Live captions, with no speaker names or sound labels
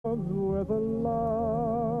with the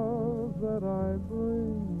love that I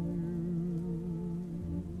bring you.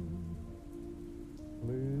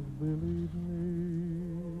 Please believe me,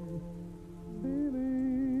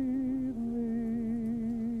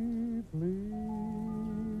 please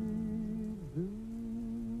do.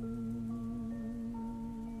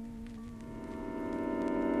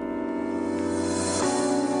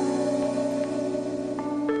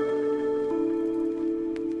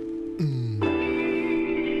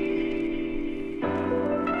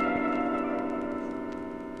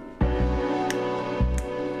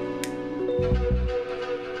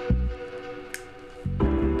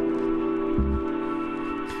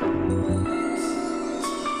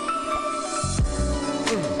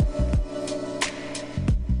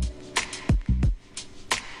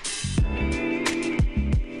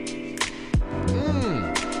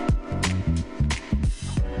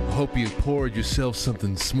 Hope you poured yourself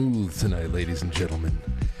something smooth tonight, ladies and gentlemen,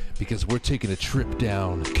 because we're taking a trip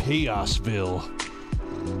down Chaosville.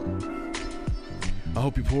 I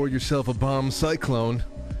hope you poured yourself a bomb Cyclone.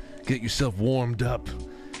 Get yourself warmed up.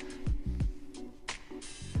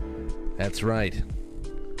 That's right.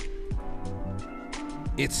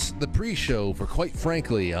 It's the pre-show for, quite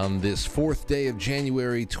frankly, on this 4th day of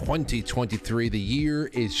January 2023. The year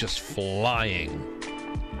is just flying.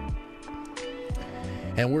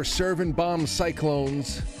 And we're serving bomb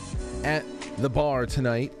cyclones at the bar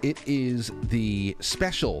tonight. It is the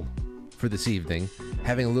special for this evening,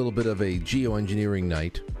 having a little bit of a geoengineering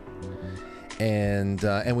night. And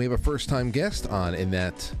we have a first-time guest on in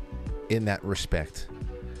that respect.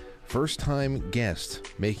 First-time guest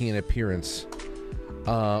making an appearance.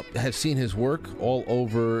 Have seen his work all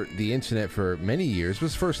over the internet for many years. It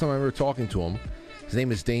was the first time I ever talking to him. His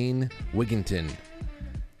name is Dane Wigington.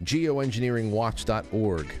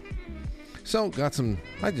 geoengineeringwatch.org. So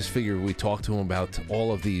I just figured we'd talk to him about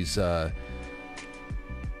all of these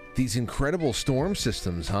incredible storm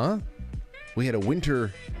systems, huh? We had a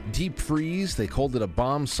winter deep freeze. They called it a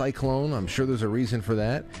bomb cyclone. I'm sure there's a reason for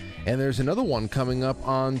that. And there's another one coming up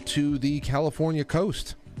onto the California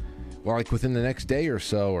coast. Well, like within the next day or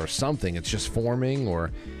so or something. It's just forming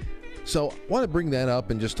So I want to bring that up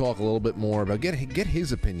and just talk a little bit more about, get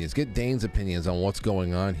his opinions, get Dane's opinions on what's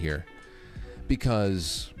going on here.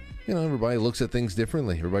 Because, everybody looks at things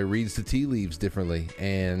differently. Everybody reads the tea leaves differently.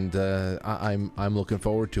 And I'm looking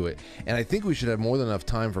forward to it. And I think we should have more than enough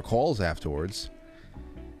time for calls afterwards.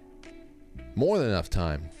 More than enough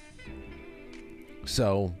time.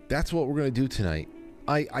 So that's what we're going to do tonight.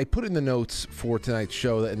 I put in the notes for tonight's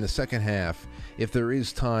show that in the second half, if there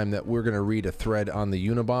is time, that we're going to read a thread on the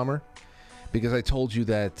Unabomber, because I told you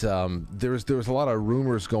that there was a lot of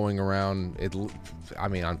rumors going around. On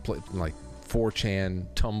like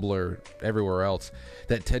 4chan, Tumblr, everywhere else,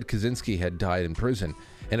 that Ted Kaczynski had died in prison,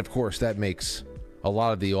 and of course that makes a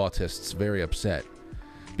lot of the autists very upset,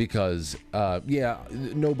 because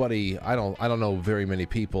nobody, I don't know very many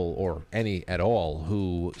people or any at all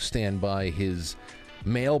who stand by his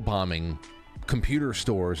mail bombing computer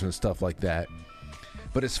stores and stuff like that.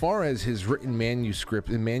 But as far as his written manuscript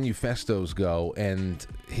and manifestos go and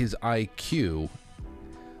his IQ,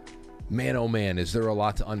 man, oh man, is there a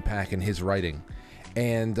lot to unpack in his writing.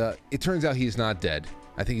 And it turns out he's not dead.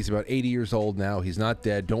 I think he's about 80 years old now. He's not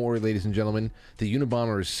dead. Don't worry, ladies and gentlemen. The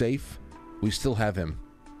Unabomber is safe. We still have him.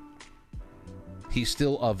 He's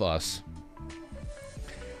still of us.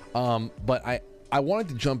 But I wanted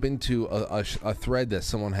to jump into a thread that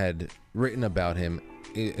someone had written about him,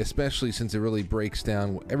 especially since it really breaks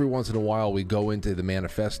down. Every once in a while we go into the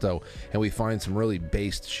manifesto and we find some really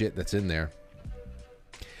based shit that's in there.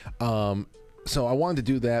 So I wanted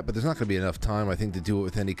to do that, but there's not going to be enough time, I think, to do it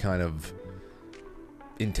with any kind of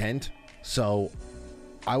intent. So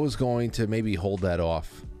I was going to maybe hold that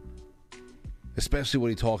off. Especially when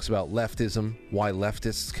he talks about leftism, why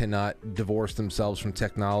leftists cannot divorce themselves from the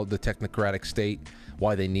technocratic state,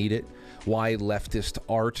 why they need it, why leftist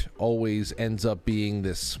art always ends up being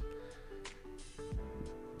this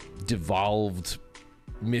devolved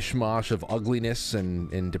mishmash of ugliness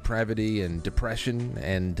and depravity and depression,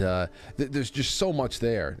 and there's just so much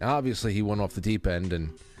there. Now, obviously, he went off the deep end,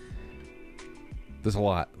 and there's a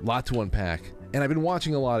lot to unpack. And I've been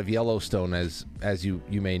watching a lot of Yellowstone, as you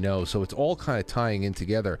may know, so it's all kind of tying in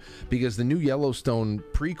together, because the new Yellowstone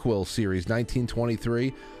prequel series,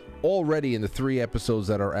 1923, already in the 3 episodes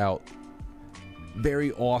that are out,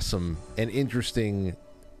 very awesome and interesting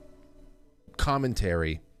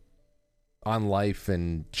commentary on life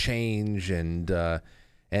and change and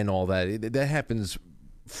all that. That happens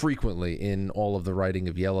frequently in all of the writing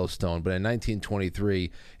of Yellowstone, but in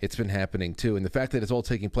 1923, it's been happening too. And the fact that it's all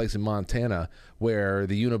taking place in Montana, where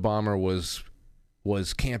the Unabomber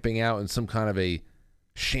was camping out in some kind of a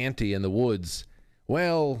shanty in the woods,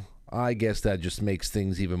 well, I guess that just makes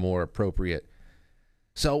things even more appropriate.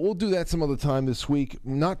 So we'll do that some other time this week.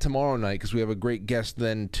 Not tomorrow night, because we have a great guest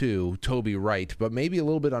then too, Toby Wright, but maybe a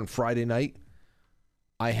little bit on Friday night.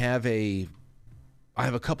 I have a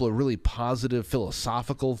couple of really positive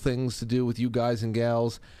philosophical things to do with you guys and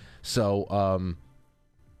gals. So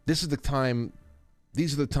these are the times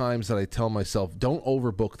that I tell myself, don't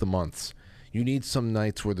overbook the months. You need some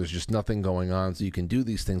nights where there's just nothing going on so you can do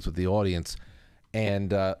these things with the audience.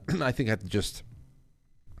 And I think I have to just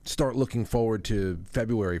start looking forward to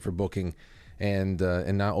February for booking and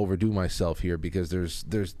not overdo myself here, because there's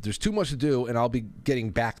too much to do and I'll be getting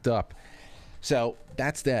backed up. So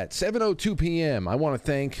that's that. 7:02 p.m. I just want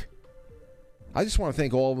to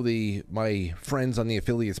thank all of my friends on the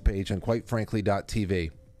affiliates page on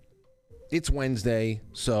quitefrankly.tv. It's Wednesday,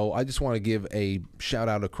 so I just want to give a shout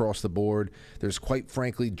out across the board. There's, quite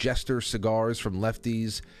frankly, Jester cigars from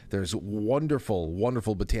Lefties. There's wonderful,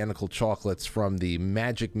 wonderful botanical chocolates from the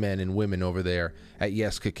magic men and women over there at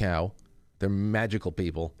Yes Cacao. They're magical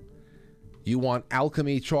people. You want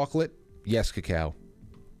alchemy chocolate? Yes Cacao.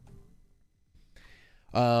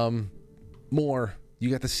 More. You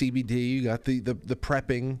got the CBD, you got the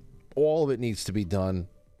prepping. All of it needs to be done.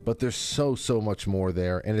 But there's so much more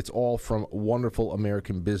there, and it's all from wonderful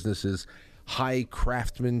American businesses, high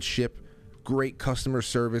craftsmanship, great customer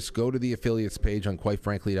service. Go to the affiliates page on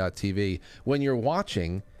quitefrankly.tv when you're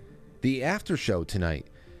watching the after show tonight.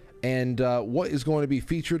 And what is going to be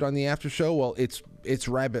featured on the after show? Well, it's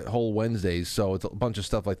Rabbit Hole Wednesdays, so it's a bunch of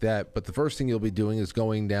stuff like that. But the first thing you'll be doing is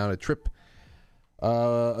going down a trip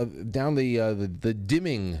down the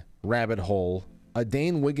dimming rabbit hole, a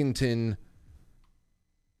Dane Wigington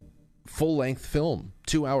full-length film,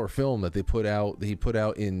 2-hour film that he put out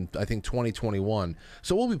in, I think, 2021.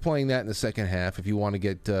 So we'll be playing that in the second half if you want to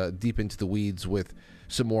get deep into the weeds with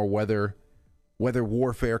some more weather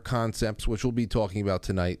warfare concepts, which we'll be talking about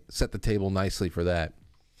tonight. Set the table nicely for that.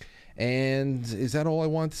 And is that all I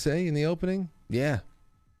want to say in the opening? Yeah.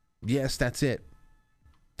 Yes, that's it.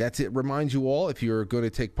 That's it. Remind you all, if you're going to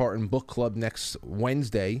take part in book club next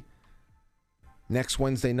Wednesday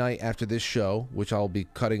night after this show, which I'll be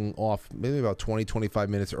cutting off maybe about 20-25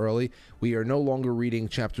 minutes early, we are no longer reading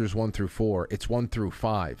chapters 1 through 4. It's 1 through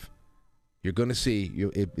 5. You're going to see,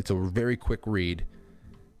 it's a very quick read.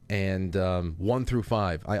 And 1 through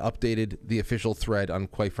 5. I updated the official thread on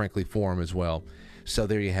Quite Frankly Forum as well. So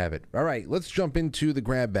there you have it. All right, let's jump into the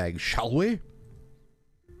grab bag, shall we?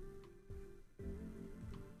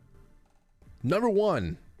 Number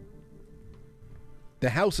 1.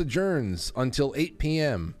 The House adjourns until 8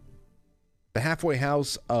 p.m. The Halfway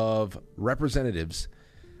House of Representatives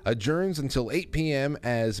adjourns until 8 p.m.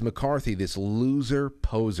 as McCarthy, this loser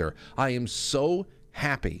poser. I am so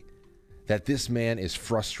happy that this man is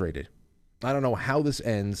frustrated. I don't know how this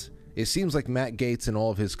ends. It seems like Matt Gaetz and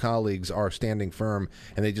all of his colleagues are standing firm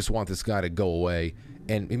and they just want this guy to go away.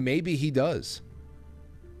 And maybe he does.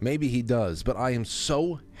 Maybe he does. But I am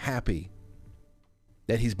so happy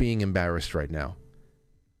that he's being embarrassed right now.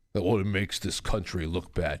 Oh, it makes this country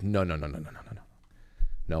look bad. No.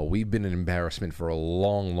 No, we've been an embarrassment for a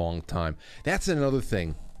long, long time. That's another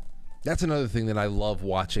thing. That's another thing that I love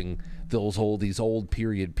watching these old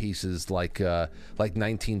period pieces like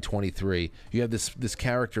 1923. You have this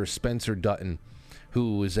character, Spencer Dutton,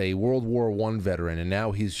 who is a World War I veteran, and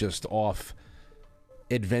now he's just off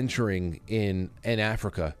adventuring in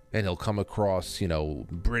Africa, and he'll come across,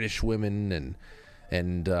 British women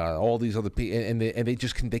and all these other people, and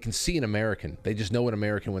they can see an American. They just know an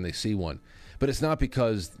American when they see one. But it's not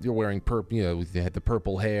because they're wearing they had the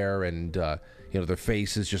purple hair and their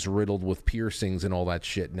face is just riddled with piercings and all that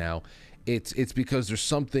shit now. It's because there's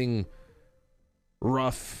something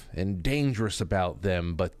rough and dangerous about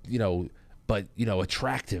them, but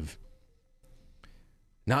attractive.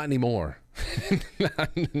 Not anymore.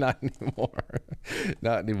 Not anymore.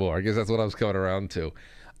 Not anymore. I guess that's what I was coming around to.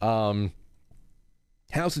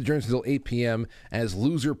 House adjourns until 8 p.m. as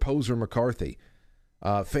loser poser McCarthy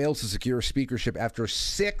fails to secure speakership after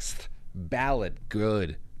 6th ballot.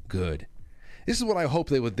 Good. This is what I hope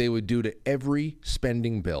they would do to every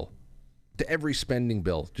spending bill.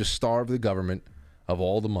 Just starve the government of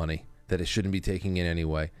all the money that it shouldn't be taking in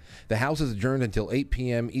anyway. The House is adjourned until 8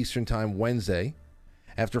 p.m. Eastern Time Wednesday.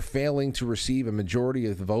 After failing to receive a majority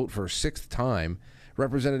of the vote for a 6th time,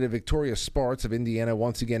 Representative Victoria Spartz of Indiana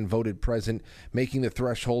once again voted present, making the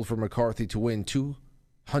threshold for McCarthy to win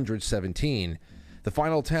 217. The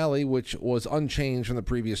final tally, which was unchanged from the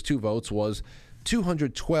previous 2 votes, was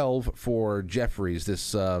 212 for Jeffries,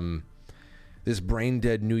 this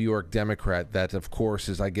brain-dead New York Democrat that, of course,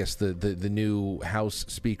 is, I guess, the new House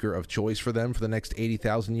Speaker of choice for them for the next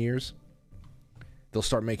 80,000 years. They'll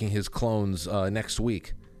start making his clones next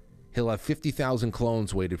week. He'll have 50,000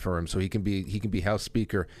 clones waited for him, so he can be House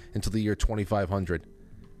Speaker until the year 2500.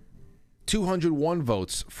 201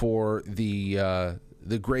 votes for the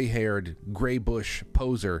gray-haired, gray-bush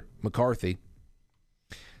poser McCarthy.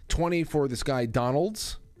 20 for this guy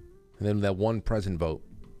Donalds, and then that 1 present vote.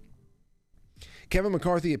 Kevin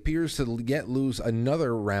McCarthy appears to yet lose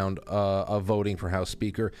another round of voting for House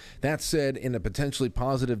Speaker. That said, in a potentially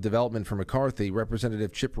positive development for McCarthy,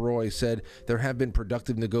 Representative Chip Roy said there have been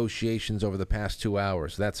productive negotiations over the past 2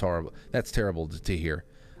 hours. That's horrible. That's terrible to hear.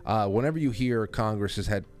 Whenever you hear Congress has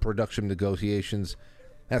had productive negotiations,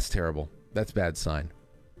 that's terrible. That's a bad sign.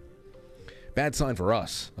 Bad sign for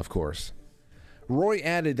us, of course. Roy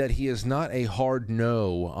added that he is not a hard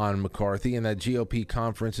no on McCarthy and that GOP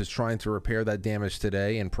conference is trying to repair that damage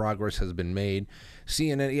today and progress has been made.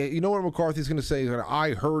 CNN, you know what McCarthy's going to say?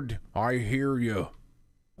 I hear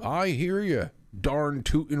you, darn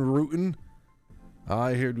tootin' rootin'.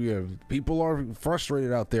 I hear you. People are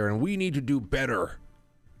frustrated out there and we need to do better.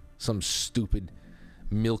 Some stupid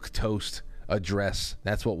milquetoast address.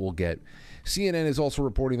 That's what we'll get. CNN is also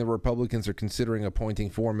reporting the Republicans are considering appointing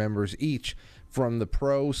 4 members each from the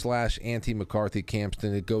pro/anti-McCarthy camps to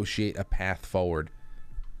negotiate a path forward.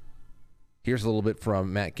 Here's a little bit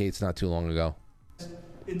from Matt Gaetz not too long ago.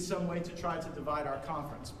 In some way to try to divide our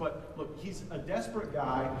conference. But look, he's a desperate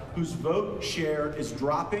guy whose vote share is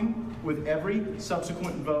dropping with every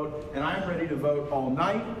subsequent vote, and I'm ready to vote all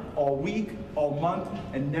night, all week, all month,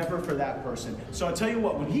 and never for that person. So I'll tell you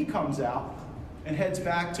what, when he comes out and heads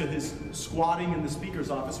back to his squatting in the Speaker's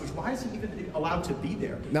office, which why is he even allowed to be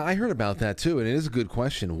there? Now, I heard about that, too, and it is a good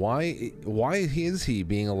question. Why is he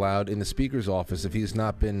being allowed in the Speaker's office if he's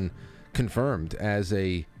not been confirmed as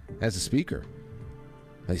a Speaker?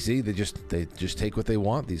 I see they just take what they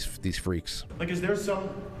want, these freaks. Like, is there some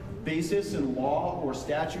basis in law or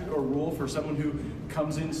statute or rule for someone who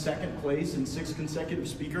comes in second place in 6 consecutive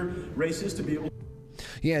Speaker races to be able?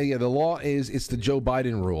 Yeah. The law is it's the Joe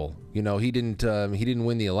Biden rule. You know, he didn't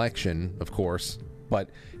win the election, of course, but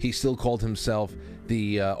he still called himself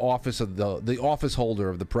the office holder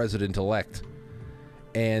of the president-elect,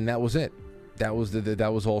 and that was it. That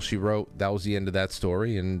was all she wrote. That was the end of that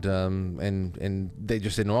story, and they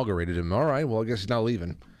just inaugurated him. All right, well, I guess he's not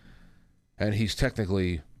leaving, and he's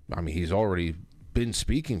technically, I mean, he's already been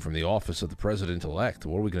speaking from the office of the president-elect.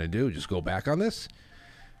 What are we going to do? Just go back on this?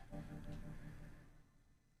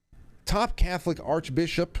 Top Catholic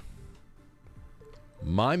Archbishop,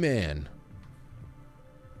 my man,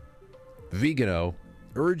 Vigano,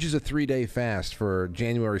 urges a 3-day fast for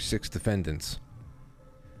January 6th defendants.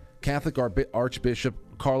 Catholic Archbishop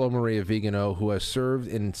Carlo Maria Vigano, who has served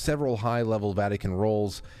in several high-level Vatican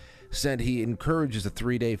roles, said he encourages a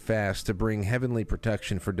 3-day fast to bring heavenly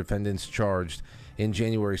protection for defendants charged in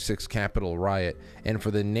January 6th Capitol riot and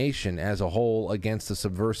for the nation as a whole against the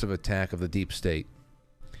subversive attack of the deep state.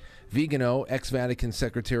 Vigano, ex-Vatican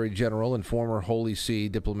Secretary General and former Holy See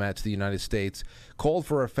diplomat to the United States, called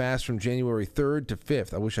for a fast from January 3rd to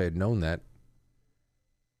 5th. I wish I had known that.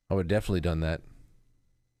 I would have definitely done that.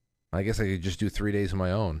 I guess I could just do 3 days of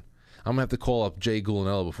my own. I'm gonna have to call up Jay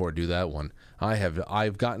Gulanello before I do that one.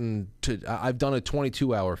 I've done a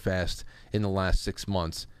 22-hour fast in the last 6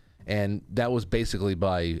 months, and that was basically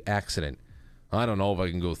by accident. I don't know if I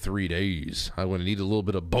can go 3 days. I'm gonna need a little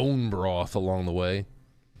bit of bone broth along the way.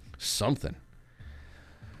 Something.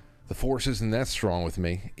 The force isn't that strong with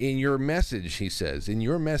me. In your message, he says,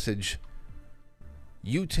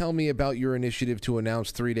 you tell me about your initiative to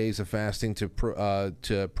announce 3 days of fasting to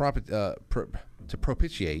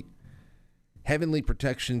propitiate heavenly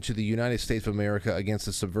protection to the United States of America against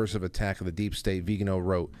the subversive attack of the deep state, Vigano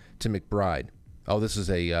wrote to McBride. Oh, this is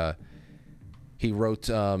he wrote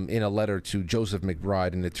in a letter to Joseph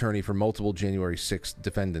McBride, an attorney for multiple January 6th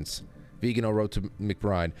defendants. Vigano wrote to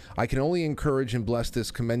McBride, I can only encourage and bless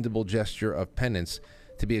this commendable gesture of penance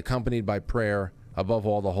to be accompanied by prayer, above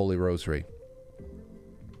all the Holy Rosary.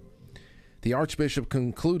 The Archbishop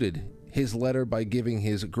concluded his letter by giving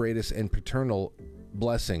his greatest and paternal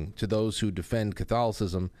blessing to those who defend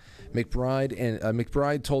Catholicism.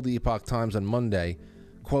 McBride told the Epoch Times on Monday,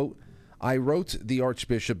 quote, I wrote the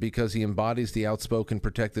Archbishop because he embodies the outspoken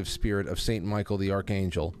protective spirit of St. Michael the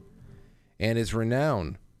Archangel and is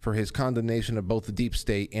renowned for his condemnation of both the deep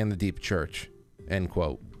state and the deep church, end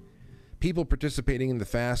quote. People participating in the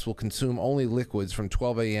fast will consume only liquids from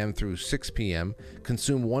 12 a.m. through 6 p.m.,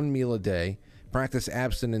 consume one meal a day, practice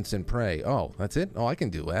abstinence, and pray. Oh, that's it? Oh, I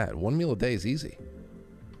can do that. One meal a day is easy.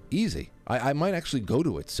 Easy. I might actually go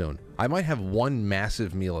to it soon. I might have one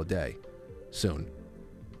massive meal a day soon.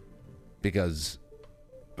 Because,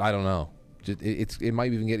 I don't know. It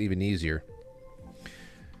might even get even easier.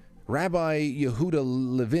 Rabbi Yehuda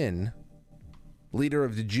Levin, leader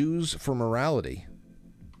of the Jews for Morality,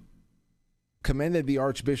 commended the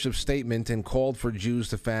Archbishop's statement and called for Jews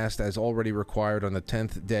to fast as already required on the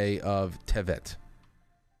 10th day of Tevet,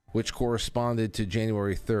 which corresponded to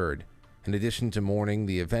January 3rd. In addition to mourning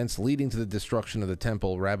the events leading to the destruction of the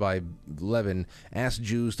temple, Rabbi Levin asked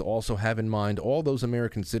Jews to also have in mind all those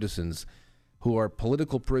American citizens who are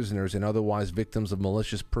political prisoners and otherwise victims of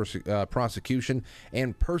malicious prosecution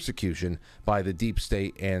and persecution by the deep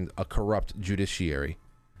state and a corrupt judiciary.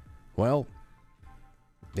 Well,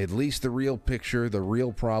 at least the real picture, the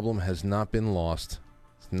real problem has not been lost.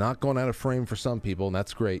 It's not gone out of frame for some people, and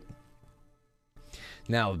that's great.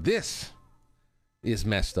 Now, this is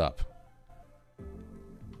messed up.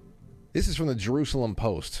 This is from the Jerusalem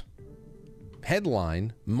Post.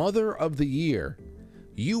 Headline, Mother of the Year.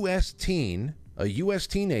 A U.S.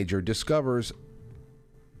 teenager discovers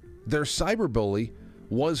their cyberbully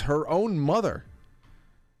was her own mother.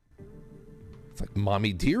 It's like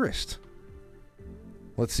Mommy Dearest.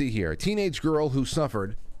 Let's see here. A teenage girl who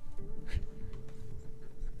suffered...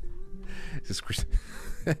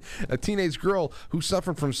 A teenage girl who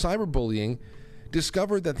suffered from cyberbullying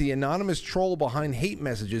discovered that the anonymous troll behind hate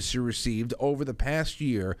messages she received over the past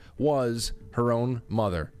year was her own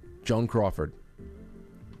mother, Joan Crawford.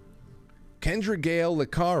 Kendra Gale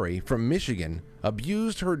Licari from Michigan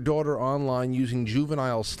abused her daughter online using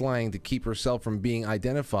juvenile slang to keep herself from being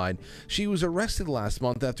identified. She was arrested last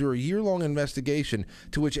month after a year-long investigation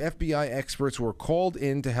to which FBI experts were called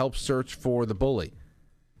in to help search for the bully.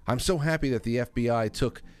 I'm so happy that the FBI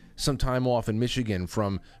took some time off in Michigan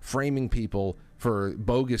from framing people for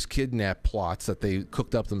bogus kidnap plots that they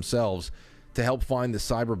cooked up themselves to help find the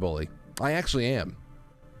cyberbully. I actually am.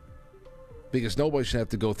 Because nobody should have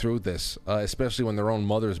to go through this, especially when their own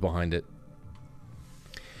mother's behind it.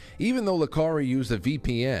 Even though Licari used a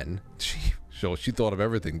VPN, she thought of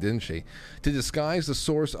everything, didn't she? To disguise the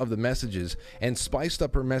source of the messages and spiced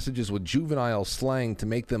up her messages with juvenile slang to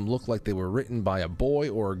make them look like they were written by a boy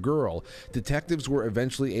or a girl, detectives were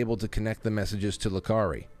eventually able to connect the messages to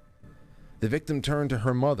Licari. The victim turned to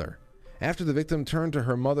her mother. After the victim turned to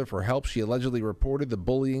her mother for help, she allegedly reported the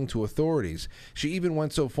bullying to authorities. She even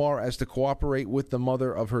went so far as to cooperate with the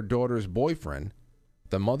mother of her daughter's boyfriend.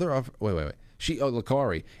 The mother of...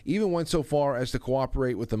 Licari even went so far as to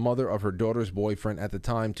cooperate with the mother of her daughter's boyfriend at the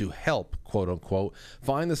time to help, quote-unquote,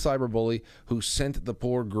 find the cyberbully who sent the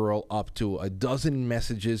poor girl up to 12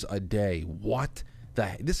 messages a day. What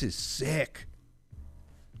the... This is sick.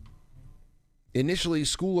 Initially,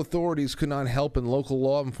 school authorities could not help and local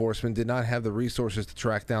law enforcement did not have the resources to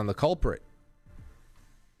track down the culprit.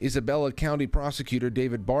 Isabella County Prosecutor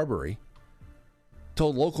David Barbary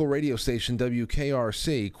told local radio station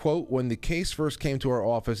WKRC, quote, when the case first came to our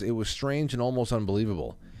office, it was strange and almost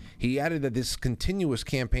unbelievable. He added that this continuous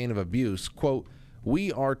campaign of abuse, quote,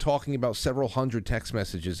 we are talking about several hundred text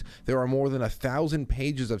messages. There are more than 1,000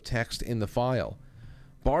 pages of text in the file.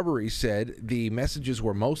 Barbary said the messages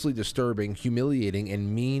were mostly disturbing, humiliating,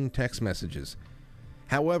 and mean text messages.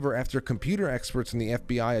 However, after computer experts in the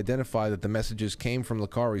FBI identified that the messages came from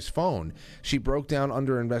Licari's phone, she broke down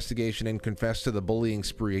under investigation and confessed to the bullying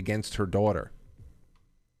spree against her daughter.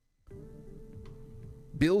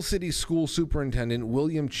 Bill City School Superintendent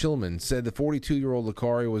William Chilman said the 42-year-old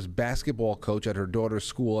Licari was basketball coach at her daughter's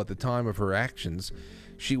school at the time of her actions.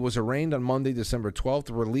 She was arraigned on Monday, December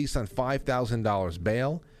 12th, released on $5,000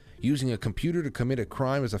 bail. Using a computer to commit a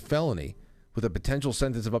crime as a felony with a potential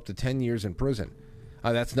sentence of up to 10 years in prison.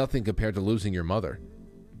 That's nothing compared to losing your mother.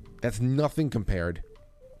 That's nothing compared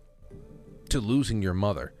to losing your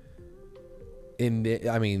mother.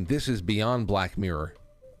 This is beyond Black Mirror,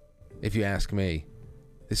 if you ask me.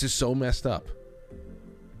 This is so messed up.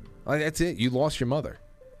 That's it. You lost your mother.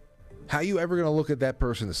 How are you ever going to look at that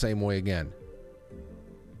person the same way again?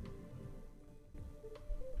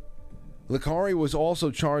 Licari was also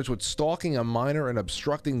charged with stalking a minor and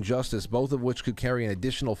obstructing justice, both of which could carry an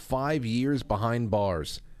additional 5 years behind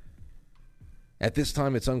bars. At this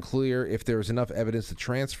time, it's unclear if there is enough evidence to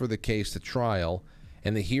transfer the case to trial,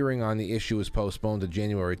 and the hearing on the issue is postponed to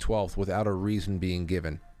January 12th without a reason being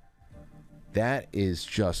given. That is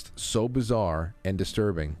just so bizarre and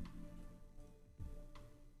disturbing.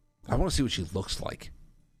 I want to see what she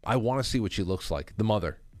looks like. The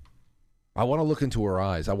mother. I want to look into her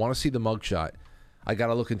eyes. I want to see the mugshot. I got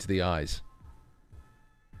to look into the eyes.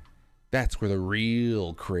 That's where the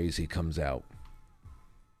real crazy comes out.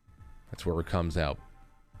 That's where it comes out.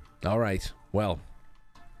 All right. Well,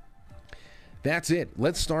 that's it.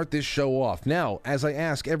 Let's start this show off. Now, as I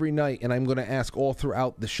ask every night, and I'm going to ask all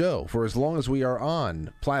throughout the show, for as long as we are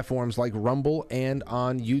on platforms like Rumble and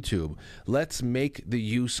on YouTube, let's make the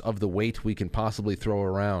use of the weight we can possibly throw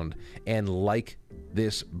around and like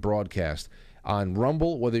this broadcast. On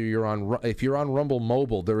Rumble, whether you're on, if you're on Rumble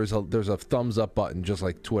Mobile, there's a thumbs up button, just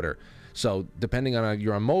like Twitter. So depending on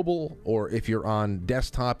you're on mobile or if you're on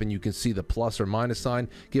desktop and you can see the plus or minus sign,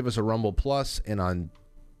 give us a Rumble Plus. And on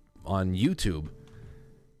YouTube,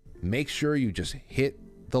 make sure you just hit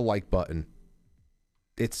the like button.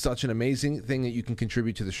 It's such an amazing thing that you can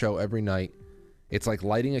contribute to the show every night. It's like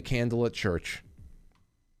lighting a candle at church.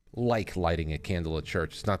 Like lighting a candle at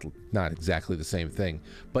church. It's not exactly the same thing,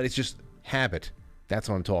 but it's just habit. That's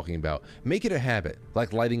what I'm talking about. Make it a habit,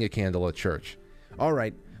 like lighting a candle at church. All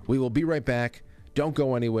right, we will be right back. Don't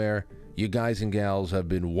go anywhere. You guys and gals have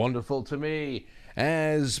been wonderful to me,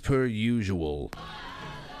 as per usual.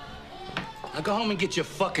 Now go home and get your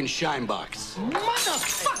fucking shine box.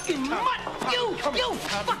 Motherfucking you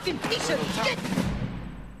fucking piece of shit!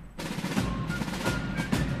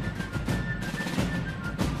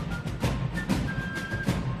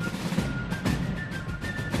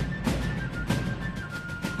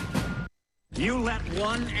 You let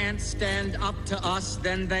one ant stand up to us,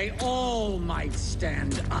 then they all might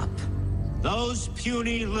stand up. Those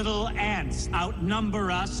puny little ants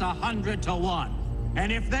outnumber us 100 to 1.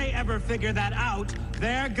 And if they ever figure that out,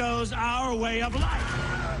 there goes our way of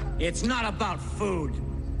life. It's not about food.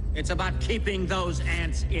 It's about keeping those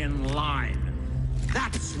ants in line.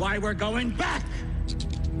 That's why we're going back.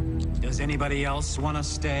 Does anybody else want to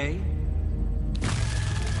stay?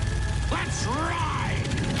 Let's ride!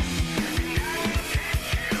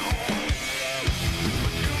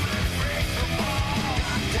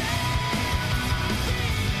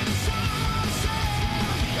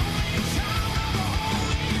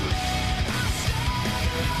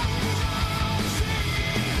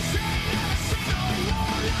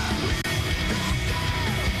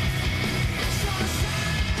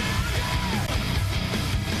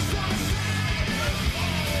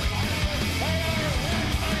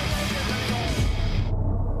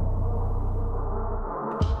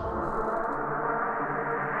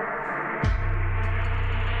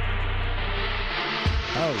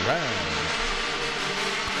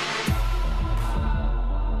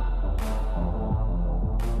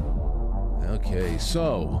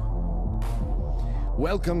 So,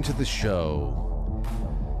 welcome to the show.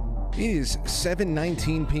 It is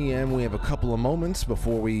 7:19 p.m. We have a couple of moments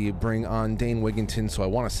before we bring on Dane Wigington, so I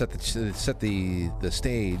want to set the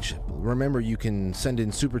stage. Remember, you can send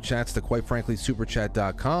in super chats to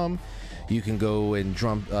quitefranklysuperchat.com. You can go and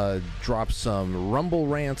drop some Rumble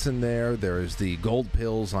rants in there. There's the gold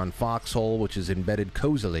pills on Foxhole, which is embedded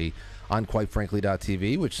cozily on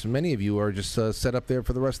quitefrankly.tv, which many of you are just set up there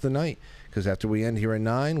for the rest of the night. Because after we end here at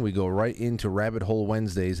 9, we go right into Rabbit Hole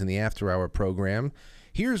Wednesdays in the After Hour program.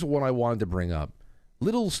 Here's what I wanted to bring up.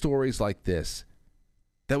 Little stories like this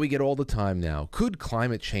that we get all the time now. Could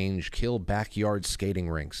climate change kill backyard skating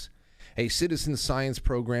rinks? A citizen science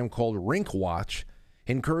program called Rink Watch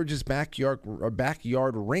encourages backyard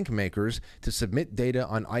rink makers to submit data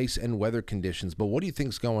on ice and weather conditions. But what do you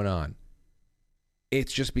think's going on?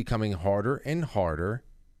 It's just becoming harder and harder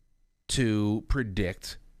to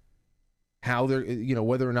predict how they're,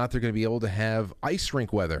 whether or not they're going to be able to have ice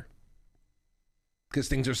rink weather, because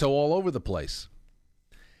things are so all over the place.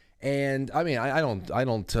 And I mean, I don't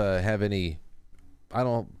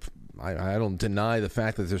deny the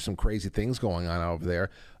fact that there's some crazy things going on over there.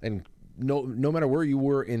 And no matter where you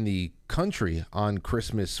were in the country on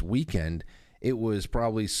Christmas weekend, it was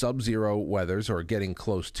probably sub-zero weathers or getting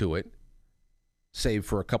close to it, save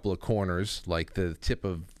for a couple of corners like the tip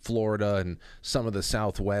of Florida and some of the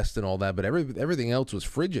Southwest and all that, but everything else was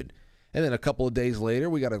frigid. And then a couple of days later,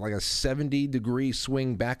 we got like a 70-degree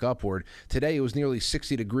swing back upward. Today, it was nearly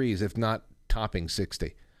 60 degrees, if not topping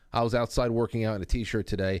 60. I was outside working out in a T-shirt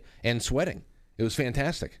today and sweating. It was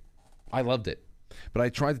fantastic. I loved it. But I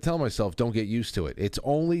tried to tell myself, don't get used to it. It's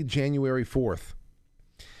only January 4th.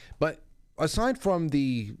 But aside from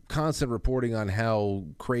the constant reporting on how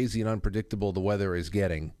crazy and unpredictable the weather is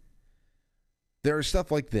getting, there is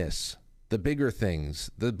stuff like this. The bigger things,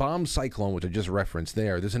 the bomb cyclone, which I just referenced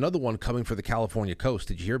there. There's another one coming for the California coast.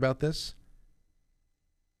 Did you hear about this?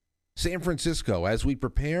 San Francisco, as we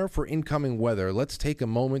prepare for incoming weather, let's take a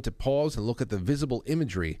moment to pause and look at the visible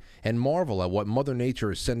imagery and marvel at what Mother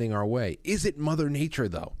Nature is sending our way. Is it Mother Nature,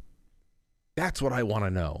 though? That's what I want to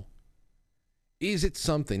know. Is it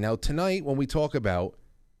something? Now, tonight, when we talk about,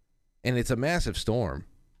 and it's a massive storm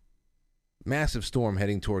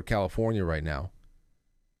heading toward California right now,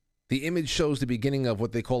 the image shows the beginning of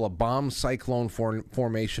what they call a bomb cyclone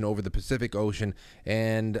formation over the Pacific Ocean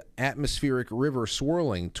and atmospheric river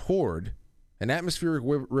swirling toward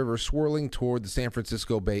the San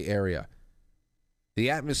Francisco Bay Area. The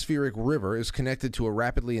atmospheric river is connected to a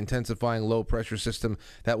rapidly intensifying low-pressure system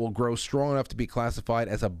that will grow strong enough to be classified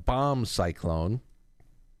as a bomb cyclone.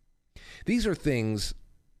 These are things,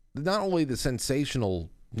 not only the sensational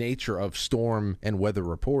nature of storm and weather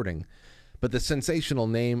reporting, but the sensational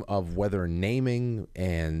name of weather naming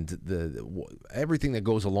and everything that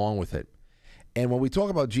goes along with it. And when we talk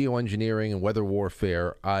about geoengineering and weather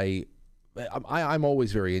warfare, I'm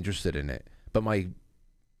always very interested in it. But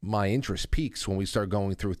my interest peaks when we start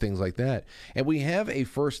going through things like that. And we have a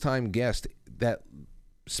first-time guest that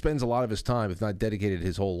spends a lot of his time, if not dedicated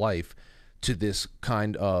his whole life, to this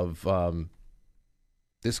kind of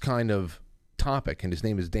topic. And his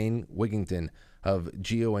name is Dane Wigington of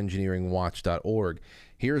geoengineeringwatch.org.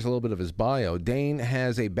 Here's a little bit of his bio. Dane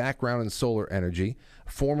has a background in solar energy,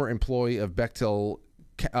 former employee of Bechtel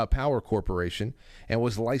Power Corporation, and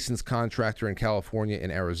was a licensed contractor in California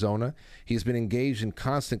and Arizona. He's been engaged in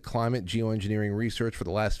constant climate geoengineering research for the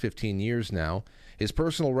last 15 years now. His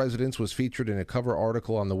personal residence was featured in a cover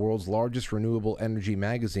article on the world's largest renewable energy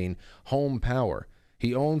magazine, Home Power.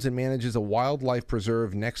 He owns and manages a wildlife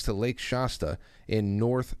preserve next to Lake Shasta in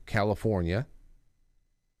North California.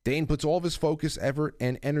 Dane puts all of his focus, effort,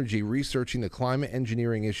 and energy researching the climate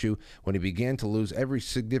engineering issue when he began to lose very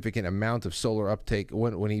significant amounts of solar uptake due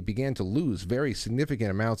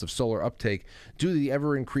to the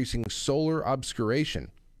ever-increasing solar obscuration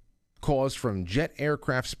caused from jet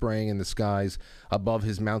aircraft spraying in the skies above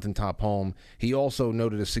his mountaintop home. He also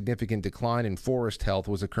noted a significant decline in forest health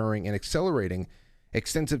was occurring and accelerating.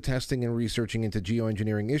 Extensive testing and researching into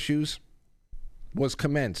geoengineering issues was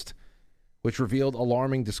commenced, which revealed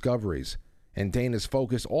alarming discoveries, and Dane has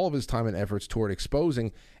focused all of his time and efforts toward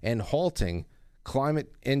exposing and halting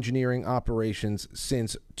climate engineering operations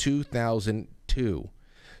since 2002.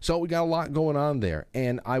 So we got a lot going on there,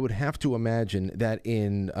 and I would have to imagine that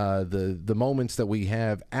in the moments that we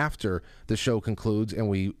have after the show concludes and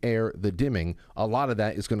we air the dimming, a lot of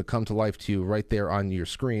that is going to come to life to you right there on your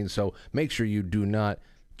screen, so make sure you do not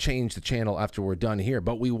change the channel after we're done here.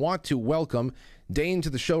 But we want to welcome Dane to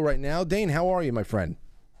the show right now. Dane, how are you, my friend?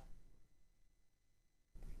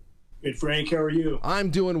 Good, Frank. How are you? I'm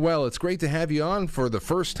doing well. It's great to have you on for the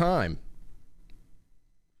first time.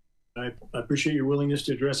 I appreciate your willingness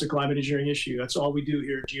to address a climate engineering issue. That's all we do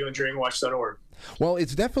here at geoengineeringwatch.org. Well,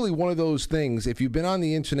 it's definitely one of those things. If you've been on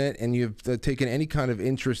the internet and you've taken any kind of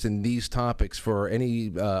interest in these topics for any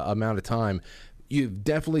amount of time, you've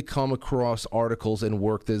definitely come across articles and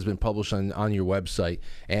work that has been published on your website,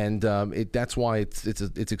 and that's why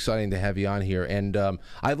it's exciting to have you on here. And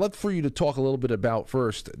I'd love for you to talk a little bit about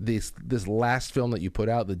first this last film that you put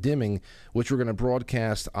out, The Dimming, which we're going to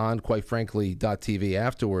broadcast on, quite frankly, .tv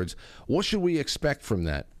afterwards. What should we expect from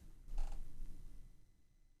that?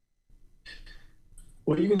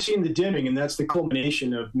 Well, you can see in The Dimming, and that's the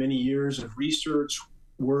culmination of many years of research,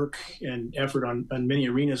 work, and effort on many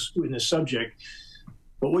arenas in this subject.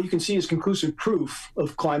 But what you can see is conclusive proof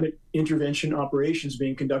of climate intervention operations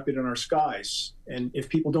being conducted in our skies. And if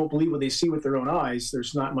people don't believe what they see with their own eyes,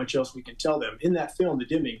 there's not much else we can tell them. In that film, The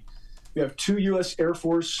Dimming, we have 2 U.S. Air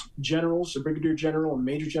Force generals, a brigadier general and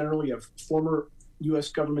major general. You have former U.S.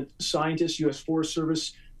 government scientists, U.S. Forest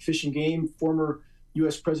Service, Fish and Game, former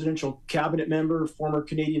U.S. presidential cabinet member, former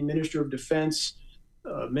Canadian Minister of Defense,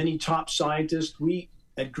 many top scientists. We,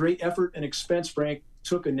 at great effort and expense, Frank,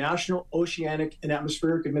 took a National Oceanic and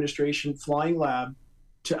Atmospheric Administration flying lab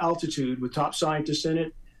to altitude with top scientists in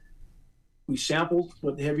it. We sampled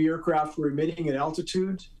what the heavy aircraft were emitting at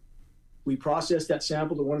altitude. We processed that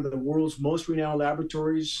sample to one of the world's most renowned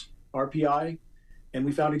laboratories, RPI, and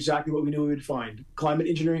we found exactly what we knew we would find. Climate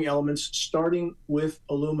engineering elements starting with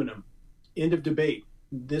aluminum. End of debate.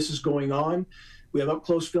 This is going on. We have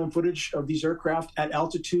up-close film footage of these aircraft at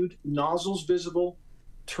altitude, nozzles visible,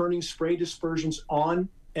 turning spray dispersions on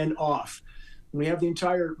and off. We have the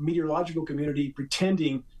entire meteorological community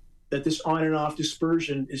pretending that this on and off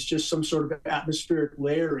dispersion is just some sort of atmospheric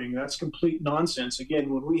layering. That's complete nonsense.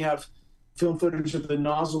 Again, when we have film footage of the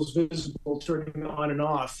nozzles visible turning on and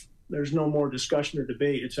off, there's no more discussion or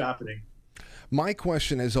debate. It's happening. My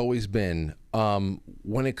question has always been,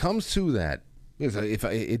 when it comes to that, if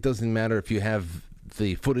it doesn't matter if you have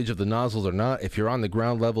the footage of the nozzles or not. If you're on the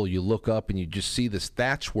ground level, you look up and you just see this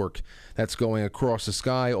thatch work that's going across the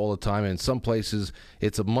sky all the time. And in some places,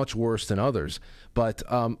 it's much worse than others. But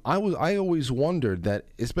I always wondered that,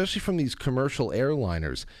 especially from these commercial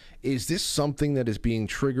airliners, is this something that is being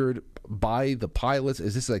triggered by the pilots?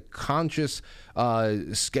 Is this a conscious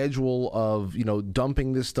schedule of,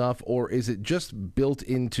 dumping this stuff, or is it just built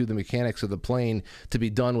into the mechanics of the plane to be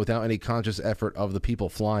done without any conscious effort of the people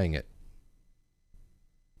flying it?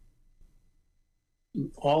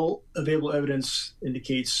 All available evidence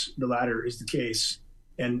indicates the latter is the case.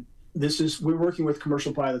 And we're working with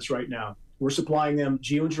commercial pilots right now. We're supplying them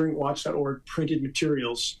geoengineeringwatch.org printed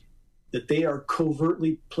materials that they are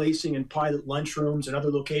covertly placing in pilot lunchrooms and other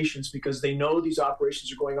locations because they know these operations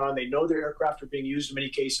are going on. They know their aircraft are being used in many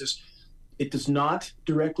cases. It does not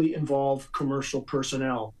directly involve commercial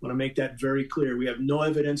personnel. I want to make that very clear. We have no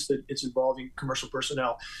evidence that it's involving commercial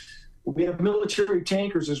personnel. We have military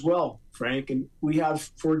tankers as well, Frank, and we have,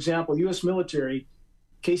 for example, U.S. military,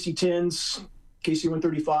 KC-10s,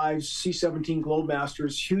 KC-135s, C-17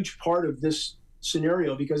 Globemasters, huge part of this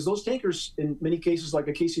scenario because those tankers, in many cases, like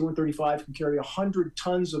a KC-135, can carry 100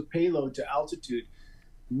 tons of payload to altitude,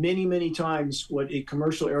 many, many times what a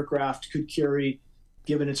commercial aircraft could carry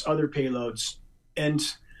given its other payloads. And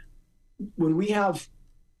when we have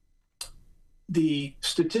the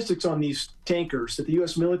statistics on these tankers, that the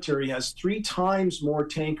U.S. military has 3 times more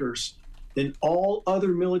tankers than all other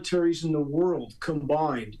militaries in the world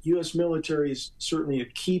combined. U.S. military is certainly a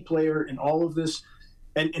key player in all of this.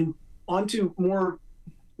 And onto more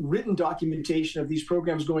written documentation of these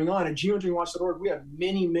programs going on. At geoengineeringwatch.org, we have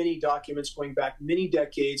many, many documents going back many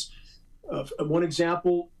decades. One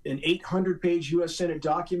example, an 800-page U.S. Senate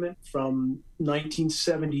document from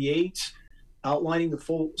 1978 outlining the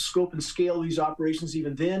full scope and scale of these operations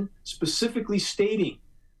even then, specifically stating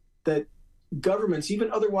that governments,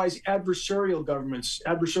 even otherwise adversarial governments,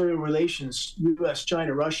 adversarial relations, U.S.,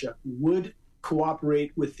 China, Russia, would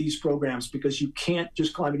cooperate with these programs because you can't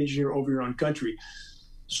just climate engineer over your own country.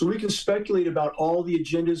 So we can speculate about all the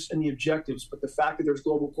agendas and the objectives, but the fact that there's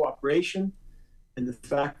global cooperation and the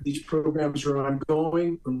fact that these programs are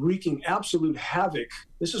ongoing and wreaking absolute havoc.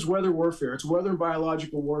 This is weather warfare. It's weather and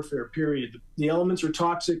biological warfare, period. The elements are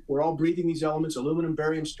toxic. We're all breathing these elements: aluminum,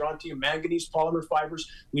 barium, strontium, manganese, polymer fibers.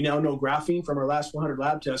 We now know graphene from our last 100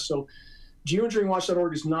 lab tests. So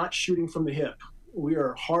geoengineeringwatch.org is not shooting from the hip. We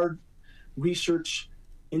are a hard research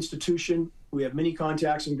institution. We have many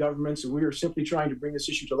contacts in governments, and we are simply trying to bring this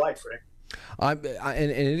issue to light, Frank. And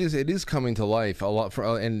it is coming to life a lot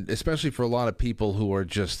and especially for a lot of people who are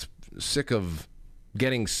just sick of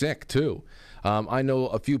getting sick too. I know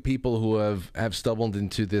a few people who have stumbled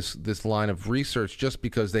into this line of research just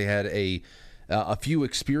because they had a few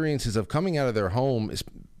experiences of coming out of their home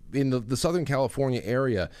in the Southern California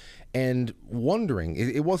area and wondering,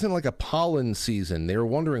 it wasn't like a pollen season. They were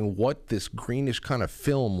wondering what this greenish kind of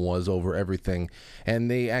film was over everything. And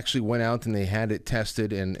they actually went out and they had it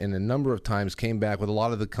tested and a number of times came back with a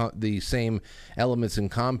lot of the same elements and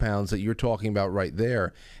compounds that you're talking about right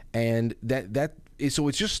there. And so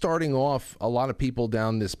it's just starting off a lot of people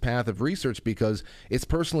down this path of research because it's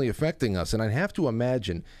personally affecting us. And I'd have to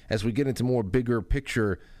imagine, as we get into more bigger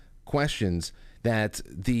picture questions, that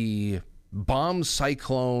the bomb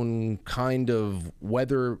cyclone kind of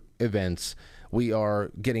weather events we are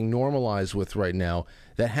getting normalized with right now,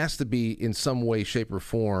 that has to be in some way, shape, or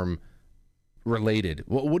form related.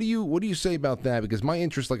 What do you say about that? Because my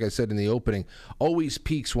interest, like I said in the opening, always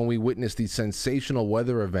peaks when we witness these sensational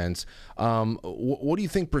weather events. What do you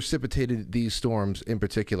think precipitated these storms in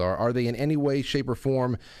particular? Are they in any way, shape, or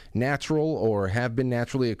form natural or have been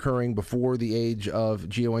naturally occurring before the age of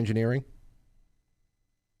geoengineering?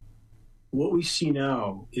 What we see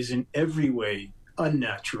now is in every way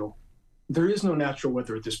unnatural. There is no natural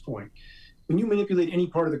weather at this point. When you manipulate any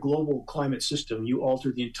part of the global climate system, you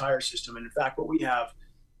alter the entire system. And in fact, what we have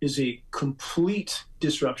is a complete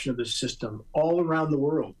disruption of the system all around the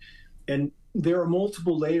world. And there are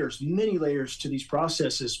multiple layers, many layers to these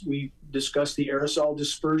processes. We discussed the aerosol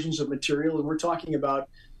dispersions of material, and we're talking about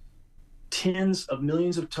tens of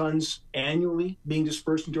millions of tons annually being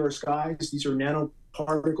dispersed into our skies. These are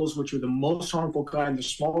nanoparticles, which are the most harmful kind. The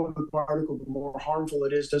smaller the particle, the more harmful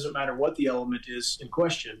it is. Doesn't matter what the element is in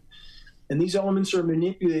question. And these elements are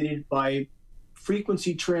manipulated by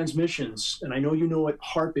frequency transmissions. And I know you know what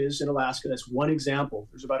HARP is in Alaska. That's one example.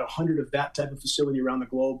 There's about 100 of that type of facility around the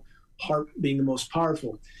globe. HAARP being the most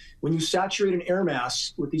powerful. When you saturate an air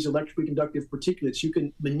mass with these electrically conductive particulates, you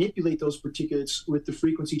can manipulate those particulates with the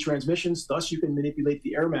frequency transmissions, thus you can manipulate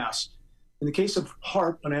the air mass. In the case of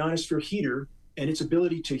HAARP, an ionosphere heater, and its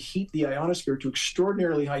ability to heat the ionosphere to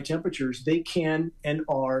extraordinarily high temperatures, they can and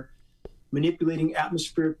are manipulating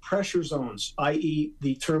atmospheric pressure zones, i.e.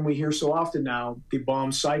 the term we hear so often now, the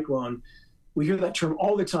bomb cyclone. We hear that term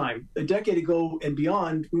all the time. A decade ago and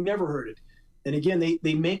beyond, we never heard it. And again,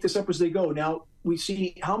 they make this up as they go. Now, we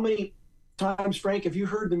see how many times, Frank, have you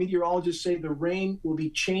heard the meteorologists say the rain will be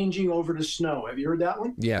changing over to snow? Have you heard that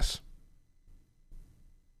one? Yes.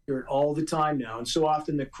 Hear it all the time now. And so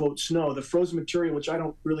often the quote snow, the frozen material, which I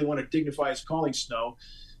don't really want to dignify as calling snow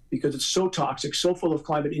because it's so toxic, so full of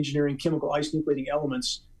climate engineering, chemical ice nucleating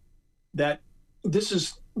elements, that this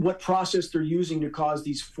is what process they're using to cause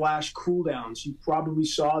these flash cool downs. You probably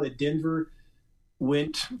saw that Denver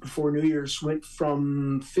went, before New Year's, went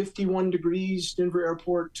from 51 degrees, Denver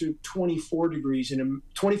airport, to 24 degrees,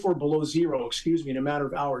 24 below zero, in a matter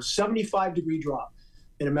of hours. 75-degree drop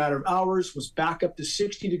in a matter of hours, was back up to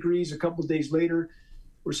 60 degrees a couple of days later.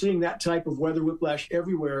 We're seeing that type of weather whiplash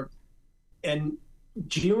everywhere. And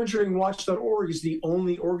geoengineeringwatch.org is the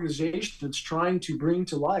only organization that's trying to bring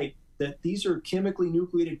to light that these are chemically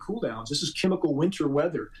nucleated cool downs. This is chemical winter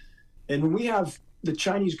weather. And when we have the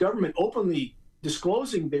Chinese government openly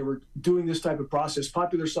disclosing they were doing this type of process,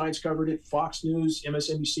 Popular Science covered it, Fox News,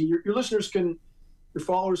 MSNBC, your listeners can, your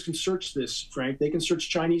followers can search this, Frank. They can search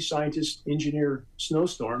Chinese scientists engineer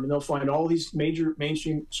snowstorm, and they'll find all these major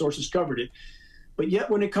mainstream sources covered it. But yet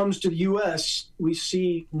when it comes to the U.S., we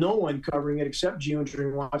see no one covering it except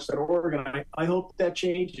geoengineeringwatch.org. And I hope that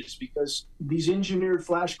changes, because these engineered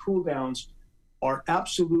flash cool downs are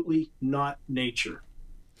absolutely not nature.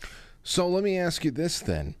 So let me ask you this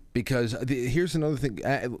then, because here's another thing.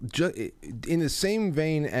 In the same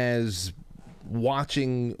vein as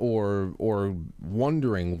watching or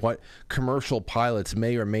wondering what commercial pilots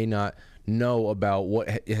may or may not know about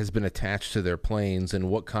what has been attached to their planes and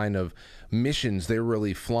what kind of missions they're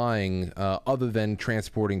really flying, other than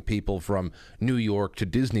transporting people from New York to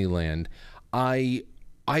Disneyland, I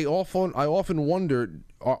often wonder,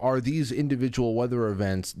 are these individual weather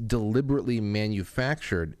events deliberately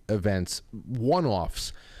manufactured events,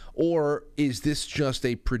 one-offs, or is this just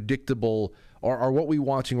a predictable, or are what we're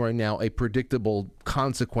watching right now a predictable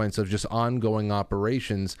consequence of just ongoing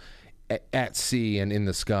operations at sea and in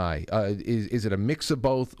the sky? Is it a mix of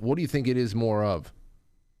both? What do you think it is more of?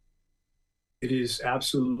 It is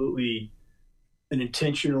absolutely an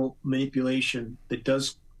intentional manipulation that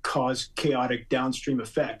does cause chaotic downstream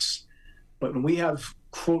effects. But when we have,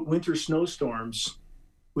 quote, winter snowstorms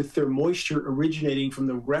with their moisture originating from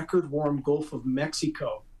the record warm Gulf of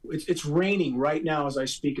Mexico, it's raining right now as I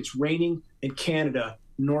speak. It's raining in Canada,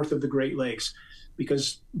 north of the Great Lakes,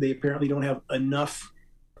 because they apparently don't have enough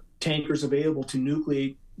tankers available to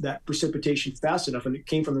nucleate that precipitation fast enough. And it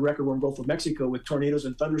came from the record warm Gulf of Mexico with tornadoes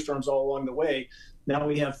and thunderstorms all along the way. Now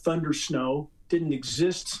we have thunder snow, didn't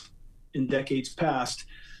exist in decades past.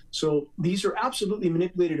 So these are absolutely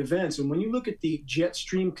manipulated events. And when you look at the jet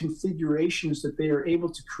stream configurations that they are able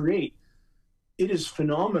to create, it is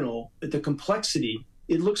phenomenal at the complexity.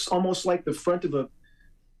 It looks almost like the front of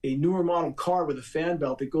a newer model car with a fan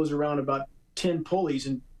belt that goes around about 10 pulleys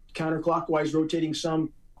and counterclockwise rotating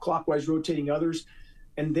some, clockwise rotating others.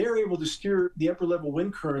 And they're able to steer the upper level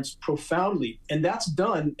wind currents profoundly. And that's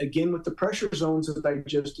done, again, with the pressure zones that I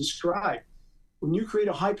just described. When you create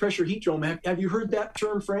a high-pressure heat dome, have you heard that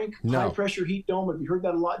term, Frank? No. High-pressure heat dome. Have you heard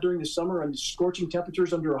that a lot during the summer and scorching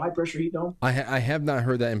temperatures under a high-pressure heat dome? I have not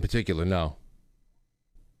heard that in particular, no.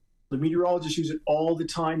 The meteorologists use it all the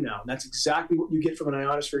time now. And that's exactly what you get from an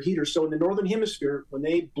ionosphere heater. So in the Northern Hemisphere, when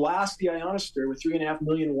they blast the ionosphere with 3.5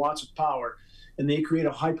 million watts of power and they create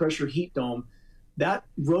a high-pressure heat dome, that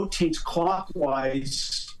rotates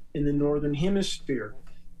clockwise in the Northern Hemisphere.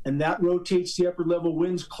 And that rotates the upper level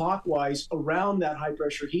winds clockwise around that high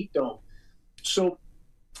pressure heat dome. So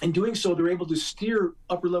in doing so, they're able to steer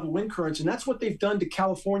upper level wind currents. And that's what they've done to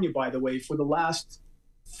California, by the way, for the last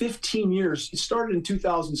 15 years. It started in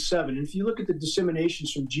 2007. And if you look at the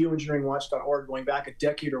disseminations from geoengineeringwatch.org going back a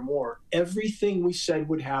decade or more, everything we said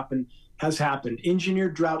would happen has happened.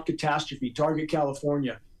 Engineered drought catastrophe, target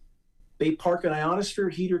California. They park an ionosphere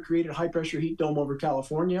heater, created a high pressure heat dome over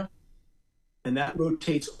California. And that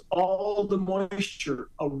rotates all the moisture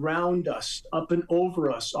around us, up and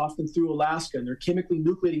over us, often through Alaska. And they're chemically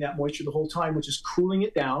nucleating that moisture the whole time, which is cooling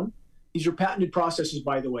it down. These are patented processes,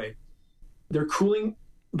 by the way. They're cooling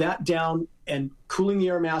that down and cooling the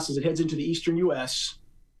air mass as it heads into the eastern U.S.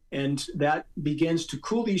 And that begins to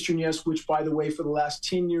cool the eastern U.S., which, by the way, for the last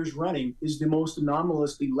 10 years running, is the most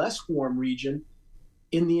anomalously less warm region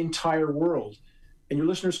in the entire world. And your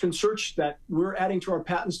listeners can search that. We're adding to our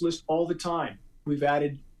patents list all the time. We've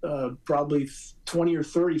added probably 20 or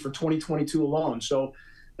 30 for 2022 alone. So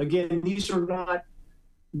again, these are not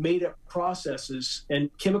made up processes, and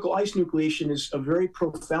chemical ice nucleation is a very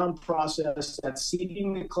profound process that's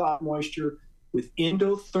seeding the cloud moisture with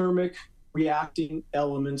endothermic reacting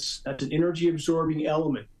elements. That's an energy absorbing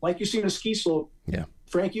element, like you see in a ski slope. Yeah,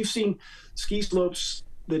 Frank, you've seen ski slopes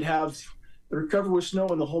that are covered with snow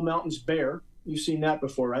and the whole mountain's bare. You've seen that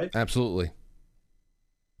before, right? absolutely.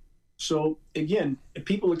 So again,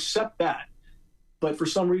 people accept that, but for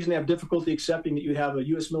some reason they have difficulty accepting that you have a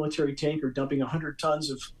U.S. military tanker dumping 100 tons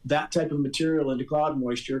of that type of material into cloud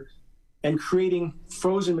moisture and creating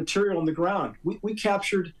frozen material on the ground. We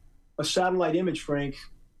captured a satellite image, Frank,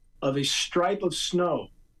 of a stripe of snow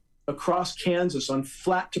across Kansas on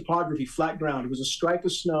flat topography, flat ground. It was a stripe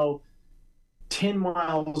of snow 10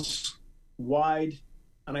 miles wide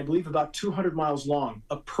and I believe about 200 miles long,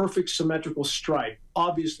 a perfect symmetrical stripe.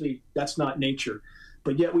 Obviously, that's not nature.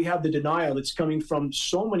 But yet we have the denial that's coming from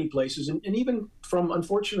so many places, and even from,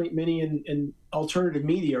 unfortunately, many in alternative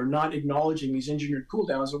media are not acknowledging these engineered cool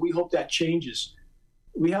downs, and we hope that changes.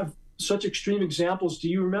 We have such extreme examples. Do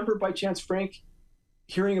you remember, by chance, Frank,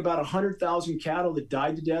 hearing about 100,000 cattle that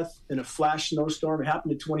died to death in a flash snowstorm? It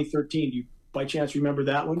happened in 2013. Do you, by chance, remember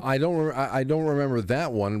that one? I don't remember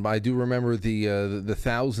that one, but I do remember the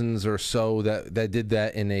thousands or so that did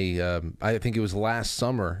that in a I think it was last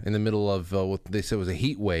summer in the middle of what they said was a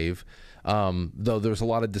heat wave. Though there was a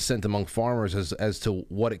lot of dissent among farmers as to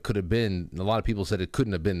what it could have been. A lot of people said it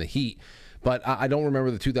couldn't have been the heat, but I don't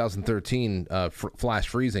remember the 2013 flash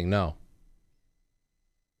freezing. No.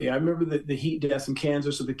 Yeah, I remember the heat deaths in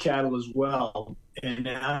Kansas of the cattle as well. And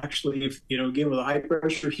actually, if again with a high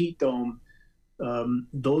pressure heat dome,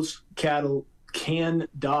 those cattle can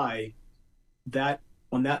die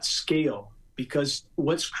on that scale, because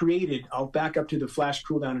what's created, I'll back up to the flash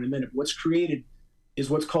cool down in a minute, what's created is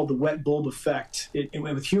what's called the wet bulb effect.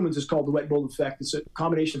 With humans, it's called the wet bulb effect. It's a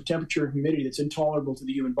combination of temperature and humidity that's intolerable to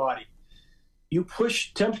the human body. You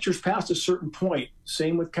push temperatures past a certain point,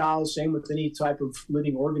 same with cows, same with any type of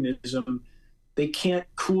living organism, they can't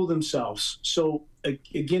cool themselves. So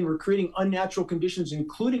again, we're creating unnatural conditions,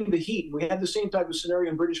 including the heat. We had the same type of scenario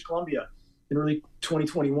in British Columbia in early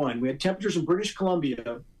 2021. We had temperatures in British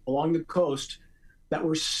Columbia along the coast that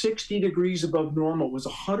were 60 degrees above normal. It was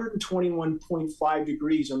 121.5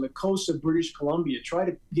 degrees on the coast of British Columbia. Try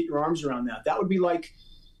to get your arms around that. That would be like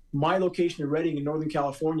my location in Redding in Northern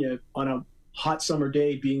California on a hot summer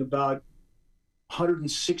day being about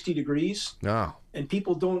 160 degrees. Oh. And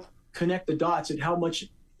people don't connect the dots at how much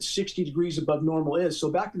 60 degrees above normal is. So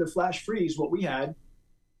back to the flash freeze, what we had,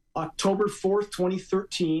 October 4th,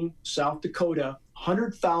 2013, South Dakota,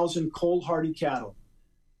 100,000 cold hardy cattle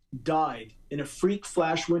died in a freak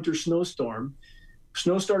flash winter snowstorm.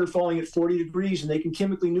 Snow started falling at 40 degrees, and they can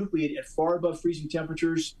chemically nucleate at far above freezing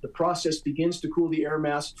temperatures. The process begins to cool the air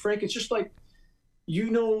mass. Frank, it's just like,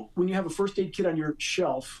 when you have a first aid kit on your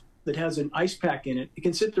shelf that has an ice pack in it, it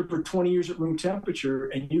can sit there for 20 years at room temperature,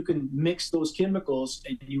 and you can mix those chemicals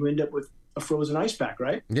and you end up with a frozen ice pack,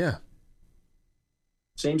 right? Yeah.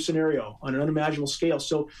 Same scenario on an unimaginable scale.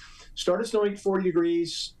 So started snowing at 40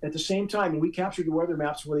 degrees at the same time, and we captured the weather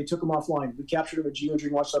maps where they took them offline. We captured them at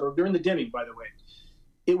geoengineeringwatch.org during the dimming, by the way.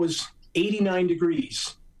 It was 89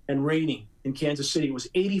 degrees and raining in Kansas City. It was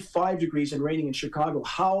 85 degrees and raining in Chicago.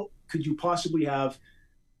 How could you possibly have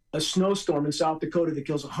a snowstorm in South Dakota that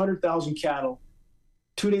kills 100,000 cattle?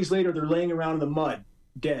 2 days later, they're laying around in the mud,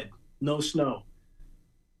 dead, no snow.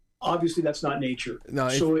 Obviously, that's not nature. No,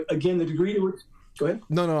 so again, the degree to which, go ahead.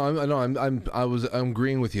 I'm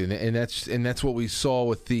agreeing with you, and that's what we saw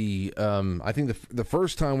with the. I think the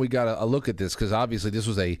first time we got a look at this, because obviously this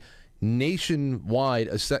was a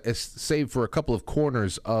nationwide, save for a couple of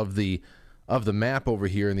corners of the map over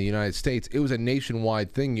here in the United States, it was a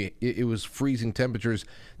nationwide thing. It was freezing temperatures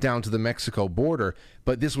down to the Mexico border,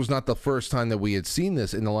 but this was not the first time that we had seen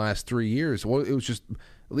this in the last 3 years. Well, it was just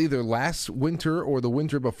either last winter or the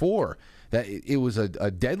winter before that it was a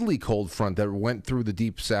deadly cold front that went through the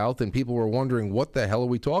deep south, and people were wondering, what the hell are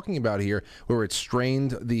we talking about here, where it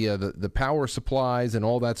strained the power supplies and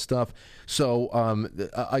all that stuff. So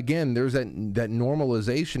again, there's that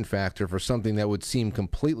normalization factor for something that would seem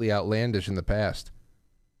completely outlandish in the past.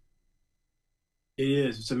 It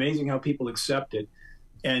is. It's amazing how people accept it.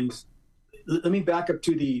 And let me back up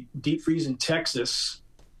to the deep freeze in Texas,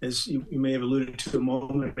 as you may have alluded to a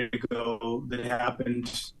moment ago, that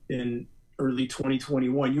happened in early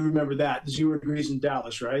 2021. You remember that, 0 degrees in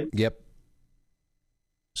Dallas, right? Yep.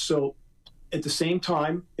 So at the same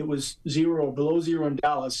time, it was zero or below zero in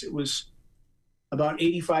Dallas. It was about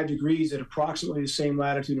 85 degrees at approximately the same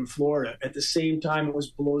latitude in Florida. At the same time, it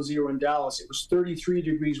was below zero in Dallas. It was 33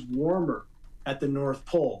 degrees warmer at the North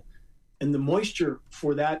Pole. And the moisture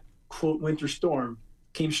for that, quote, winter storm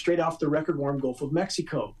came straight off the record warm Gulf of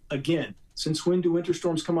Mexico. Again, since when do winter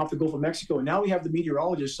storms come off the Gulf of Mexico? And now we have the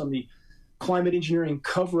meteorologists on the climate engineering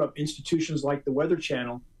cover-up institutions like the Weather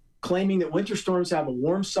Channel claiming that winter storms have a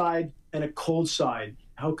warm side and a cold side.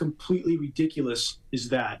 How completely ridiculous is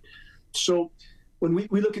that? So when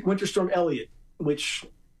we look at Winter Storm Elliott, which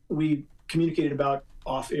we communicated about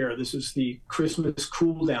off air, this is the Christmas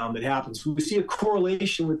cool down that happens. We see a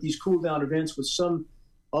correlation with these cool down events with some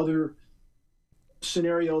other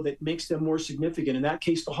scenario that makes them more significant. In that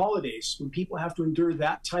case, the holidays. When people have to endure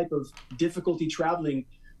that type of difficulty traveling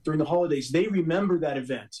during the holidays, they remember that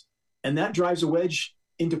event. And that drives a wedge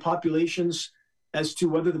into populations as to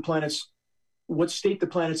whether what state the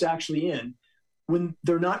planet's actually in, when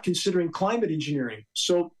they're not considering climate engineering.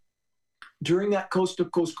 So during that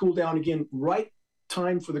coast-to-coast cool down, again, right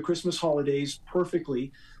time for the Christmas holidays,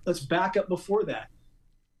 perfectly. Let's back up before that.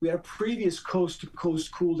 We had a previous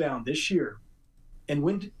coast-to-coast cool down this year. And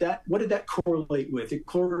what did that correlate with? It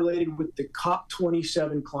correlated with the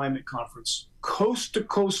COP27 climate conference.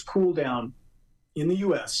 Coast-to-coast cool down in the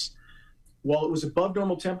U.S., while it was above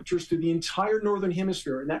normal temperatures through the entire northern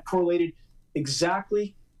hemisphere, and that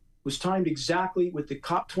was timed exactly with the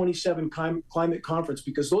COP27 climate conference,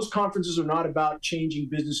 because those conferences are not about changing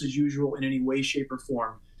business as usual in any way, shape, or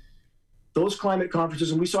form. Those climate conferences,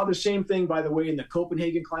 and we saw the same thing, by the way, in the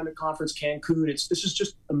Copenhagen Climate Conference, Cancun. This is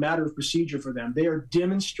just a matter of procedure for them. They are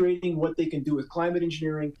demonstrating what they can do with climate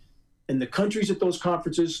engineering, and the countries at those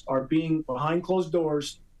conferences are being, behind closed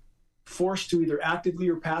doors, forced to either actively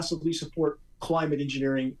or passively support climate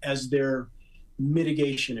engineering as their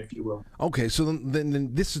mitigation, if you will. Okay, so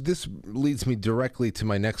then this leads me directly to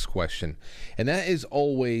my next question, and that is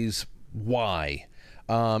always why.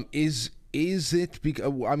 Is it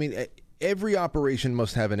because, I mean, every operation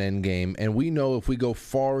must have an end game, and we know if we go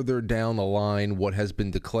farther down the line, what has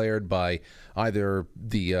been declared by either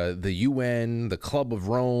the UN, the Club of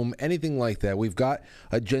Rome, anything like that. We've got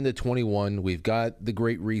Agenda 21. We've got the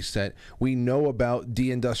Great Reset. We know about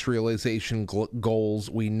deindustrialization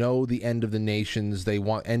goals. We know the end of the nations. They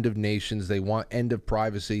want end of nations. They want end of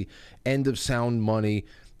privacy, end of sound money.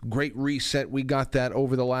 Great Reset. We got that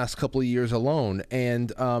over the last couple of years alone.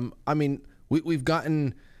 And I mean, we've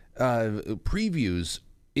gotten previews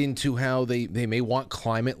into how they may want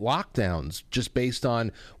climate lockdowns just based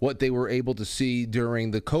on what they were able to see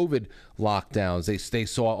during the COVID lockdowns. They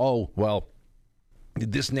saw, oh, well,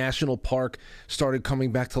 this national park started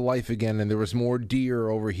coming back to life again, and there was more deer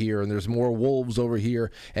over here, and there's more wolves over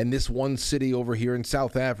here, and this one city over here in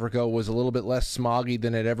South Africa was a little bit less smoggy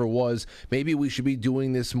than it ever was. Maybe we should be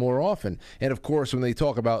doing this more often. And of course, when they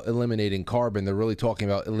talk about eliminating carbon, they're really talking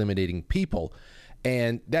about eliminating people.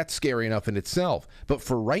 And that's scary enough in itself. But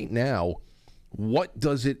for right now, what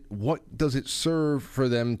does it serve for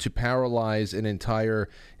them to paralyze an entire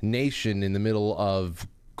nation in the middle of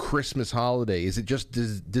Christmas holiday? Is it just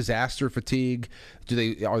disaster fatigue?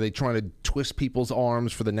 Are they trying to twist people's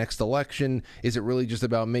arms for the next election? Is it really just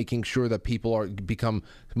about making sure that people become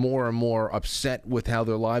more and more upset with how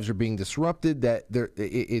their lives are being disrupted? That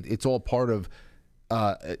it's all part of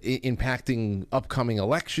impacting upcoming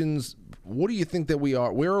elections. What do you think that we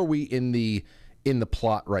are? Where are we in the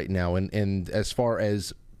plot right now, and as far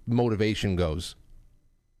as motivation goes?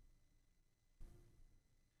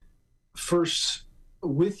 First,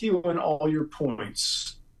 with you on all your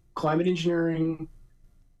points, climate engineering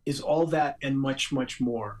is all that and much, much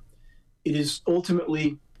more. It is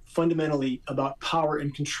ultimately, fundamentally about power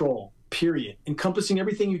and control, period, encompassing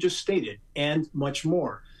everything you just stated and much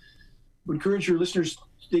more. I would encourage your listeners,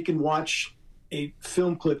 they can watch a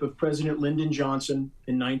film clip of President Lyndon Johnson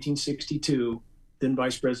in 1962, then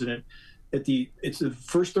Vice President. It's the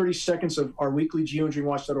first 30 seconds of our weekly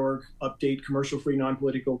geoengineeringwatch.org update, commercial-free,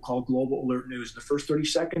 non-political, called Global Alert News. The first 30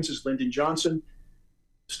 seconds is Lyndon Johnson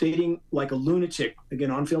stating like a lunatic,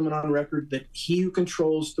 again, on film and on record, that he who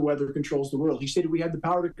controls the weather controls the world. He stated we had the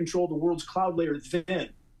power to control the world's cloud layer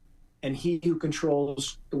then, and he who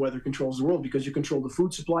controls the weather controls the world, because you control the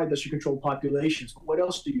food supply, thus you control populations. But what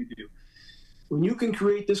else do you do? When you can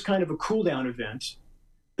create this kind of a cool-down event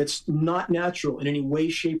that's not natural in any way,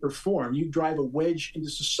 shape, or form, you drive a wedge into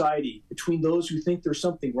society between those who think there's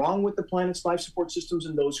something wrong with the planet's life support systems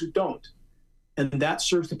and those who don't. And that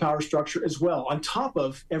serves the power structure as well, on top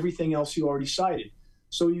of everything else you already cited.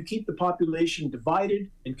 So you keep the population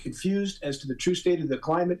divided and confused as to the true state of the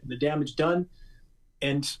climate and the damage done,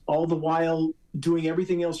 and all the while doing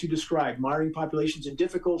everything else you described, miring populations in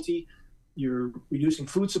difficulty. You're reducing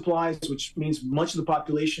food supplies, which means much of the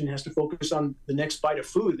population has to focus on the next bite of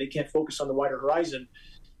food. They can't focus on the wider horizon.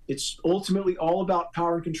 It's ultimately all about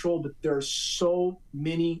power and control, but there are so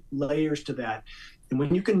many layers to that. And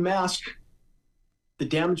when you can mask the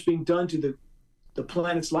damage being done to the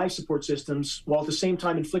planet's life support systems, while at the same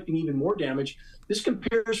time inflicting even more damage, this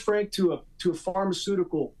compares, Frank, to a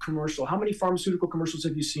pharmaceutical commercial. How many pharmaceutical commercials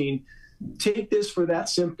have you seen? Take this for that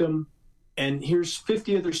symptom, and here's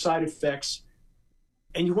 50 other side effects.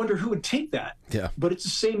 And you wonder who would take that. Yeah. But it's the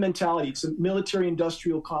same mentality. It's a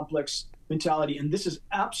military-industrial complex mentality, and this is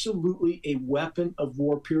absolutely a weapon of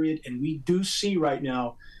war, period. And we do see right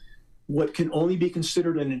now what can only be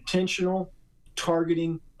considered an intentional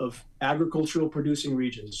targeting of agricultural producing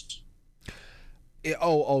regions.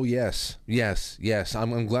 Oh yes.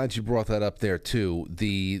 I'm glad you brought that up there too.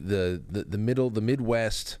 The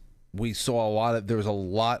Midwest. We saw there was a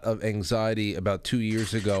lot of anxiety about 2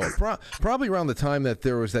 years ago, probably around the time that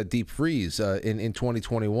there was that deep freeze in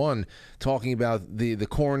 2021, talking about the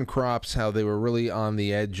corn crops, how they were really on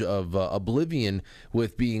the edge of oblivion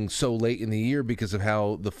with being so late in the year because of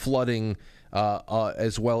how the flooding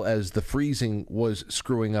as well as the freezing was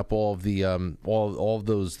screwing up all of the all of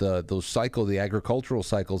those cycles, the agricultural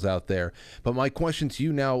cycles out there. But my question to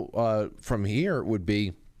you now from here would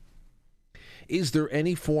be, is there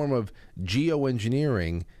any form of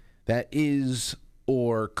geoengineering that is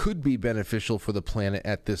or could be beneficial for the planet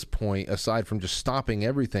at this point, aside from just stopping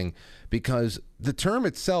everything? Because the term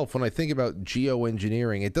itself, when I think about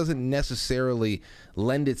geoengineering, it doesn't necessarily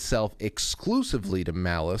lend itself exclusively to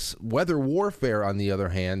malice. Weather warfare, on the other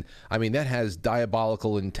hand, I mean, that has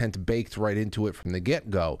diabolical intent baked right into it from the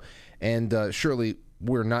get-go. And surely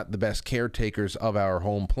we're not the best caretakers of our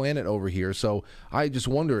home planet over here. So I just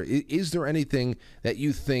wonder, is there anything that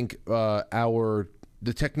you think the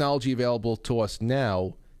technology available to us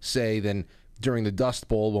now, say, than during the Dust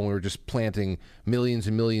Bowl when we were just planting millions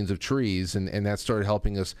and millions of trees, and that started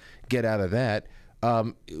helping us get out of that?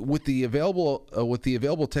 With the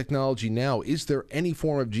available technology now, is there any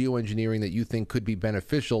form of geoengineering that you think could be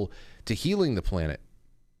beneficial to healing the planet?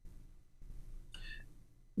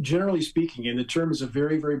 Generally speaking, and the term is a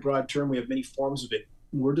very, very broad term. We have many forms of it.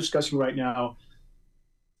 We're discussing right now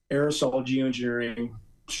aerosol geoengineering,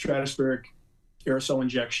 stratospheric aerosol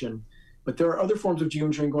injection. But there are other forms of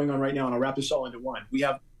geoengineering going on right now, and I'll wrap this all into one. We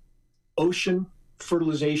have ocean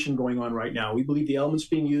fertilization going on right now. We believe the elements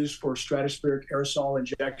being used for stratospheric aerosol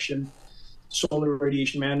injection, solar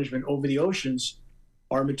radiation management over the oceans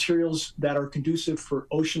are materials that are conducive for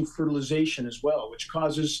ocean fertilization as well, which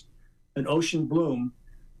causes an ocean bloom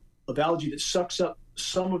of algae that sucks up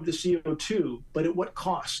some of the CO2, but at what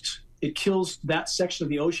cost? It kills that section of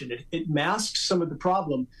the ocean. It masks some of the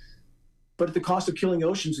problem, but at the cost of killing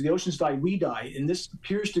oceans. The oceans die, we die. And this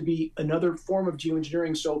appears to be another form of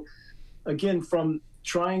geoengineering. So again, from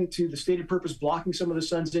trying to the stated purpose, blocking some of the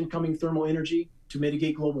sun's incoming thermal energy to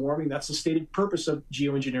mitigate global warming, that's the stated purpose of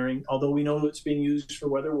geoengineering, although we know it's being used for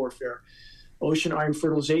weather warfare. Ocean iron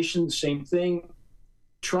fertilization, the same thing.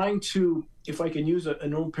 Trying to, if I can use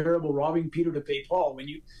an old parable, robbing Peter to pay Paul, when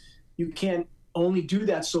you can't only do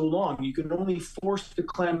that so long. You can only force the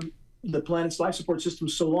planet's life support system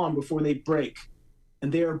so long before they break.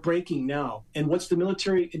 And they are breaking now. And what's the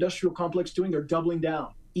military industrial complex doing? They're doubling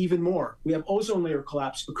down even more. We have ozone layer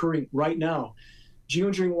collapse occurring right now.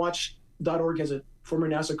 Geoengineeringwatch.org has a former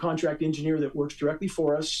NASA contract engineer that works directly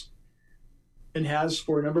for us and has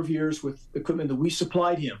for a number of years with equipment that we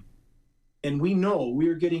supplied him. And we know we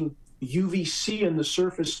are getting UVC in the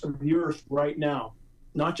surface of the Earth right now,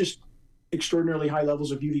 not just extraordinarily high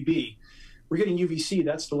levels of UVB. We're getting UVC.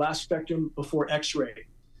 That's the last spectrum before X-ray.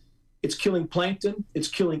 It's killing plankton. It's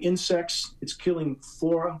killing insects. It's killing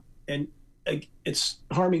flora. And it's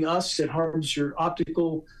harming us. It harms your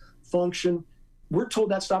optical function. We're told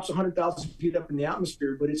that stops 100,000 feet up in the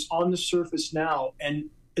atmosphere, but it's on the surface now. And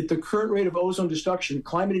at the current rate of ozone destruction,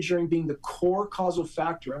 climate engineering being the core causal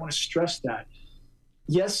factor, I want to stress that.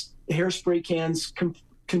 Yes, hairspray cans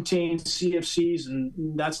contain CFCs,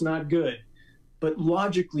 and that's not good. But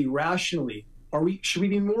logically, rationally, should we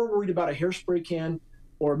be more worried about a hairspray can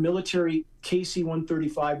or military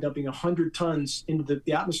KC-135 dumping 100 tons into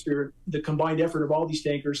the atmosphere, the combined effort of all these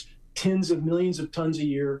tankers, tens of millions of tons a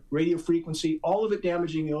year, radio frequency, all of it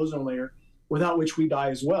damaging the ozone layer, without which we die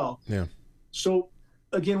as well. Yeah. So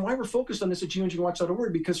again, why we're focused on this at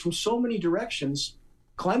geoengineeringwatch.org, because from so many directions,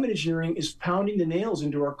 climate engineering is pounding the nails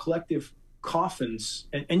into our collective coffins.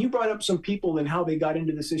 And you brought up some people and how they got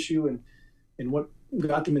into this issue and what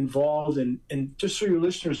got them involved. And just so your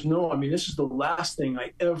listeners know, I mean, this is the last thing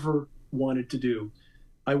I ever wanted to do.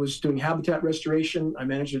 I was doing habitat restoration. I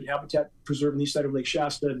managed a habitat preserve on the east side of Lake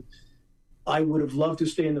Shasta. I would have loved to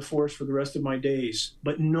stay in the forest for the rest of my days.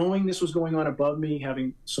 But knowing this was going on above me,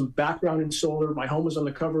 having some background in solar, my home was on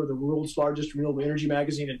the cover of the world's largest renewable energy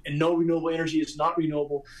magazine, and no renewable energy is not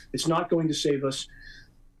renewable. It's not going to save us,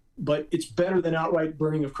 but it's better than outright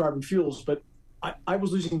burning of carbon fuels. But I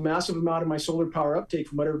was losing a massive amount of my solar power uptake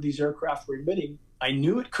from whatever these aircraft were emitting. I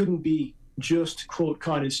knew it couldn't be just, quote,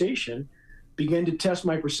 condensation. Began to test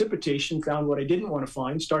my precipitation, found what I didn't want to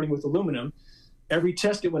find, starting with aluminum. Every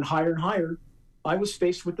test, it went higher and higher. I was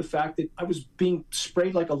faced with the fact that I was being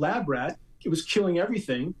sprayed like a lab rat. It was killing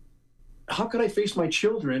everything. How could I face my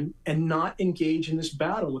children and not engage in this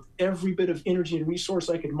battle with every bit of energy and resource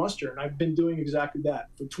I could muster? And I've been doing exactly that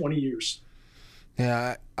for 20 years.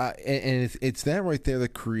 Yeah, and it's that right there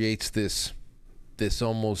that creates this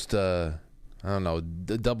almost I don't know,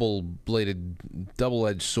 the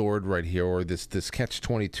double-edged sword right here, or this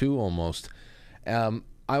catch-22 almost.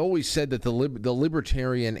 I always said that the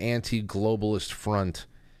libertarian anti-globalist front,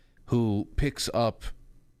 who picks up,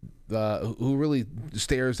 who really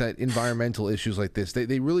stares at environmental issues like this,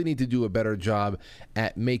 they really need to do a better job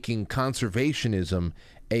at making conservationism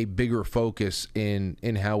a bigger focus in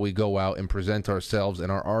how we go out and present ourselves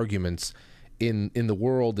and our arguments in the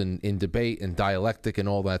world and in debate and dialectic and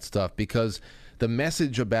all that stuff, because the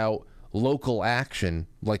message about local action,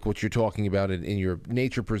 like what you're talking about in your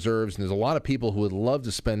nature preserves, and there's a lot of people who would love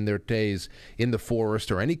to spend their days in the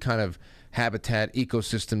forest or any kind of habitat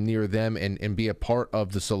ecosystem near them and be a part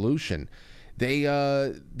of the solution.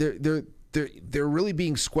 They're really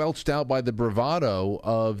being squelched out by the bravado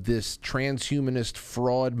of this transhumanist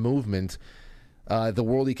fraud movement. The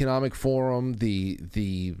World Economic Forum, the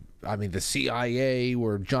CIA,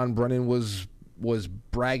 where John Brennan was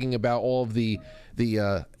bragging about all of the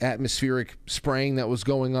atmospheric spraying that was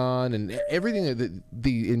going on, and everything.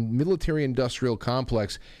 The military industrial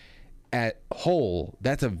complex at whole,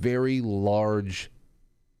 that's a very large,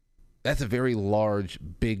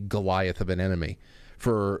 big Goliath of an enemy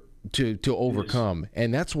to overcome.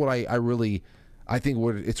 And that's what I think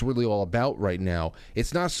what it's really all about right now.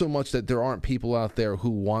 It's not so much that there aren't people out there who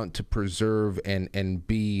want to preserve and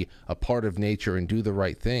be a part of nature and do the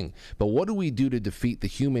right thing, but what do we do to defeat the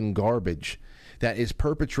human garbage that is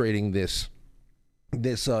perpetrating this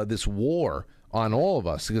war on all of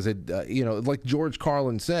us? Because like George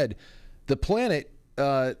Carlin said, the planet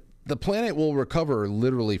will recover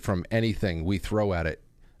literally from anything we throw at it.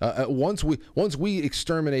 Once we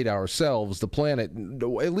exterminate ourselves, the planet,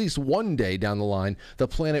 at least one day down the line, the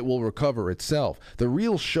planet will recover itself. The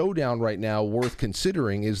real showdown right now worth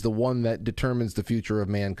considering is the one that determines the future of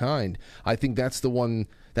mankind. I think that's the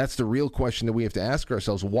real question that we have to ask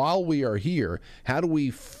ourselves. While we are here, how do we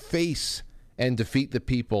face and defeat the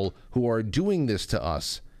people who are doing this to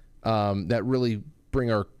us, that really bring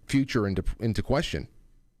our future into question?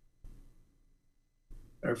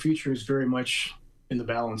 Our future is very much in the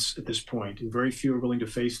balance at this point, and very few are willing to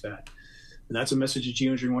face that. And that's a message at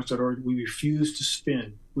geoengineeringwatch.org. We refuse to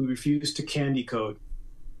spin. We refuse to candy coat.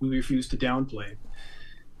 We refuse to downplay.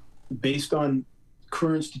 Based on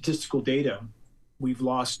current statistical data, we've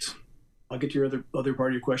lost, I'll get to your other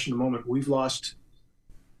part of your question in a moment, we've lost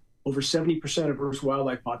over 70% of Earth's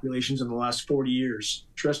wildlife populations in the last 40 years.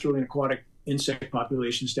 Terrestrial and aquatic insect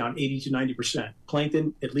populations down 80 to 90%.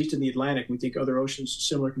 Plankton, at least in the Atlantic, we think other oceans,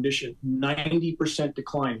 similar condition, 90%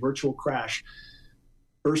 decline, virtual crash.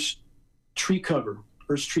 Earth's tree cover,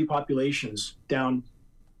 Earth's tree populations down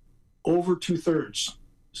over 2/3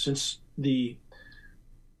 since the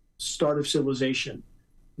start of civilization.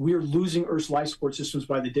 We are losing Earth's life support systems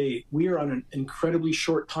by the day. We are on an incredibly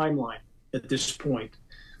short timeline at this point.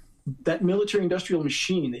 That military industrial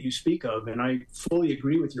machine that you speak of, and I fully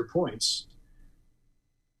agree with your points,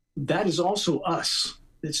 that is also us.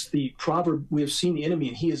 It's the proverb, we have seen the enemy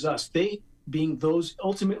and he is us. They being those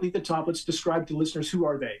ultimately at the top. Let's describe to listeners, who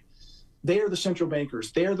are they? They are the central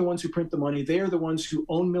bankers. They are the ones who print the money. They are the ones who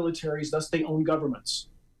own militaries, thus they own governments.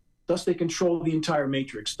 Thus they control the entire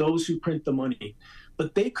matrix, those who print the money.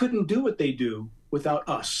 But they couldn't do what they do without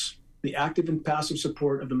us, the active and passive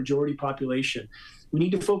support of the majority population. We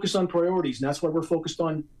need to focus on priorities, and that's why we're focused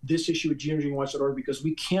on this issue at geoengineeringwatch.org, because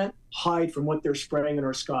we can't hide from what they're spraying in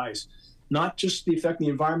our skies. Not just the effect on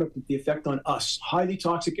the environment, but the effect on us. Highly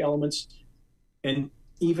toxic elements, and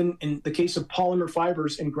even in the case of polymer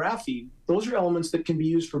fibers and graphene, those are elements that can be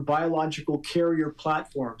used for biological carrier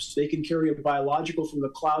platforms. They can carry a biological from the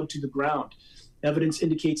cloud to the ground. Evidence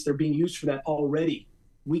indicates they're being used for that already.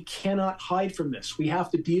 We cannot hide from this. We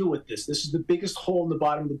have to deal with this. This is the biggest hole in the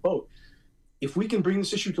bottom of the boat. If we can bring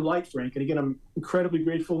this issue to light, Frank, and again, I'm incredibly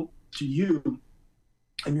grateful to you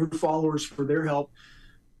and your followers for their help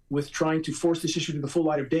with trying to force this issue to the full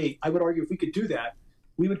light of day. I would argue if we could do that,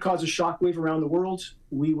 we would cause a shockwave around the world.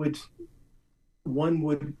 One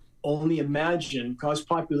would only imagine, cause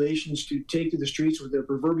populations to take to the streets with their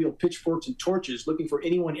proverbial pitchforks and torches, looking for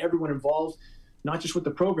everyone involved, not just with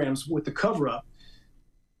the programs, but with the cover-up.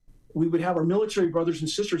 We would have our military brothers and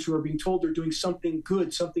sisters who are being told they're doing something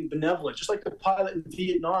good, something benevolent, just like the pilot in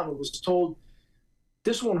Vietnam who was told,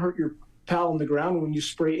 this won't hurt your pal on the ground when you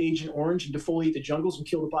spray Agent Orange and defoliate the jungles and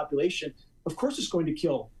kill the population. Of course it's going to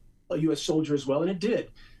kill a U.S. soldier as well, and it did.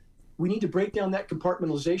 We need to break down that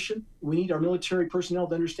compartmentalization. We need our military personnel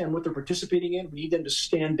to understand what they're participating in. We need them to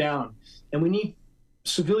stand down. And we need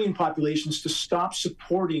civilian populations to stop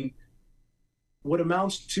supporting what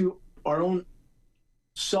amounts to our own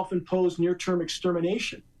self-imposed near-term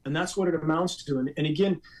extermination. And that's what it amounts to. And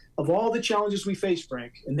again, of all the challenges we face,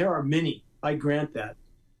 Frank, and there are many, I grant that,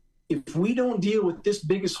 if we don't deal with this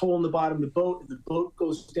biggest hole in the bottom of the boat and the boat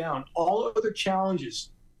goes down, all other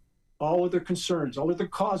challenges, all other concerns, all other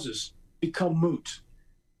causes become moot.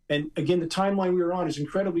 And again, the timeline we are on is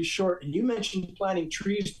incredibly short. And you mentioned planting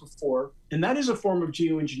trees before, and that is a form of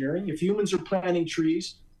geoengineering. If humans are planting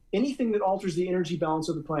trees, anything that alters the energy balance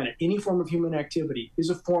of the planet, any form of human activity, is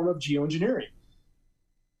a form of geoengineering.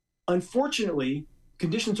 Unfortunately,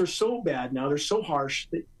 conditions are so bad now, they're so harsh,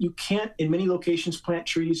 that you can't, in many locations, plant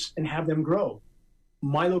trees and have them grow.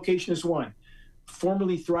 My location is one.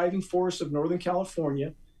 Formerly thriving forest of Northern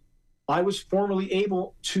California, I was formerly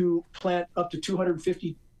able to plant up to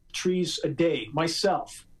 250 trees a day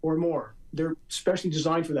myself or more. They're specially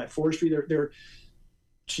designed for that forestry. They're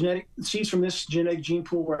genetic seeds from this genetic gene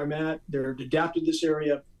pool where I'm at. They're adapted to this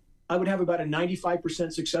area. I would have about a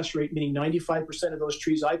 95% success rate, meaning 95% of those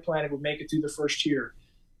trees I planted would make it through the first year.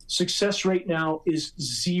 Success rate now is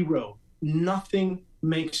 0. Nothing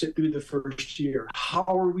makes it through the first year. How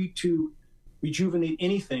are we to rejuvenate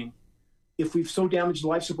anything if we've so damaged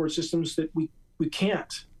life support systems that we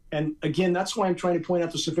can't? And again, that's why I'm trying to point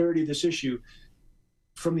out the severity of this issue.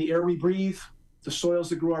 From the air we breathe, the soils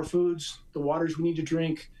that grow our foods, the waters we need to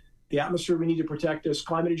drink, the atmosphere we need to protect us,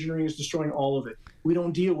 climate engineering is destroying all of it. We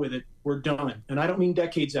don't deal with it, we're done. And I don't mean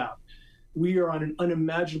decades out. We are on an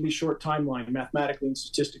unimaginably short timeline, mathematically and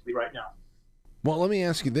statistically, right now. Well, let me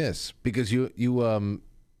ask you this, because you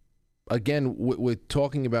again, with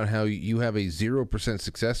talking about how you have a 0%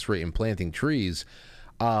 success rate in planting trees,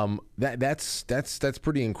 that's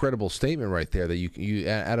pretty incredible statement right there. That you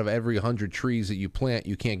out of every 100 trees that you plant,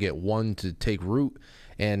 you can't get one to take root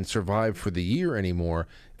and survive for the year anymore.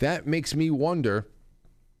 That makes me wonder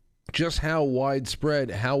just how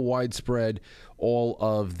widespread all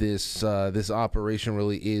of this operation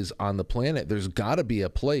really is on the planet. There's got to be a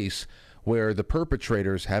place where the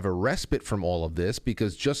perpetrators have a respite from all of this,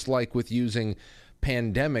 because just like with using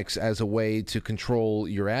pandemics as a way to control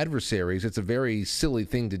your adversaries, it's a very silly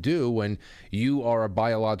thing to do when you are a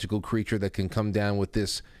biological creature that can come down with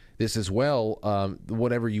this as well,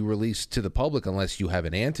 whatever you release to the public, unless you have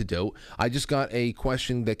an antidote. I just got a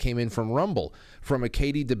question that came in from Rumble from a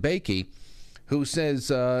Katie DeBakey, who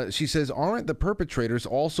says, she says, aren't the perpetrators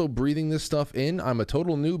also breathing this stuff in? I'm a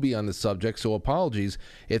total newbie on the subject, so apologies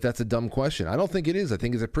if that's a dumb question. I don't think it is. I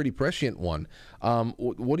think it's a pretty prescient one. How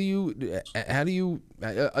do you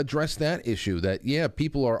address that issue? That, yeah,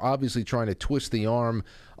 people are obviously trying to twist the arm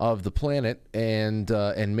of the planet and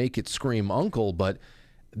make it scream uncle, but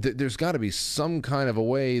there's got to be some kind of a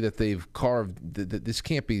way that they've carved that this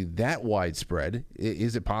can't be that widespread.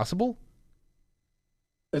 Is it possible?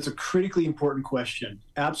 That's a critically important question.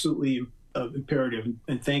 Absolutely imperative.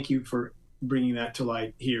 And thank you for bringing that to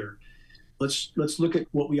light here. Let's look at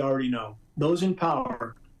what we already know. Those in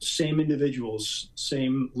power, same individuals,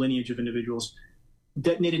 same lineage of individuals,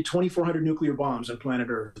 detonated 2,400 nuclear bombs on planet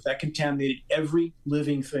Earth. That contaminated every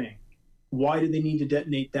living thing. Why did they need to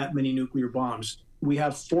detonate that many nuclear bombs? We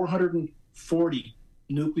have 440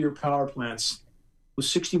 nuclear power plants with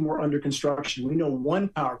 60 more under construction. We know one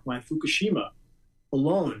power plant, Fukushima,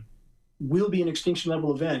 alone will be an extinction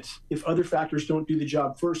level event if other factors don't do the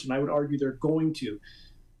job first, and I would argue they're going to.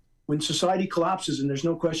 When society collapses, and there's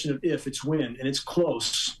no question of if, it's when, and it's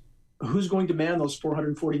close, who's going to man those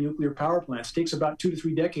 440 nuclear power plants? It takes about 2 to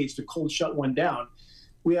 3 decades to cold shut one down.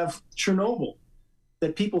 We have Chernobyl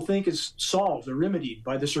that people think is solved or remedied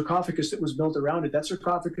by the sarcophagus that was built around it. That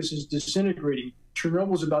sarcophagus is disintegrating.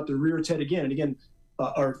 Chernobyl's about to rear its head again. And again,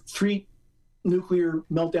 our 3 nuclear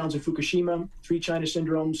meltdowns in Fukushima, 3 China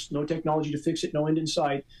syndromes, no technology to fix it, no end in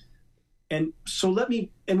sight. And so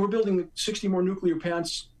we're building 60 more nuclear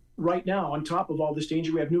plants right now on top of all this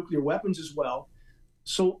danger. We have nuclear weapons as well.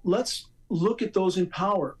 So let's look at those in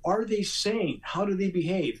power. Are they sane? How do they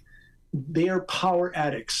behave? They are power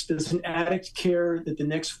addicts. Does an addict care that the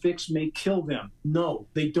next fix may kill them? No,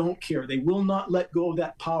 they don't care. They will not let go of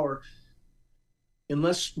that power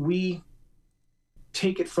unless we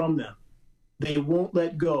take it from them. They won't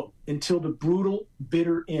let go until the brutal,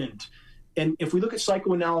 bitter end. And if we look at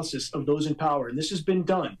psychoanalysis of those in power, and this has been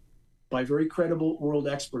done by very credible world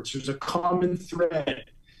experts, there's a common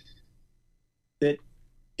thread that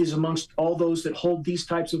is amongst all those that hold these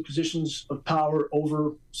types of positions of power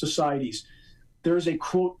over societies. There is a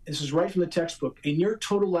quote, this is right from the textbook, a near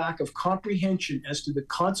total lack of comprehension as to the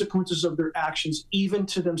consequences of their actions, even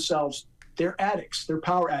to themselves. They're addicts. They're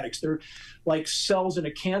power addicts. They're like cells in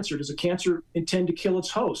a cancer. Does a cancer intend to kill its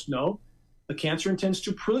host? No. The cancer intends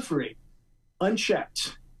to proliferate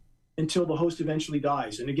unchecked until the host eventually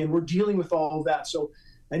dies. And again, we're dealing with all of that. So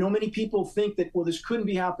I know many people think that, well, this couldn't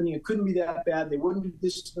be happening. It couldn't be that bad. They wouldn't do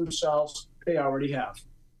this to themselves. They already have.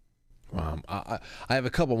 I have a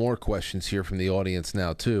couple more questions here from the audience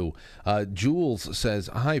now, too. Jules says,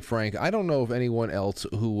 hi, Frank. I don't know of anyone else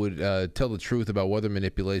who would tell the truth about weather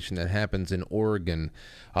manipulation that happens in Oregon.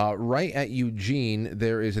 Right at Eugene,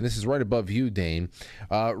 there is, and this is right above you, Dane,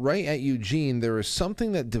 right at Eugene, there is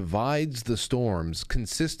something that divides the storms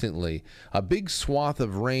consistently. A big swath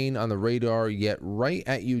of rain on the radar, yet right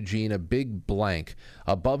at Eugene, a big blank.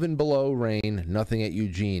 Above and below rain, nothing at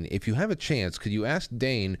Eugene. If you have a chance, could you ask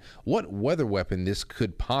Dane what weather weapon this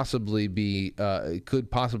could possibly be,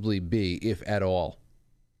 if at all?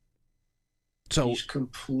 So he's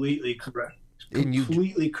completely correct.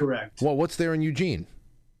 Correct. Well, what's there in Eugene?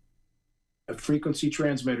 A frequency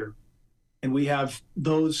transmitter. And we have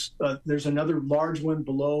those, there's another large one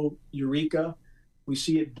below Eureka. We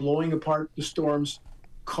see it blowing apart the storms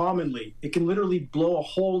commonly. It can literally blow a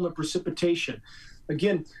hole in the precipitation.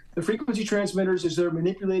 Again, the frequency transmitters, as they're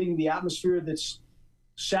manipulating the atmosphere that's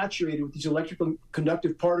saturated with these electrical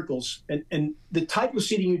conductive particles, and the type of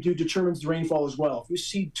seeding you do determines the rainfall as well. If you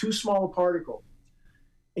seed too small a particle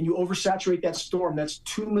and you oversaturate that storm, that's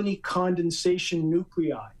too many condensation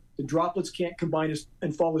nuclei. The droplets can't combine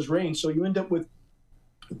and fall as rain. So you end up with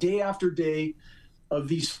day after day of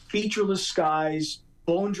these featureless skies,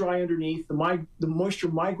 bone dry underneath. The moisture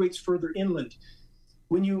migrates further inland.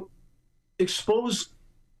 When you expose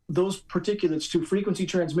those particulates to frequency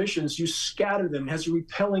transmissions, you scatter them. It has a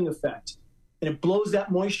repelling effect, and it blows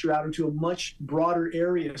that moisture out into a much broader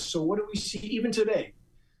area. So what do we see even today?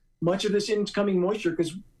 Much of this incoming moisture,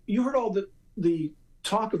 because you heard all the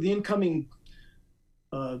talk of the incoming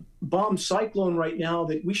bomb cyclone right now,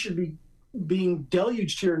 that we should be being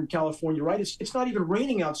deluged here in California, right? It's not even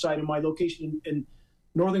raining outside in my location in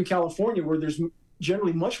Northern California, where there's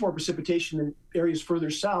generally much more precipitation than areas further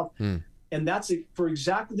south. And that's for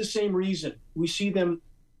exactly the same reason. We see them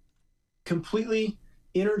completely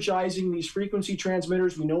energizing these frequency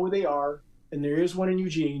transmitters. We know where they are, and there is one in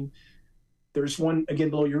Eugene. There's one,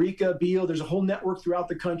 again, below Eureka, Beale. There's a whole network throughout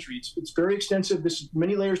the country. It's very extensive. This is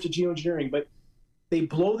many layers to geoengineering, but they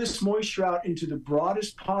blow this moisture out into the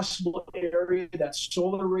broadest possible area. That's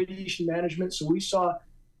solar radiation management. So we saw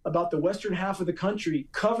about the western half of the country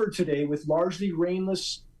covered today with largely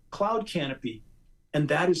rainless cloud canopy. And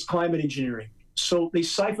that is climate engineering. So they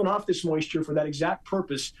siphon off this moisture for that exact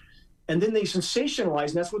purpose. And then they sensationalize,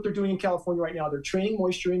 and that's what they're doing in California right now. They're training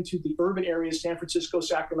moisture into the urban areas, San Francisco,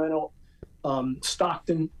 Sacramento,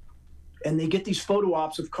 Stockton, and they get these photo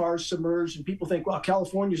ops of cars submerged, and people think, well,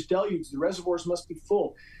 California's deluged, the reservoirs must be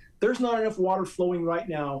full. There's not enough water flowing right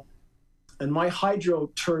now. And my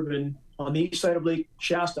hydro turbine on the east side of Lake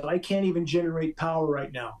Shasta, I can't even generate power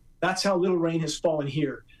right now. That's how little rain has fallen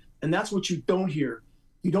here. And that's what you don't hear.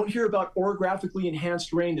 You don't hear about orographically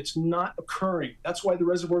enhanced rain that's not occurring. That's why the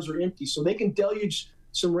reservoirs are empty. So they can deluge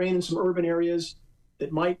some rain in some urban areas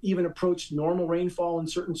that might even approach normal rainfall in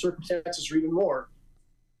certain circumstances or even more.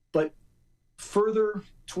 But further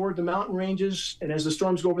toward the mountain ranges, and as the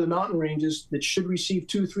storms go over the mountain ranges that should receive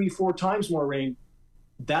 2, 3, 4 times more rain,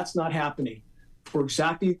 that's not happening for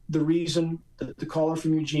exactly the reason that the caller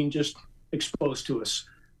from Eugene just exposed to us.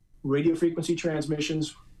 Radio frequency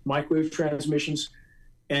transmissions, microwave transmissions,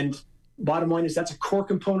 and bottom line is that's a core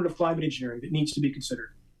component of climate engineering that needs to be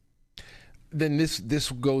considered. then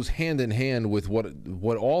this goes hand in hand with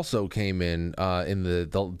what also came in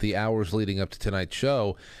the hours leading up to tonight's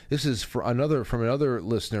show. This is from another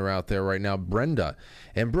listener out there right now, Brenda.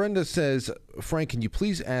 And Brenda says, Frank, can you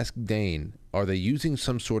please ask Dane, are they using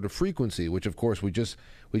some sort of frequency? Which of course we just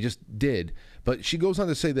did. But she goes on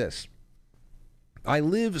to say this. I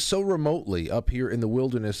live so remotely up here in the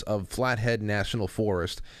wilderness of Flathead National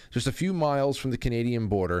Forest, just a few miles from the Canadian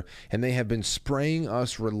border, and they have been spraying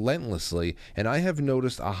us relentlessly, and I have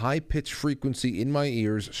noticed a high-pitched frequency in my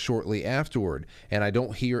ears shortly afterward, and I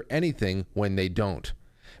don't hear anything when they don't.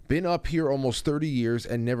 Been up here almost 30 years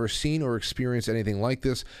and never seen or experienced anything like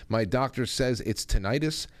this. My doctor says it's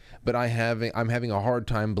tinnitus, but I'm having a hard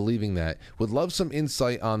time believing that. Would love some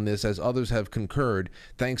insight on this, as others have concurred.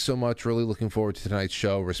 Thanks so much. Really looking forward to tonight's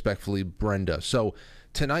show. Respectfully, Brenda. So,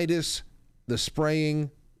 tinnitus, the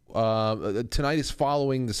spraying, tinnitus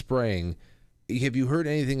following the spraying. Have you heard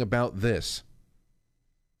anything about this?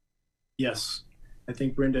 Yes. I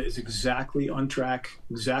think Brenda is exactly on track,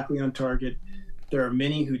 exactly on target. There are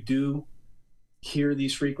many who do hear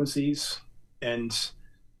these frequencies, and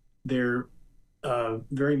they're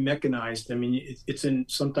very mechanized. I mean, it's in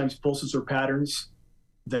sometimes pulses or patterns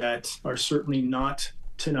that are certainly not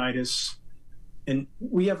tinnitus. And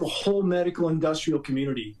we have a whole medical industrial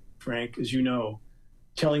community, Frank, as you know,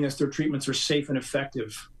 telling us their treatments are safe and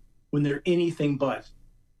effective when they're anything but.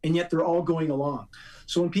 And yet they're all going along.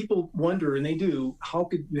 So when people wonder, and they do, how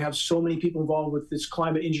could you have so many people involved with this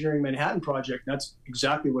climate engineering Manhattan project? That's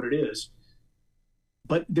exactly what it is.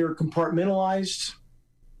 But they're compartmentalized.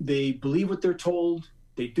 They believe what they're told.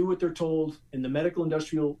 They do what they're told. And the medical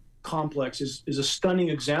industrial complex is a stunning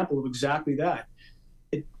example of exactly that.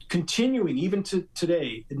 Continuing, even to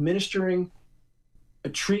today, administering a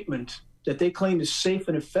treatment that they claim is safe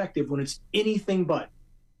and effective when it's anything but.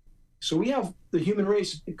 So we have the human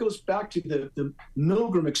race. It goes back to the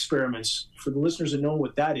Milgram experiments, for the listeners that know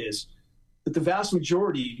what that is, that the vast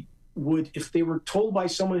majority would, if they were told by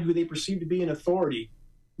someone who they perceive to be an authority,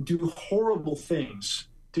 do horrible things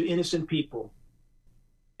to innocent people.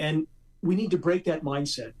 And we need to break that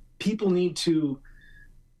mindset. People need to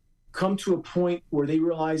come to a point where they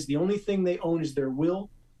realize the only thing they own is their will,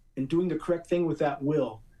 and doing the correct thing with that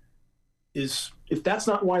will is, if that's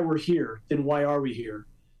not why we're here, then why are we here?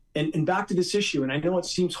 And back to this issue, and I know it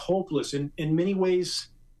seems hopeless. In many ways,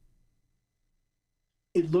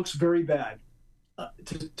 it looks very bad,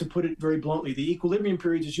 to put it very bluntly. The equilibrium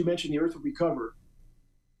periods, as you mentioned, the Earth will recover.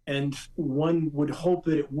 And one would hope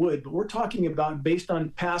that it would. But we're talking about, based on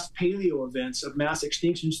past paleo events of mass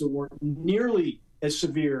extinctions that weren't nearly as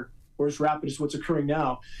severe or as rapid as what's occurring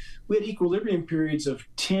now, we had equilibrium periods of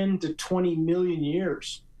 10 to 20 million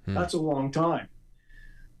years. That's a long time.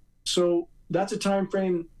 So that's a time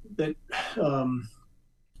frame that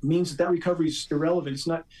means that recovery is irrelevant.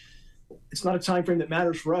 It's not a time frame that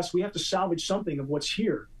matters for us. We have to salvage something of what's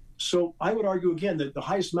here. So I would argue again that the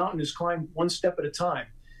highest mountain is climbed one step at a time.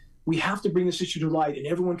 We have to bring this issue to light, and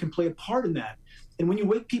everyone can play a part in that. And when you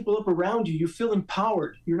wake people up around you, you feel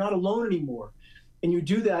empowered. You're not alone anymore. And you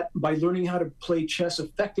do that by learning how to play chess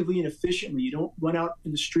effectively and efficiently. You don't run out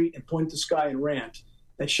in the street and point at the sky and rant.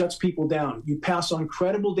 That shuts people down. You pass on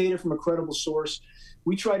credible data from a credible source.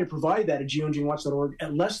 We try to provide that at geoengineeringwatch.org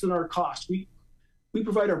at less than our cost. We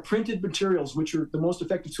provide our printed materials, which are the most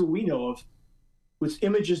effective tool we know of, with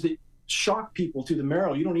images that shock people to the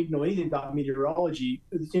marrow. You don't even know anything about meteorology.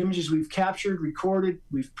 The images we've captured, recorded,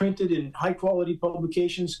 we've printed in high-quality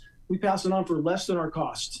publications. We pass it on for less than our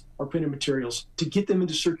cost, our printed materials, to get them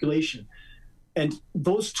into circulation. And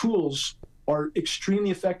those tools are extremely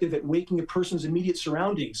effective at waking a person's immediate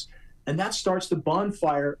surroundings. And that starts the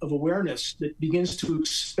bonfire of awareness that begins to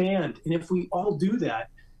expand. And if we all do that,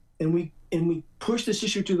 and we push this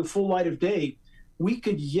issue to the full light of day, we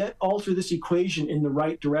could yet alter this equation in the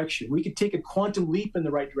right direction. We could take a quantum leap in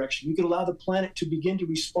the right direction. We could allow the planet to begin to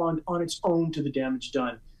respond on its own to the damage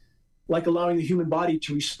done, like allowing the human body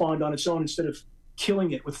to respond on its own instead of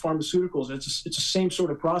killing it with pharmaceuticals. It's the same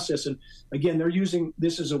sort of process. And again, they're using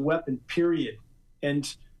this as a weapon, period.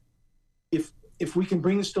 And if we can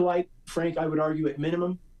bring this to light, Frank, I would argue at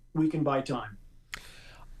minimum, we can buy time.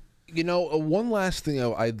 You know, one last thing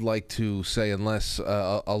I'd like to say, unless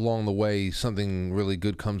along the way something really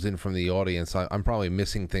good comes in from the audience. I'm probably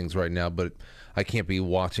missing things right now, but I can't be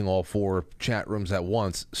watching all 4 chat rooms at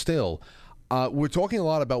once. Still, we're talking a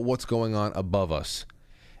lot about what's going on above us.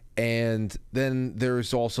 And then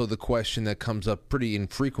there's also the question that comes up pretty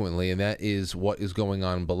infrequently, and that is what is going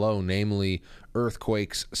on below, namely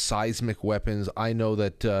earthquakes, seismic weapons. I know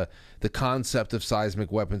that the concept of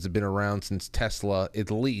seismic weapons have been around since Tesla,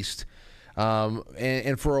 at least.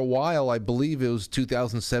 And for a while, I believe it was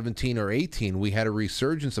 2017 or 18, we had a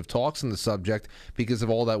resurgence of talks on the subject because of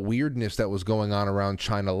all that weirdness that was going on around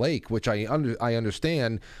China Lake, which I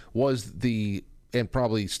understand was the, and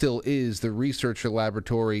probably still is, the research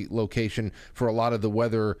laboratory location for a lot of the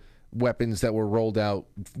weather weapons that were rolled out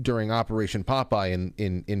during Operation Popeye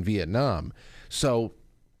in Vietnam. So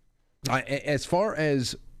as far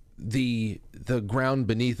as the ground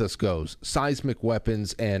beneath us goes, seismic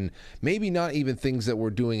weapons, and maybe not even things that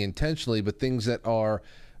we're doing intentionally, but things that are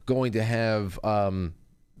going to have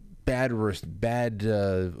bad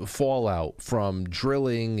fallout from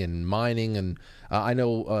drilling and mining. And I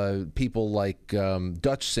know people like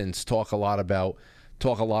Dutch Synths talk a lot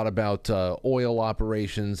about oil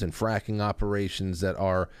operations and fracking operations that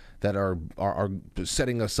are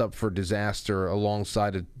setting us up for disaster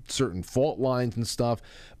alongside of certain fault lines and stuff.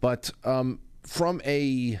 But from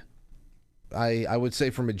I would say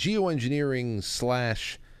from a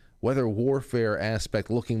geoengineering / weather warfare aspect,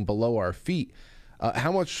 looking below our feet,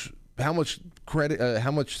 how much credit,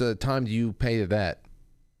 how much time do you pay to that?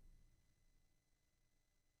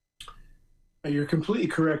 You're completely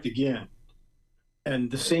correct again.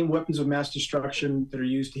 And the same weapons of mass destruction that are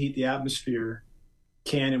used to heat the atmosphere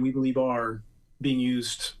can, and we believe are, being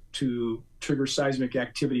used to trigger seismic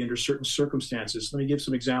activity under certain circumstances. Let me give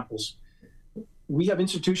some examples. We have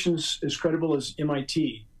institutions as credible as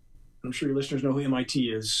MIT. I'm sure your listeners know who MIT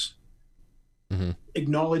is. Mm-hmm.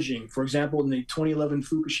 Acknowledging, for example, in the 2011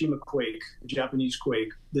 Fukushima quake, the Japanese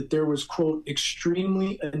quake, that there was, quote,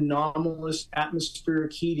 extremely anomalous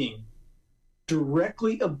atmospheric heating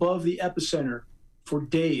directly above the epicenter for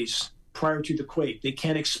days prior to the quake. They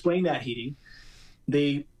can't explain that heating.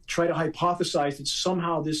 They try to hypothesize that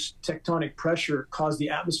somehow this tectonic pressure caused the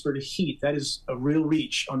atmosphere to heat. That is a real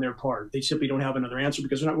reach on their part. They simply don't have another answer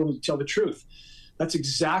because they're not willing to tell the truth. That's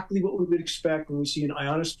exactly what we would expect when we see an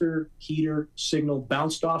ionosphere heater signal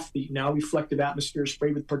bounced off the now reflective atmosphere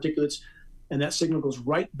sprayed with particulates, and that signal goes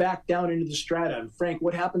right back down into the strata. And Frank,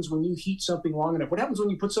 what happens when you heat something long enough? What happens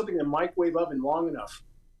when you put something in a microwave oven long enough?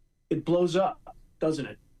 It blows up, doesn't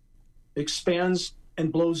it? It expands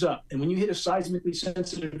and blows up. And when you hit a seismically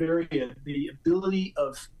sensitive area, the ability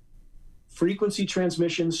of frequency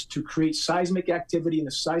transmissions to create seismic activity in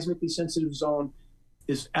a seismically sensitive zone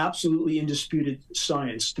is absolutely indisputed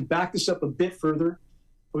science. To back this up a bit further,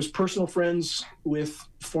 I was personal friends with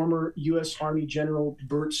former U.S. Army General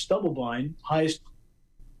Burt Stubblebine, highest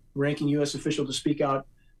ranking U.S. official to speak out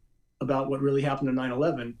about what really happened on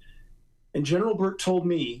 9/11. And General Burt told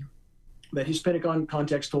me that his Pentagon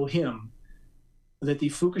contacts told him that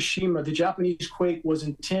the Japanese quake was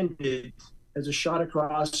intended as a shot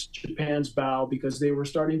across Japan's bow because they were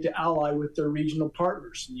starting to ally with their regional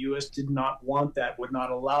partners. The U.S. did not want that, would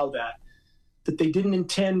not allow that, that they didn't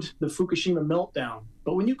intend the Fukushima meltdown.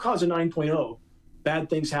 But when you cause a 9.0, bad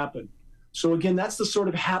things happen. So again, that's the sort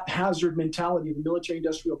of haphazard mentality of the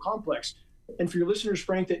military-industrial complex. And for your listeners,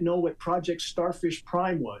 Frank, that know what Project Starfish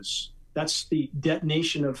Prime was, that's the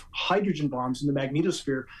detonation of hydrogen bombs in the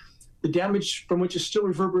magnetosphere, the damage from which is still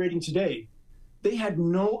reverberating today. They had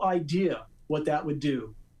no idea what that would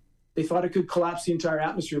do. They thought it could collapse the entire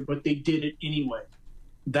atmosphere, but they did it anyway.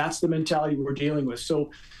 That's the mentality we're dealing with.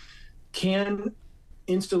 So can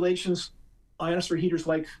installations, ionosphere heaters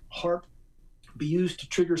like HARP, be used to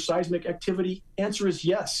trigger seismic activity? Answer is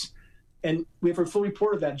yes. And we have a full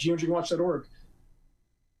report of that, geoengineeringwatch.org,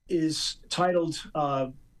 is titled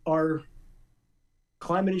Are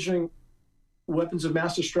Climate Engineering Weapons of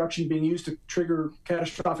Mass Destruction Being Used to Trigger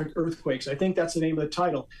Catastrophic Earthquakes? I think that's the name of the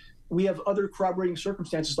title. We have other corroborating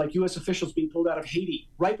circumstances like U.S. officials being pulled out of Haiti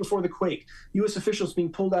right before the quake, U.S. officials being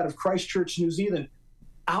pulled out of Christchurch, New Zealand,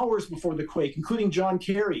 hours before the quake, including John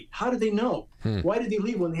Kerry. How did they know? Why did they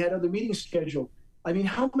leave when they had other meetings scheduled? I mean,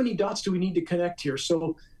 how many dots do we need to connect here?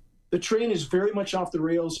 So the train is very much off the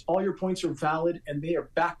rails. All your points are valid, and they are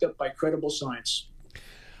backed up by credible science.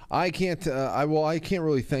 I can't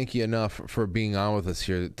really thank you enough for being on with us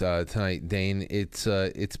here tonight, Dane. It's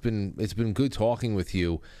been good talking with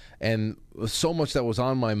you, and so much that was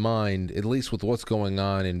on my mind, at least with what's going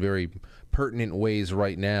on in very pertinent ways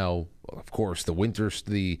right now. Of course,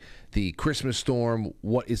 the Christmas storm,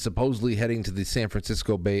 what is supposedly heading to the San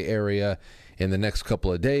Francisco Bay Area in the next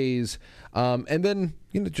couple of days, and then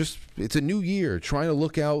just it's a new year, trying to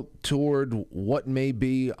look out toward what may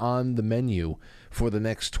be on the menu for the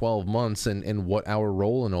next 12 months and what our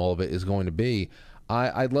role in all of it is going to be.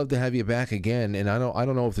 I'd love to have you back again, and I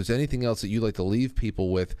don't know if there's anything else that you'd like to leave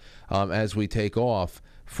people with as we take off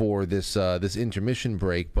for this this intermission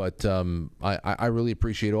break, but I really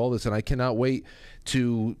appreciate all this, and I cannot wait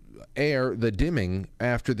to air the dimming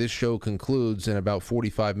after this show concludes in about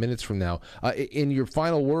 45 minutes from now. In your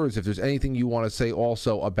final words, if there's anything you want to say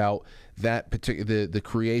also about that particular the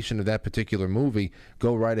creation of that particular movie,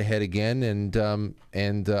 go right ahead again,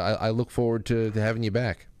 and I look forward to having you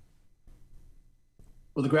back.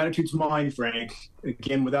 Well, the gratitude's mine, Frank.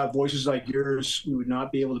 Again, without voices like yours, we would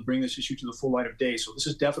not be able to bring this issue to the full light of day. So this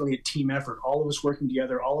is definitely a team effort. All of us working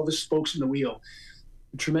together, all of us spokes in the wheel.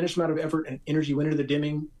 A tremendous amount of effort and energy went into the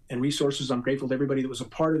dimming and resources. I'm grateful to everybody that was a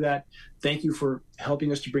part of that. Thank you for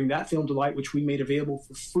helping us to bring that film to light, which we made available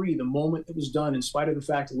for free the moment it was done, in spite of the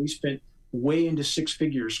fact that we spent way into six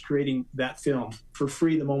figures creating that film for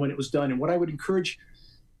free the moment it was done. And what I would encourage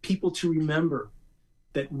people to remember,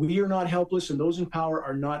 that we are not helpless and those in power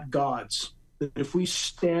are not gods. That if we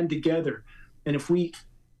stand together and if we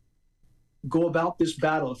go about this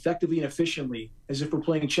battle effectively and efficiently, as if we're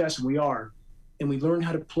playing chess, and we are, and we learn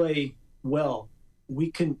how to play well,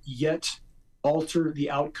 we can yet alter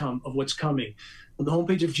the outcome of what's coming. On the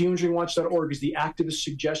homepage of geoengineeringwatch.org is the activist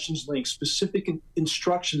suggestions link, specific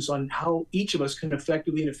instructions on how each of us can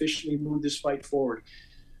effectively and efficiently move this fight forward.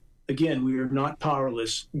 Again, we are not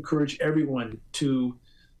powerless. Encourage everyone to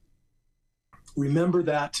remember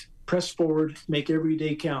that, press forward, make every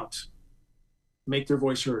day count, make their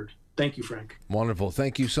voice heard. Thank you, Frank. Wonderful.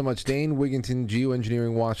 Thank you so much, Dane. Wigington,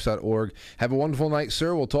 geoengineeringwatch.org. Have a wonderful night,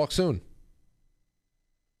 sir. We'll talk soon.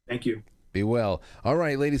 Thank you. Be well. All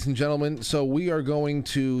right, ladies and gentlemen, so we are going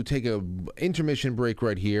to take a intermission break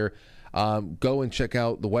right here. Go and check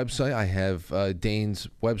out the website. I have Dane's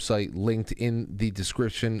website linked in the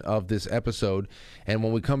description of this episode. And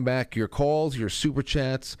when we come back, your calls, your super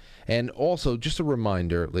chats, and also just a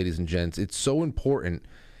reminder, ladies and gents, it's so important.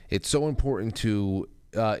 It's so important to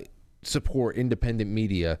support independent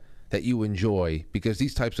media that you enjoy, because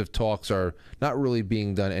these types of talks are not really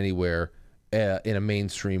being done anywhere in a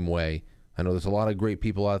mainstream way. I know there's a lot of great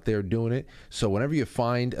people out there doing it. So whenever you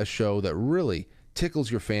find a show that really tickles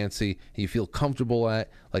your fancy and you feel comfortable at,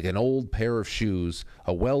 like an old pair of shoes,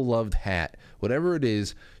 a well-loved hat, whatever it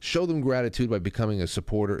is, show them gratitude by becoming a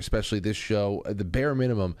supporter, especially this show. At the bare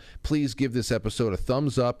minimum, please give this episode a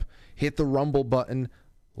thumbs up, hit the Rumble button,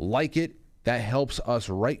 like it. That helps us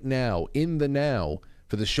right now, in the now,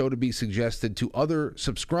 for the show to be suggested to other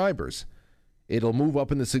subscribers. It'll move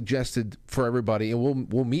up in the suggested for everybody,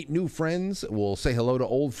 and we'll meet new friends. We'll say hello to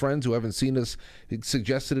old friends who haven't seen us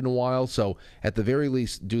suggested in a while. So at the very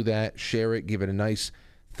least, do that, share it, give it a nice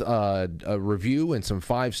a review and some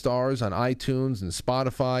 5 stars on iTunes and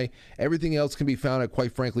Spotify. Everything else can be found at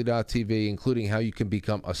quitefrankly.tv, including how you can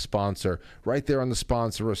become a sponsor. Right there on the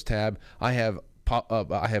Sponsor Us tab, I have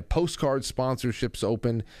postcard sponsorships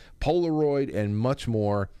open, Polaroid, and much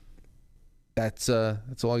more. That's all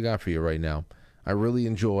I got for you right now. I really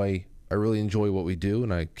enjoy what we do,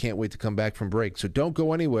 and I can't wait to come back from break. So don't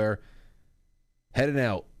go anywhere. Heading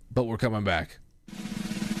out, but we're coming back.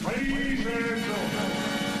 Ladies and gentlemen.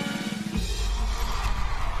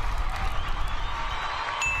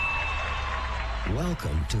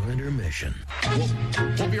 Welcome to intermission.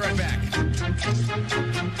 We'll be right back.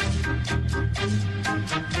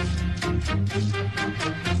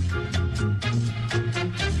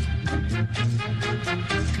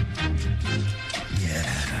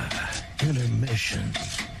 Yeah, intermission.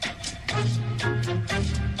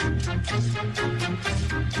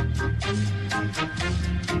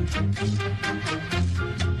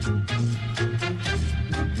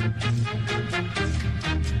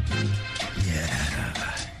 Yeah,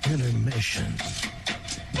 intermission.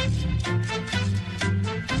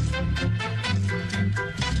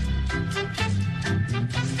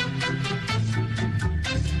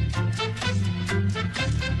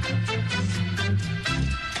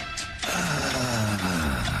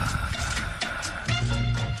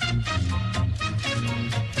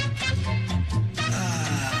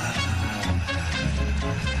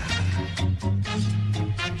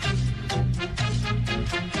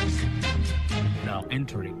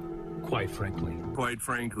 Entering, quite frankly. Quite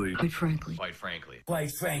frankly. Quite frankly. Quite frankly.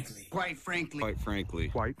 Quite frankly. Quite frankly. Quite frankly.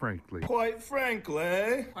 Quite frankly.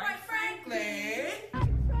 Quite frankly.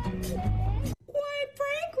 Quite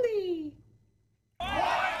frankly. Quite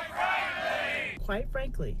frankly. Quite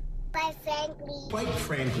frankly. Quite frankly. Quite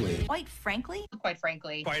frankly. Quite frankly. Quite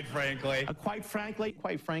frankly. Quite frankly. Quite frankly.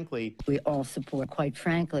 Quite frankly. We all support quite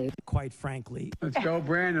frankly. Quite frankly. Let's go,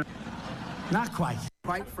 Brandon. Not quite.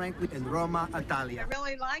 Quite frankly in Roma, Italia. I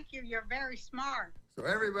really like you. You're very smart. So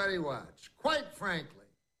everybody watch. Quite frankly.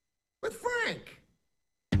 With Frank.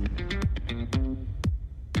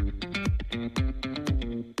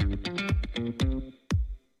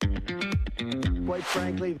 Quite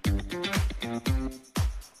frankly.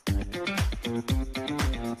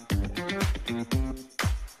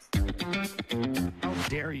 How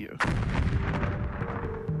dare you?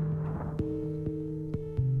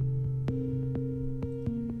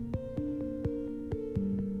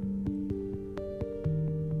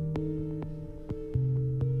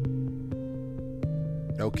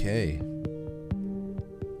 Okay.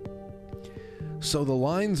 So the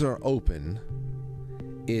lines are open.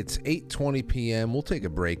 It's 8:20 p.m. We'll take a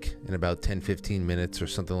break in about 10-15 minutes or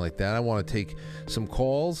something like that. I want to take some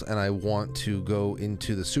calls, and I want to go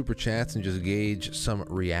into the super chats and just gauge some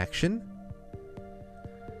reaction.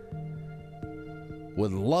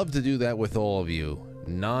 Would love to do that with all of you.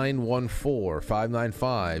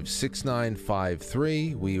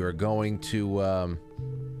 914-595-6953. We are going to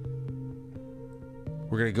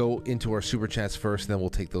we're going to go into our super chats first, and then we'll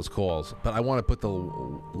take those calls. But I want to put the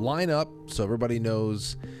line up so everybody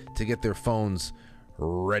knows to get their phones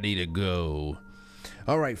ready to go.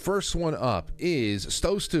 All right, first one up is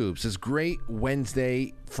Stowe Stoops. Says, great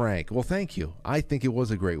Wednesday, Frank. Well, thank you. I think it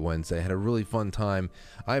was a great Wednesday. I had a really fun time.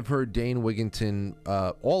 I've heard Dane Wigington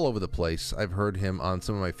all over the place. I've heard him on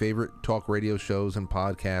some of my favorite talk radio shows and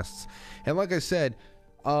podcasts. And like I said,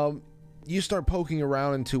 you start poking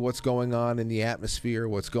around into what's going on in the atmosphere,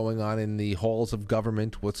 what's going on in the halls of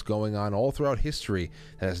government, what's going on all throughout history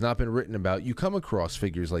that has not been written about. You come across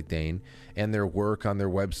figures like Dane and their work on their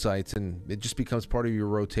websites, and it just becomes part of your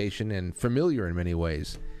rotation and familiar in many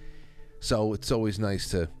ways. So it's always nice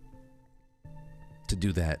to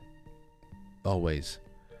do that. Always.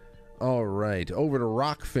 All right, over to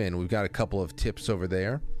Rockfin. We've got a couple of tips over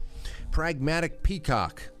there. Pragmatic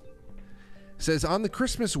Peacock says, on the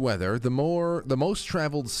Christmas weather, the most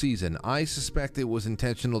traveled season, I suspect it was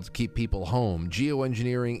intentional to keep people home.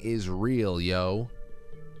 Geoengineering is real, yo.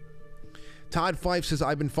 Todd Fife says,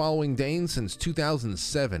 I've been following Dane since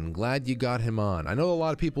 2007. Glad you got him on. I know a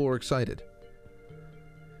lot of people were excited.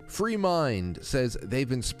 Free Mind says, they've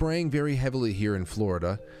been spraying very heavily here in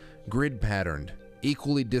Florida, grid patterned,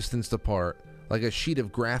 equally distanced apart, like a sheet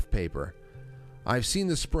of graph paper. I've seen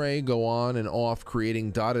the spray go on and off,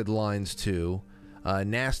 creating dotted lines too.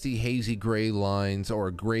 Nasty hazy gray lines or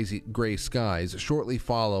gray skies shortly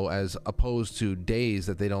follow, as opposed to days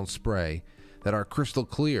that they don't spray, that are crystal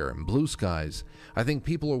clear and blue skies. I think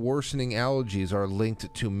people are worsening allergies are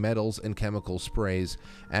linked to metals and chemical sprays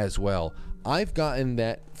as well. I've gotten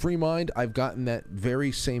that, Free Mind, I've gotten that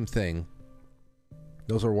very same thing.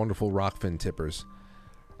 Those are wonderful Rockfin tippers.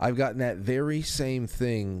 I've gotten that very same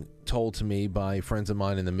thing told to me by friends of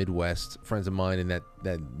mine in the Midwest, friends of mine in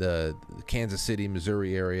the Kansas City,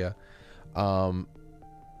 Missouri area, that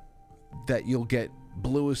you'll get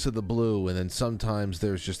bluest of the blue, and then sometimes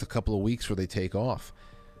there's just a couple of weeks where they take off.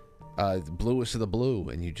 Bluest of the blue,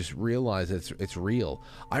 and you just realize it's real.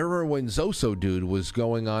 I remember when Zoso Dude was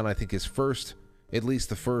going on, I think his first, at least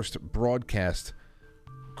the first broadcast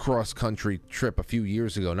cross-country trip a few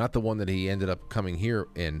years ago, not the one that he ended up coming here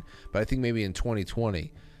in, but I think maybe in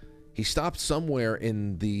 2020. He stopped somewhere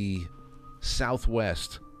in the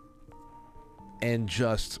Southwest and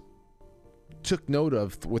just took note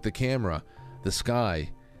of, with the camera, the sky,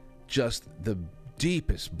 just the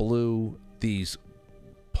deepest blue, these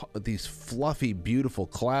fluffy, beautiful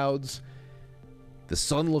clouds. The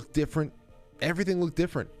sun looked different. Everything looked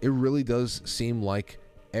different. It really does seem like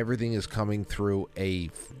everything is coming through a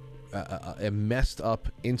messed up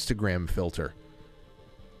Instagram filter.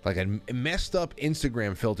 Like a messed up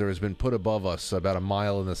Instagram filter has been put above us about a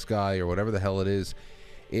mile in the sky or whatever the hell it is.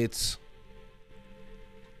 It's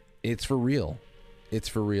for real. It's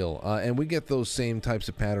for real. And we get those same types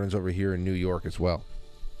of patterns over here in New York as well.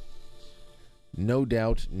 No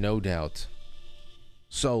doubt, no doubt.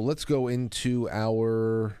 So let's go into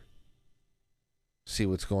our... see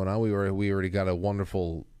what's going on. We already got a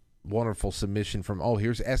wonderful submission from,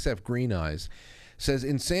 here's SF Green Eyes. Says,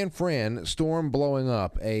 in San Fran, storm blowing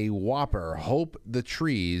up, a whopper. Hope the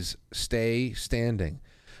trees stay standing.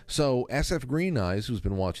 So SF Green Eyes, who's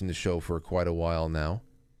been watching the show for quite a while now,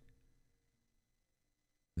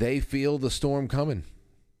 they feel the storm coming.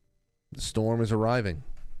 The storm is arriving.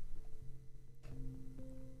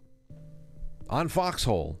 On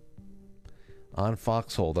Foxhole. On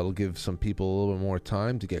Foxhole. That'll give some people a little bit more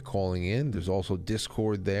time to get calling in. There's also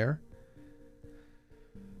Discord there.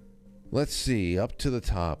 Let's see. Up to the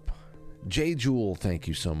top. J. Jewel, thank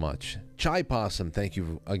you so much. Chai Possum, thank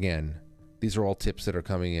you again. These are all tips that are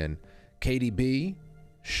coming in. Katie B.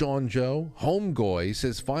 Sean Joe. Homegoy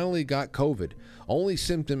says, finally got COVID. Only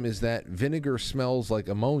symptom is that vinegar smells like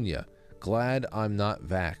ammonia. Glad I'm not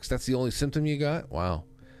vaxxed. That's the only symptom you got? Wow.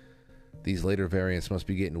 These later variants must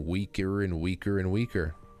be getting weaker and weaker and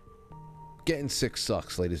weaker. Getting sick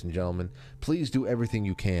sucks, ladies and gentlemen. Please do everything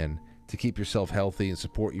you can to keep yourself healthy and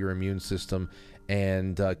support your immune system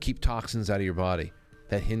and keep toxins out of your body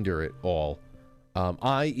that hinder it all.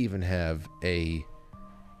 I even have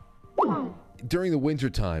during the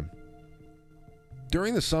winter time,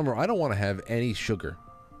 during the summer, I don't want to have any sugar.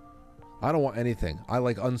 I don't want anything. I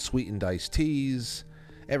like unsweetened iced teas.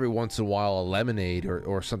 Every once in a while, a lemonade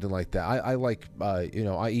or something like that. I like, I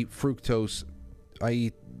eat fructose. I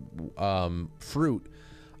eat fruit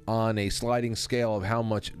on a sliding scale of how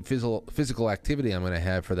much physical activity I'm going to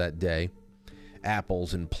have for that day.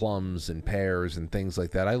 Apples and plums and pears and things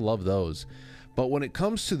like that. I love those. But when it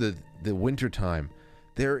comes to the winter time,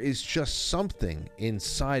 there is just something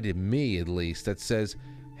inside of me, at least, that says,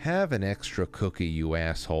 have an extra cookie, you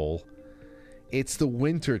asshole. It's the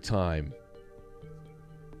winter time.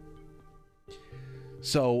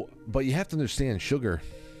 So, but you have to understand sugar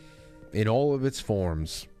in all of its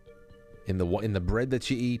forms, in the bread that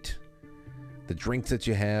you eat, the drinks that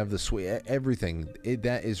you have, the sweet, everything.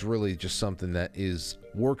 That is really just something that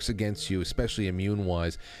works against you, especially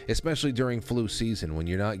immune-wise, especially during flu season when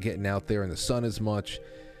you're not getting out there in the sun as much.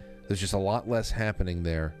 There's just a lot less happening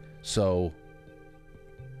there. So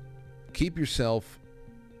keep yourself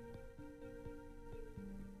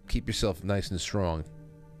nice and strong.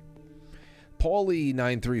 Paulie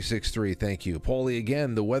 9363, thank you. Paulie,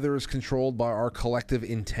 again, the weather is controlled by our collective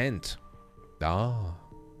intent. Ah.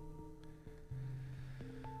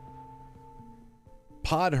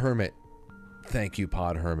 Pod Hermit, thank you,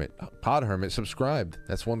 Pod Hermit. Pod Hermit subscribed.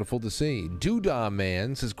 That's wonderful to see. Doodah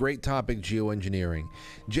Man says, great topic, geoengineering.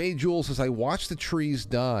 Jay Jewell says, I watched the trees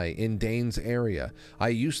die in Dane's area. I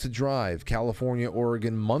used to drive California,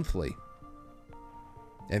 Oregon monthly.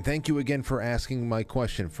 And thank you again for asking my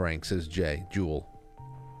question, Frank, says Jay Jewell.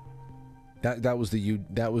 That was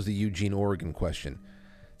the Eugene, Oregon question.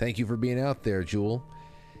 Thank you for being out there, Jewel.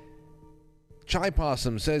 Chai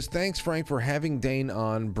Possum says, thanks, Frank, for having Dane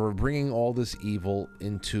on, for bringing all this evil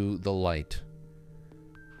into the light.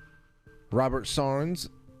 Robert Sarnes,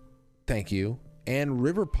 thank you. And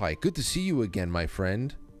River Pike, good to see you again, my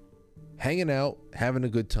friend. Hanging out, having a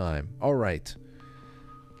good time. All right.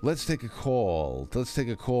 Let's take a call.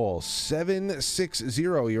 760,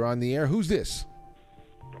 you're on the air. Who's this?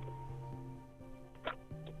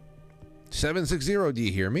 760, do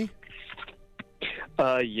you hear me?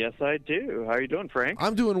 Yes, I do. How are you doing, Frank?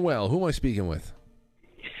 I'm doing well. Who am I speaking with?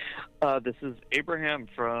 This is Abraham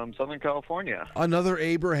from Southern California. Another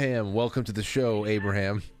Abraham. Welcome to the show,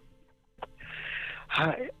 Abraham.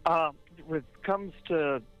 Hi. When it comes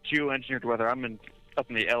to geoengineered weather, I'm up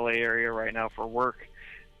in the LA area right now for work,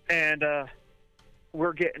 and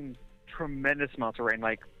we're getting tremendous amounts of rain,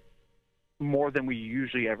 like more than we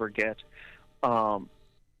usually ever get.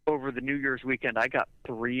 Over the New Year's weekend, I got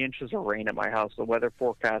 3 inches of rain at my house. The weather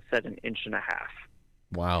forecast said 1.5 inches.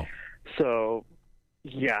 Wow. So,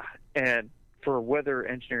 yeah. And for weather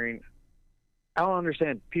engineering, I don't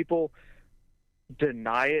understand. People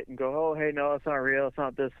deny it and go, oh, hey, no, it's not real. It's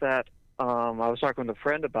not this, that. I was talking with a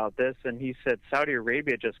friend about this, and he said Saudi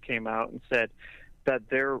Arabia just came out and said that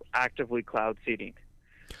they're actively cloud seeding.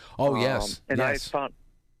 Oh, yes. And yes.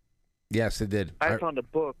 Yes, it did. I found a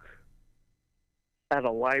book at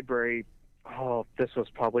a library, this was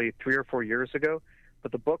probably 3 or 4 years ago,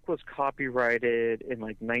 but the book was copyrighted in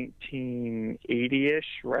like 1980-ish,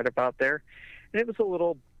 right about there. And it was a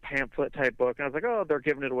little pamphlet type book, and I was like, oh, they're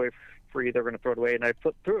giving it away free, they're going to throw it away. And I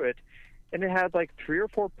flipped through it, and it had like 3 or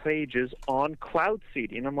 4 pages on cloud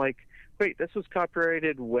seeding. I'm like, wait, this was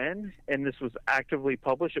copyrighted when? And this was actively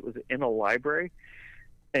published. It was in a library.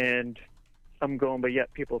 And I'm going, but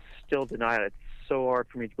yet people still deny it. It's so hard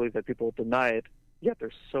for me to believe that people deny it. Yet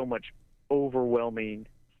there's so much overwhelming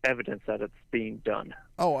evidence that it's being done.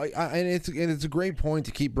 Oh, and it's a great point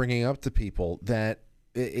to keep bringing up to people that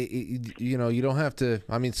you don't have to.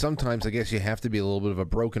 I mean, sometimes I guess you have to be a little bit of a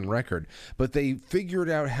broken record, but they figured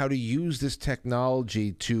out how to use this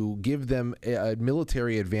technology to give them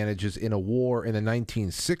military advantages in a war in the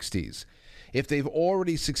 1960s. If they've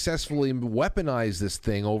already successfully weaponized this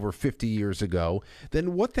thing over 50 years ago,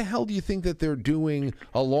 then what the hell do you think that they're doing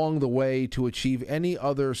along the way to achieve any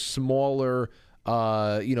other smaller,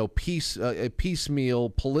 piecemeal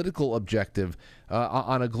political objective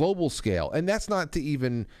on a global scale? And that's not to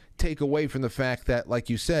even take away from the fact that, like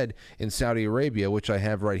you said, in Saudi Arabia, which I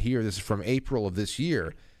have right here, this is from April of this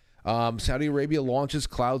year, Saudi Arabia launches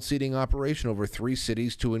cloud seeding operation over 3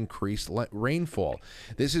 cities to increase rainfall.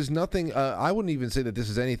 This is nothing, I wouldn't even say that this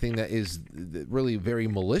is anything that is really very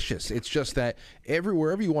malicious. It's just that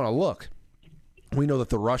wherever you want to look, we know that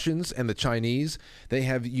the Russians and the Chinese, they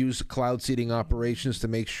have used cloud seeding operations to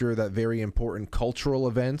make sure that very important cultural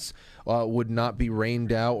events would not be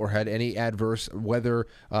rained out or had any adverse weather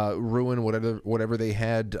ruin whatever they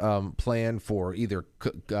had planned for either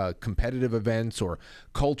competitive events or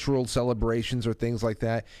cultural celebrations or things like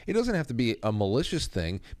that. It doesn't have to be a malicious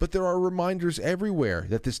thing, but there are reminders everywhere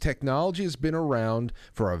that this technology has been around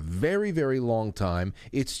for a very, very long time.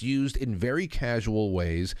 It's used in very casual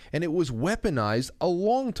ways, and it was weaponized a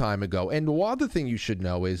long time ago. And one other thing you should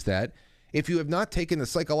know is that if you have not taken the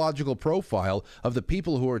psychological profile of the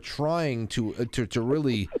people who are trying to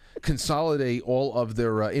really consolidate all of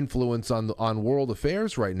their influence on world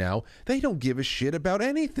affairs right now, they don't give a shit about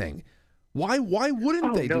anything. Why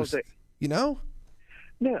wouldn't they? No, you know?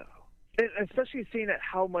 No. Especially seeing at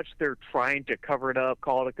how much they're trying to cover it up,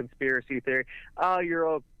 call it a conspiracy theory. Oh, you're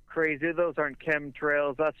all crazy. Those aren't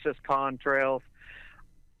chemtrails. That's just contrails.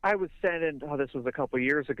 I was sending, this was a couple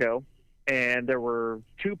years ago, and there were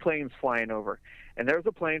 2 planes flying over. And there was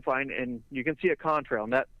a plane flying, and you can see a contrail.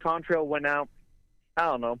 And that contrail went out, I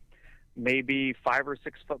don't know, maybe 5 or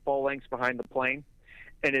 6 football lengths behind the plane,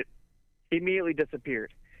 and it immediately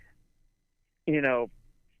disappeared. You know,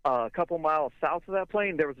 a couple miles south of that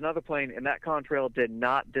plane, there was another plane, and that contrail did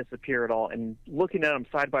not disappear at all. And looking at them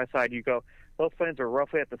side by side, you go, both planes are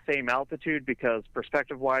roughly at the same altitude because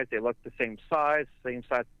perspective-wise, they look the same size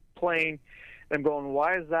plane. And I'm going,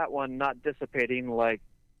 why is that one not dissipating like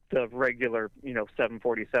the regular,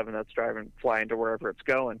 747 that's flying to wherever it's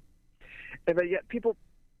going? But yet people,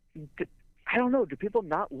 I don't know, do people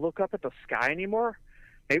not look up at the sky anymore?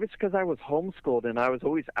 Maybe it's because I was homeschooled and I was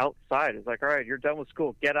always outside. It's like, all right, you're done with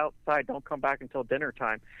school. Get outside. Don't come back until dinner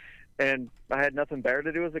time. And I had nothing better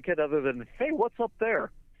to do as a kid other than, hey, what's up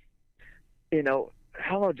there? I don't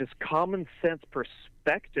know, just common sense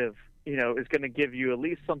perspective, is going to give you at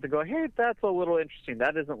least something going, hey, that's a little interesting.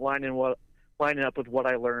 That isn't lining up with what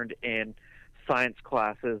I learned in science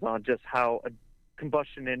classes on just how a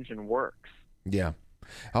combustion engine works. Yeah.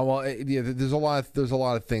 Oh, well, yeah, there's a lot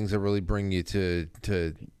of things that really bring you to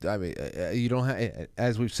I mean, you don't have,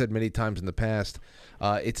 as we've said many times in the past,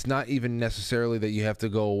 it's not even necessarily that you have to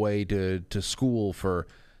go away to school for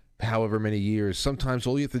however many years. Sometimes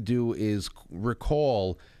all you have to do is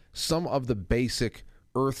recall some of the basic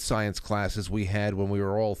earth science classes we had when we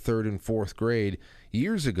were all 3rd and 4th grade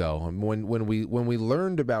years ago, when we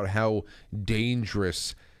learned about how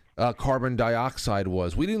dangerous carbon dioxide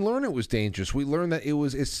was. We didn't learn it was dangerous. We learned that it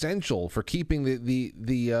was essential for keeping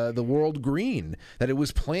the world green, that it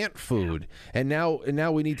was plant food. And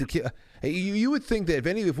now we need to you would think that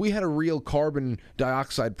if we had a real carbon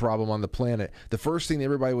dioxide problem on the planet, the first thing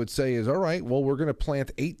everybody would say is, all right, well, we're going to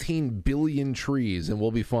plant 18 billion trees and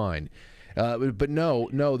we'll be fine. But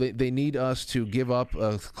no, they need us to give up,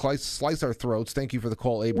 slice our throats. Thank you for the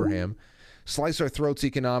call, Abraham. Slice our throats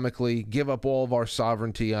economically, give up all of our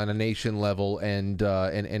sovereignty on a nation level, and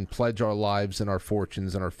pledge our lives and our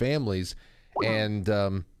fortunes and our families and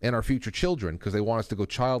our future children, because they want us to go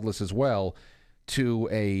childless as well, to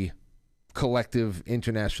a collective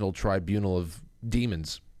international tribunal of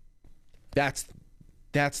demons. That's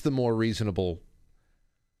the more reasonable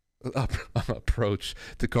approach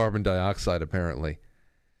to carbon dioxide, apparently.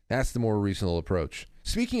 That's the more reasonable approach.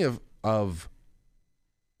 Speaking of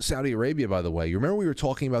Saudi Arabia, by the way, you remember we were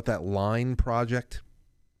talking about that line project?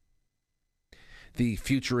 The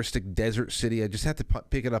futuristic desert city. I just had to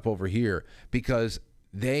pick it up over here because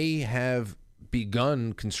they have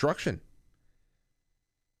begun construction.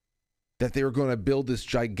 That they were going to build this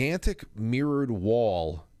gigantic mirrored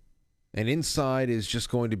wall, and inside is just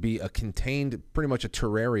going to be a contained, pretty much a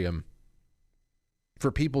terrarium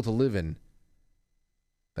for people to live in.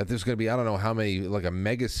 That there's going to be, I don't know how many, like a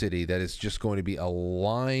mega city that is just going to be a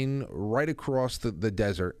line right across the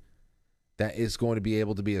desert that is going to be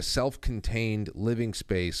able to be a self-contained living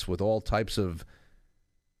space with all types of,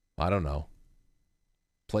 I don't know,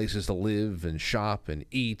 places to live and shop and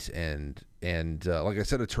eat and like I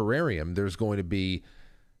said, a terrarium. There's going to be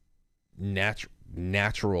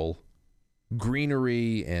natural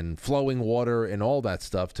greenery and flowing water and all that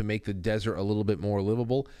stuff to make the desert a little bit more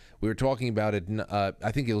livable. We were talking about it,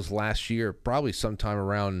 I think it was last year, probably sometime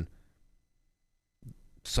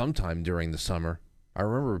during the summer. I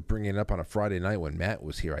remember bringing it up on a Friday night when Matt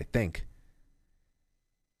was here, I think.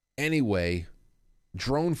 Anyway,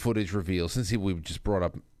 drone footage reveals, since we just brought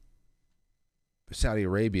up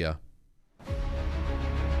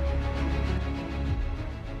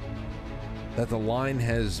That the line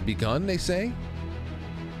has begun, they say?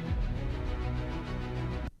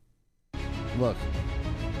 Look,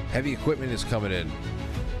 heavy equipment is coming in.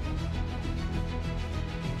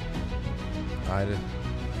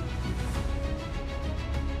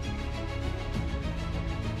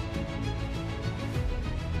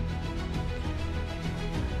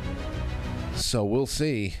 So we'll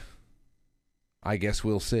see. I guess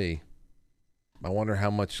we'll see. I wonder how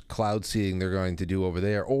much cloud seeding they're going to do over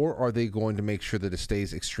there, or are they going to make sure that it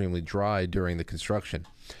stays extremely dry during the construction?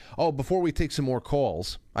 Oh, before we take some more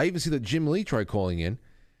calls, I even see that Jim Lee tried calling in,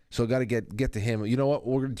 so I got to get to him. You know what?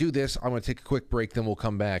 We're going to do this. I'm going to take a quick break, then we'll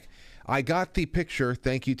come back. I got the picture.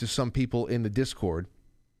 Thank you to some people in the Discord.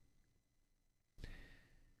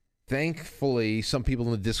 Thankfully, some people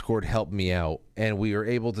in the Discord helped me out, and we were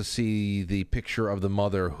able to see the picture of the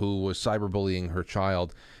mother who was cyberbullying her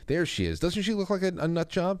child. There she is. Doesn't she look like a nut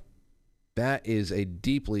job? That is a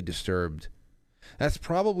deeply disturbed. That's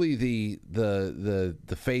probably the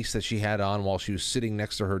face that she had on while she was sitting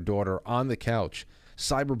next to her daughter on the couch,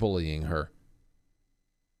 cyberbullying her.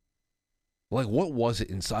 Like, what was it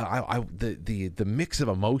inside? The mix of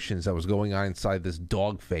emotions that was going on inside this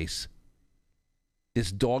dog face. This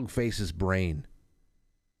dog face's brain.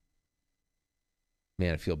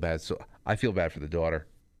 Man, I feel bad. So I feel bad for the daughter.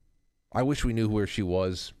 I wish we knew where she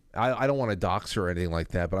was. I don't want to dox her or anything like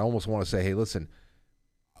that, but I almost want to say, hey, listen,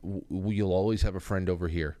 you'll always have a friend over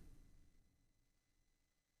here.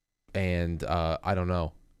 And I don't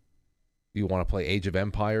know. You want to play Age of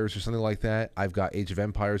Empires or something like that? I've got Age of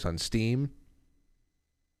Empires on Steam.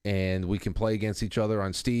 And we can play against each other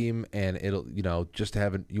on Steam. And it'll, just to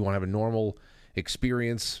have you want to have a normal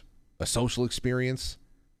experience, a social experience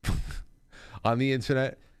on the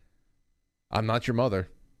internet. I'm not your mother.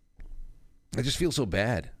 I just feel so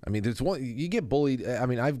bad. I mean, there's one, you get bullied. I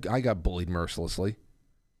mean, I got bullied mercilessly.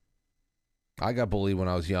 I got bullied when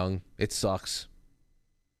I was young. It sucks.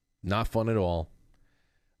 Not fun at all.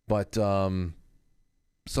 But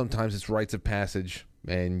sometimes it's rites of passage,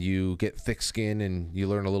 and you get thick skin, and you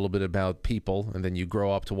learn a little bit about people, and then you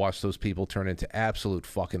grow up to watch those people turn into absolute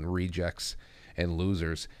fucking rejects and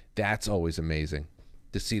losers. That's always amazing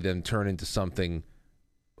to see them turn into something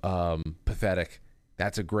pathetic.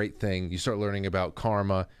 That's a great thing. You start learning about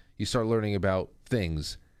karma. You start learning about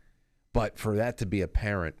things. But for that to be a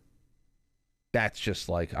parent, that's just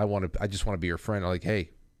like, I just want to be your friend. I'm like, hey,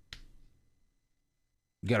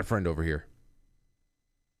 you got a friend over here.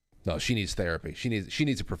 No, she needs therapy. She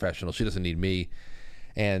needs a professional. She doesn't need me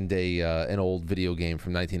and an old video game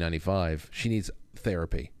from 1995. She needs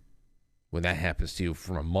therapy when that happens to you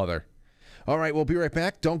from a mother. All right, we'll be right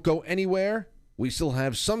back. Don't go anywhere. We still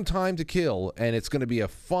have some time to kill, and it's going to be a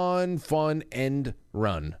fun end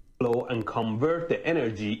run. And convert the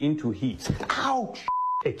energy into heat. Ouch!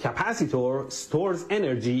 A capacitor stores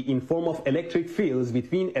energy in form of electric fields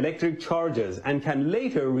between electric charges and can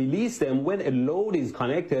later release them when a load is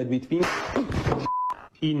connected between.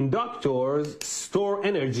 Inductors store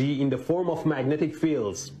energy in the form of magnetic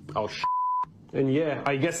fields. Oh, and yeah,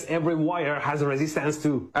 I guess every wire has a resistance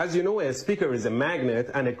too. As you know, a speaker is a magnet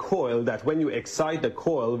and a coil that when you excite the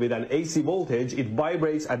coil with an AC voltage, it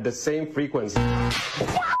vibrates at the same frequency.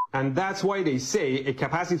 And that's why they say a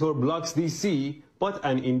capacitor blocks DC, but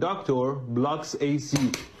an inductor blocks AC.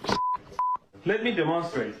 Let me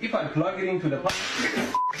demonstrate. If I plug it into the plug,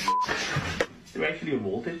 is there actually a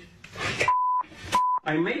voltage?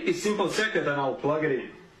 I make a simple circuit and I'll plug it in.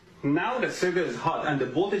 Now the circuit is hot and the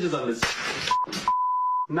voltage is on this.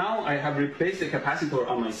 Now I have replaced the capacitor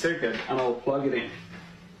on my circuit and I'll plug it in.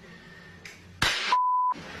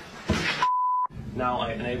 Now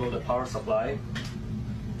I enable the power supply.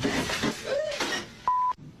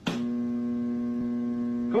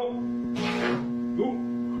 Go.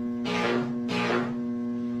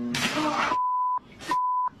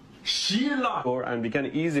 Shear lock. And we can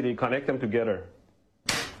easily connect them together.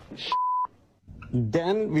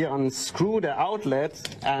 Then we unscrew the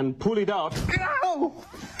outlet and pull it out.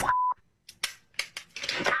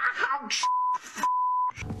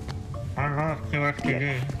 I love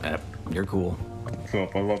QFTV. You're cool. What's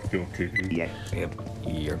up? I love QFTV. Yep,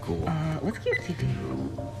 you're cool. What's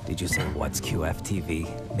QFTV? Did you say what's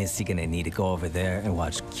QFTV? Miss, you're gonna need to go over there and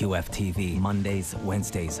watch QFTV Mondays,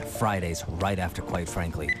 Wednesdays, Fridays, right after Quite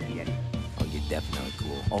Frankly. Oh, you're definitely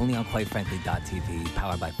cool. Only on QuiteFrankly.tv,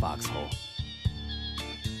 powered by Foxhole.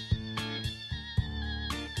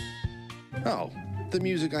 Oh, the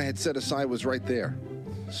music I had set aside was right there.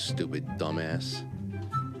 Stupid dumbass.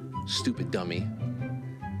 Stupid dummy.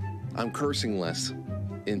 I'm cursing less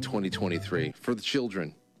in 2023 for the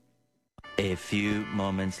children. A few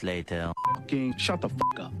moments later. Fucking shut the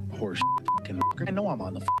fuck up, horse fucking. I know I'm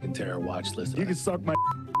on the fucking terror watch list. You can suck my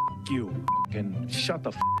you. Fucking shut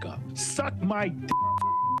the fuck up. Suck my d.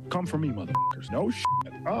 Come for me, motherfuckers. No shit.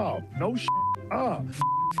 Oh, no shit. Oh,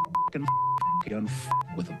 fucking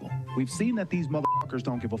unwithable. We've seen that these motherfuckers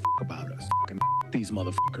don't give a fuck about us. Fucking these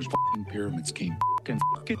motherfuckers. Fucking pyramid scheme. Fucking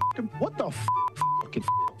what the fucking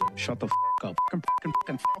shut the fuck up. Fucking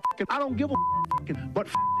I don't give a fucking but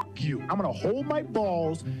you. I'm gonna hold my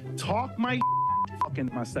balls, talk my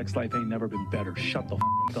fucking my sex life ain't never been better. Shut the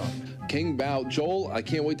fuck up. King Bao, Joel, I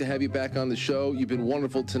can't wait to have you back on the show. You've been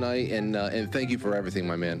wonderful tonight, and thank you for everything,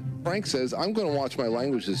 my man. Frank says, I'm going to watch my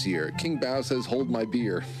language this year. King Bao says, hold my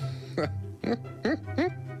beer.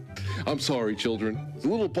 I'm sorry, children. It's a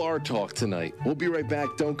little bar talk tonight. We'll be right back.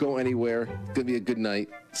 Don't go anywhere. It's going to be a good night.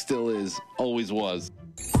 Still is. Always was.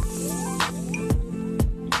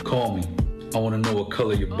 Call me. I want to know what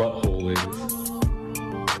color your butthole is.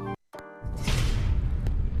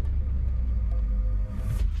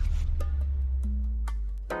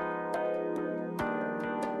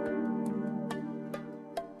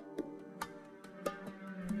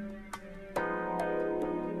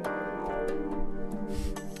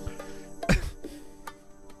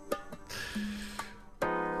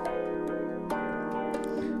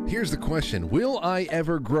 Here's the question. Will I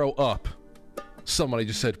ever grow up? Somebody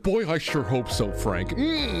just said, boy, I sure hope so, Frank.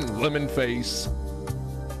 Lemon face.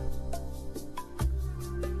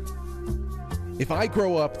 If I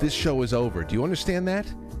grow up, this show is over. Do you understand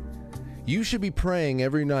that? You should be praying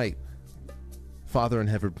every night. Father in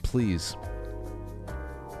heaven, please,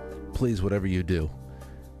 whatever you do,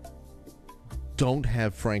 don't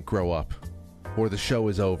have Frank grow up, or the show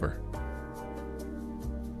is over.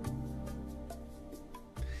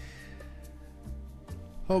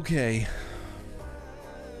 Okay.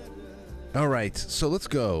 All right, so let's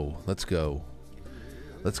go and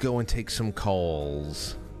take some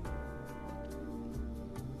calls.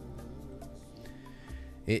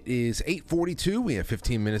 It is 8:42. We have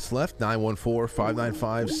 15 minutes left.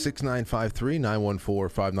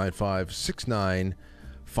 914-595-6953.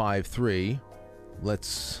 914-595-6953.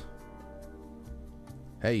 Let's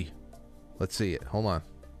see it. Hold on.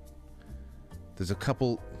 There's a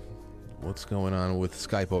couple. What's going on with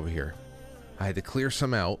Skype over here? I had to clear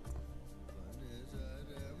some out.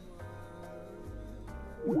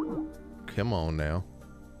 Come on now.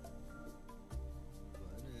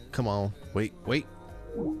 Come on. Wait.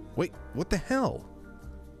 What the hell?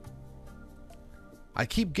 I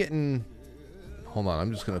keep getting... Hold on.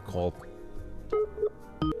 I'm just going to call...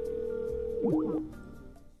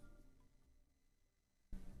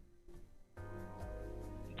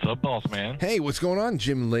 What's up, boss man? Hey, what's going on,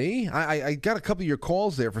 Jim Lee? I got a couple of your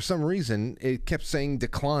calls there. For some reason, it kept saying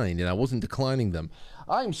declined, and I wasn't declining them.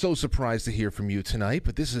 I'm so surprised to hear from you tonight,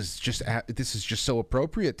 but this is just so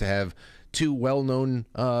appropriate to have two well-known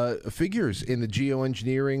figures in the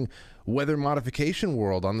geoengineering weather modification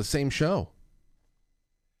world on the same show.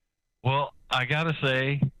 Well, I gotta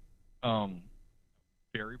say,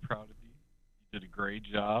 very proud of you. You did a great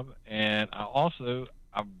job, and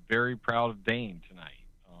I'm very proud of Dane tonight.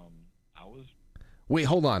 I was Wait,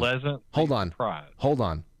 hold on. Hold on. Surprised. Hold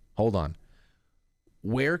on.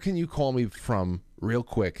 Where can you call me from real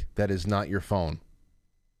quick that is not your phone?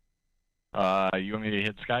 You want me to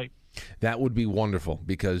hit Skype? That would be wonderful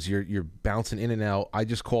because you're bouncing in and out. I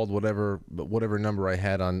just called whatever number I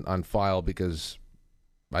had on file because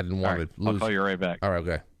I didn't want to lose. I'll call you right back. All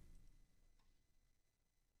right,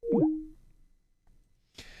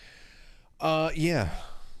 okay. Yeah.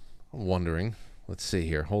 I'm wondering. Let's see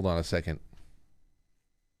here. Hold on a second.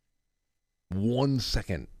 1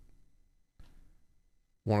 second.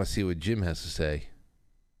 Want to see what Jim has to say.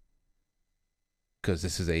 Because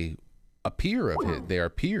this is a peer of his. They are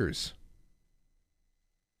peers.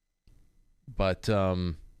 But,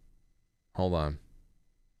 hold on.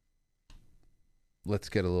 Let's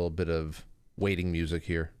get a little bit of waiting music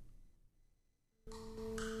here.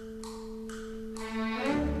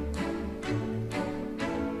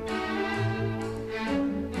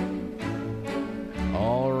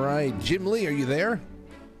 All right, Jim Lee, are you there?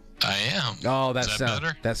 I am. Oh, that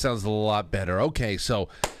sounds a lot better. Okay, so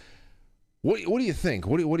what do you think?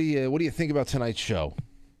 What do you think about tonight's show?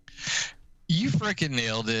 You freaking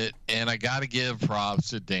nailed it, and I got to give props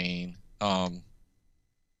to Dane. I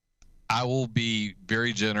will be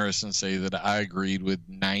very generous and say that I agreed with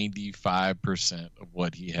 95% of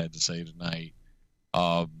what he had to say tonight.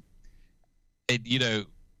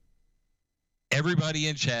 Everybody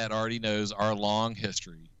in chat already knows our long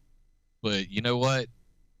history, but you know what?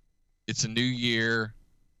 It's a new year.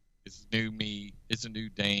 It's a new me. It's a new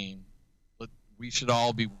Dane. we should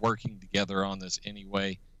all be working together on this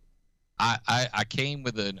anyway. I came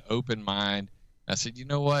with an open mind. I said, you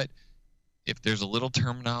know what? If there's a little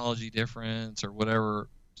terminology difference or whatever,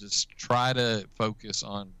 just try to focus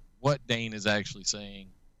on what Dane is actually saying.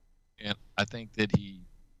 And I think that he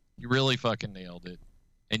really fucking nailed it.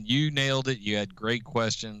 And you nailed it. You had great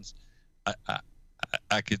questions.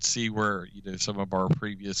 I could see where, you know, some of our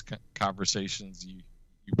previous conversations, you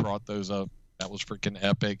brought those up. That was freaking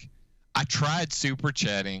epic. I tried super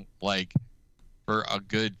chatting like for a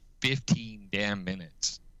good 15 damn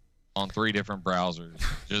minutes on 3 different browsers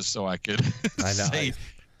just so I could say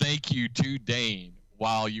thank you to Dane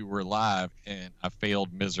while you were live, and I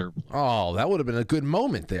failed miserably. Oh, that would have been a good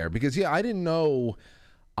moment there, because I didn't know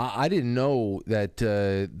that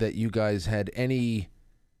that you guys had any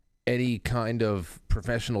kind of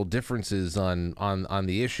professional differences on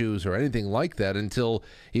the issues or anything like that until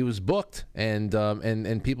he was booked, and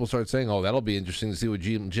people started saying, oh, that'll be interesting to see what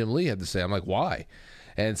Jim Lee had to say. I'm like, why?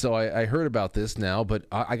 And so I heard about this now, but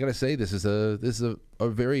I gotta say, this is a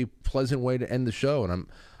very pleasant way to end the show. And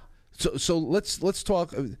so let's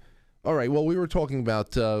talk. All right. Well, we were talking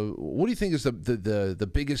about what do you think is the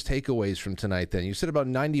biggest takeaways from tonight? Then you said about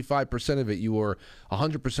 95% of it you were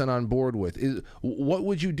 100% on board with. What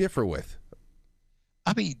would you differ with?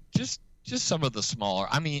 I mean, just some of the smaller.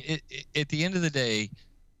 I mean, at the end of the day,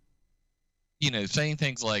 you know, saying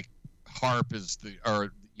things like HAARP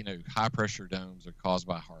high pressure domes are caused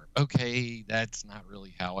by HAARP. Okay, that's not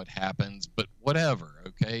really how it happens, but whatever.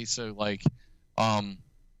 Okay, so like,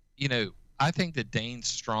 you know, I think that Dane's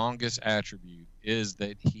strongest attribute is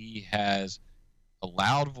that he has a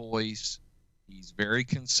loud voice, he's very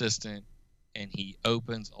consistent, and he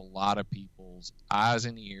opens a lot of people's eyes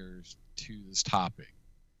and ears to this topic.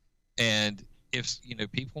 And if, you know,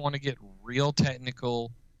 people want to get real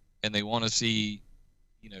technical and they want to see,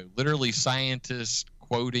 you know, literally scientists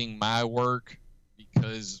quoting my work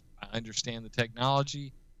because I understand the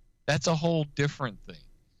technology, that's a whole different thing.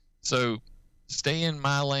 So stay in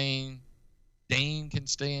my lane. Dane can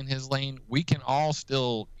stay in his lane. We can all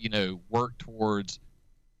still, you know, work towards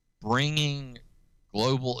bringing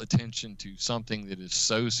global attention to something that is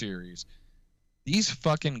so serious. These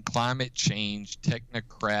fucking climate change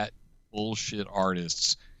technocrat bullshit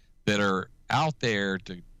artists that are out there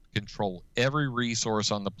to control every resource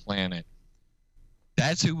on the planet,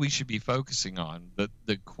 that's who we should be focusing on.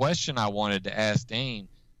 The question I wanted to ask Dane,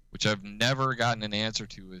 which I've never gotten an answer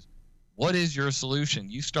to, is what is your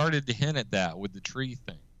solution? You started to hint at that with the tree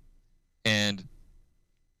thing, and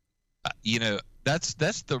you know, that's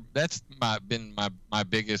my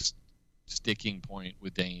biggest sticking point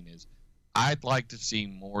with Dane is I'd like to see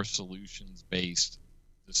more solutions based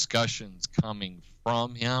discussions coming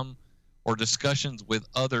from him, or discussions with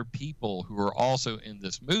other people who are also in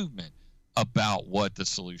this movement about what the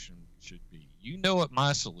solution should be. You know what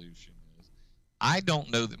my solution is. I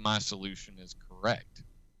don't know that my solution is correct.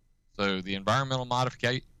 So the Environmental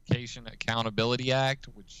Modification Accountability Act,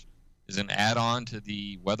 which is an add-on to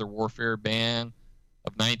the weather warfare ban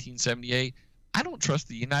of 1978, I don't trust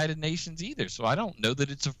the United Nations either. So I don't know that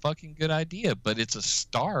it's a fucking good idea, but it's a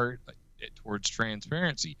start towards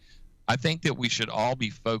transparency. I think that we should all be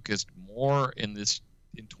focused more in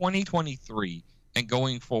 2023 and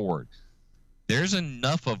going forward. There's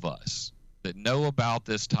enough of us that know about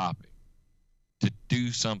this topic to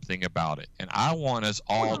do something about it. And I want us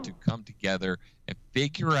all to come together and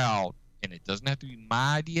figure out, and it doesn't have to be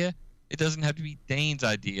my idea, it doesn't have to be Dane's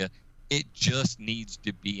idea, it just needs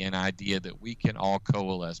to be an idea that we can all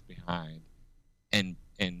coalesce behind and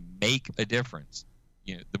make a difference.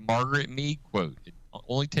 You know, the Margaret Mead quote, it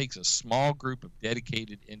only takes a small group of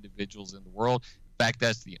dedicated individuals in the world. In fact,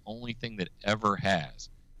 that's the only thing that ever has.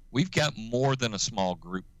 We've got more than a small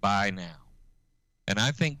group by now. And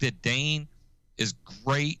I think that Dane is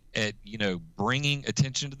great at, you know, bringing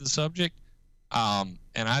attention to the subject. And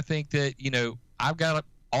I think that, you know, I've got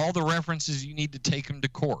all the references you need to take him to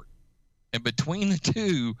court. And between the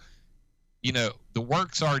two, you know, the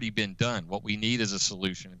work's already been done. What we need is a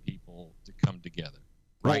solution and people to come together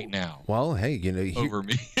right now. Well, hey, you know, over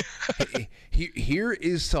me. Here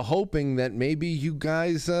is to hoping that maybe you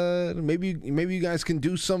guys, maybe you guys can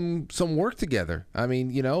do some work together. I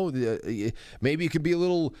mean, you know, maybe it could be a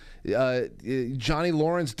little Johnny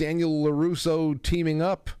Lawrence, Daniel LaRusso teaming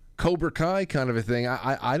up, Cobra Kai kind of a thing.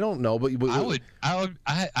 I don't know, but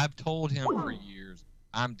I've told him for years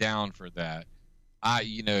I'm down for that.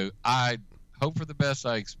 I hope for the best.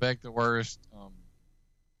 I expect the worst.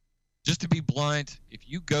 Just to be blunt, if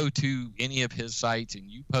you go to any of his sites and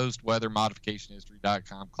you post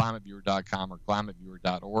weathermodificationhistory.com, climateviewer.com, or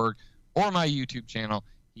climateviewer.org, or my YouTube channel,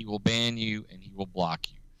 he will ban you and he will block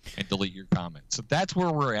you and delete your comments. So that's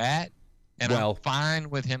where we're at, and I'm fine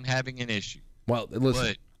with him having an issue. Well,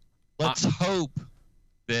 listen, but let's hope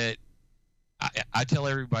that I tell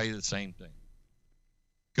everybody the same thing.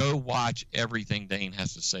 Go watch everything Dane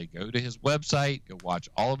has to say. Go to his website. Go watch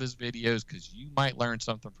all of his videos, because you might learn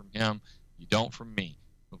something from him you don't from me.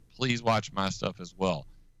 But please watch my stuff as well.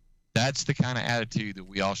 That's the kind of attitude that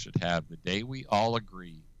we all should have. The day we all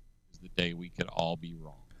agree is the day we could all be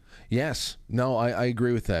wrong. Yes. No, I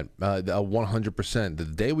agree with that 100%. The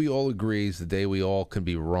day we all agree is the day we all can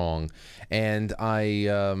be wrong. And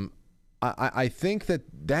I think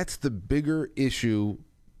that's the bigger issue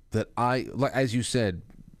that like as you said,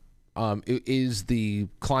 is the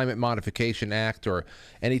Climate Modification Act or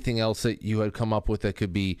anything else that you had come up with that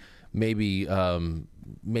could be maybe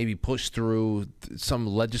pushed through some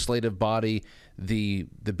legislative body. The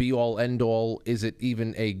be all end all, is it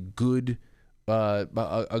even a good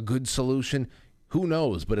solution? Who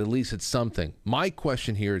knows? But at least it's something. My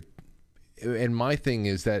question here, and my thing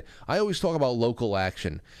is that I always talk about local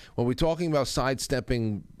action. When we're talking about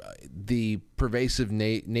sidestepping the pervasive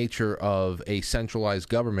nature of a centralized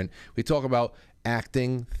government, we talk about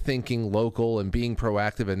acting, thinking local, and being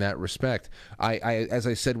proactive in that respect. I as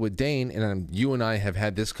I said with Dane, and you and I have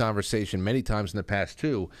had this conversation many times in the past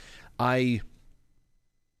too, I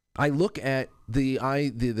look at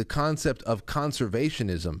the concept of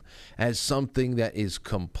conservationism as something that is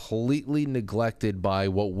completely neglected by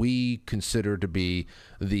what we consider to be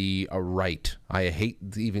the right. I hate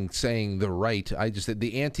even saying the right. I just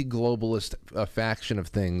the anti-globalist faction of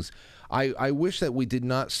things. I wish that we did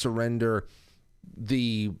not surrender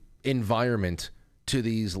the environment to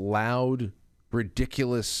these loud,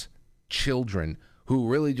 ridiculous children who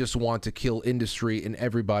really just want to kill industry and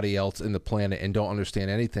everybody else in the planet and don't understand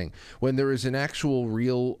anything. When there is an actual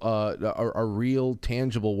real, a real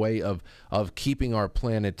tangible way of keeping our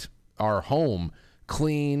planet, our home,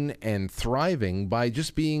 clean and thriving by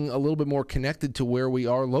just being a little bit more connected to where we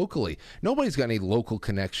are locally. Nobody's got any local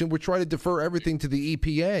connection. We're trying to defer everything to the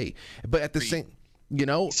EPA, but at the same,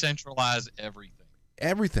 centralize everything.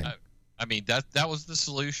 Everything. I mean, that was the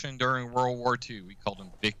solution during World War II. We called them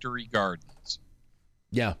victory gardens.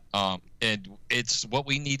 Yeah. And it's what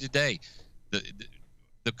we need today.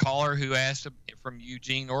 The caller who asked from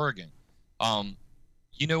Eugene, Oregon.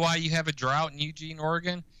 You know why you have a drought in Eugene,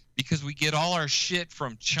 Oregon? Because we get all our shit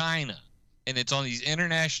from China, and it's on these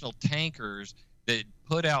international tankers that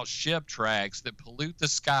put out ship tracks that pollute the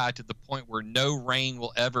sky to the point where no rain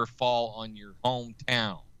will ever fall on your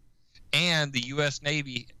hometown. And the U.S.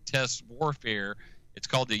 Navy tests warfare. It's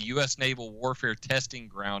called the U.S. Naval Warfare Testing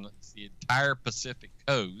Ground. It's the entire Pacific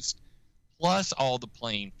coast, plus all the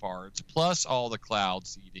plane farts, plus all the cloud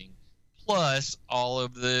seeding, plus all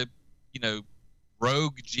of the,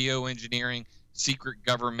 rogue geoengineering, secret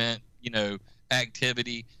government,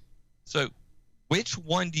 activity. So which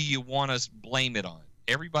one do you want us blame it on?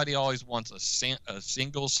 Everybody always wants a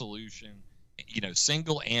single solution,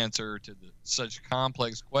 single answer to such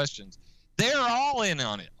complex questions. They're all in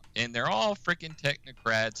on it. And they're all freaking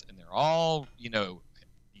technocrats, and they're all,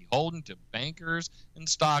 beholden to bankers and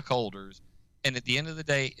stockholders. And at the end of the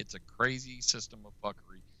day, it's a crazy system of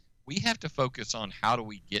fuckery. We have to focus on how do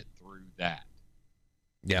we get through that.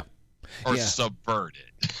 Yeah. Or subvert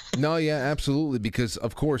it. No, yeah, absolutely. Because,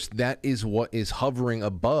 of course, that is what is hovering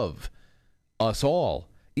above us all.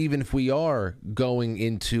 Even if we are going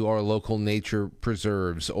into our local nature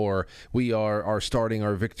preserves, or we are starting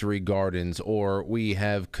our victory gardens, or we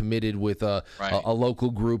have committed with a local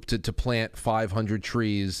group to plant 500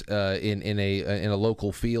 trees in a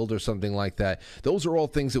local field or something like that. Those are all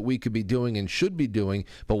things that we could be doing and should be doing.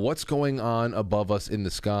 But what's going on above us in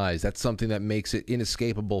the skies? That's something that makes it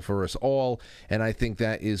inescapable for us all. And I think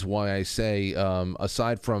that is why I say,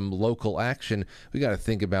 aside from local action, we got to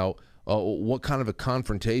think about what kind of a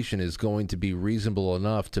confrontation is going to be reasonable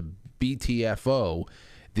enough to BTFO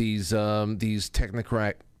these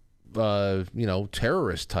technocrat,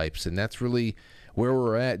 terrorist types, and that's really where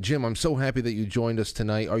we're at. Jim, I'm so happy that you joined us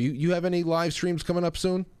tonight. Are you have any live streams coming up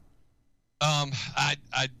soon? I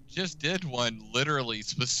just did one literally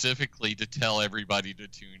specifically to tell everybody to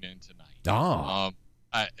tune in tonight.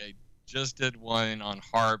 I just did one on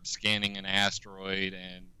HARP scanning an asteroid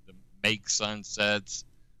and the make sunsets.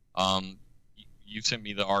 You sent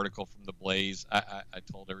me the article from the Blaze. I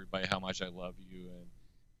told everybody how much I love you, and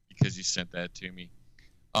because you sent that to me.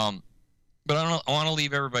 But I want to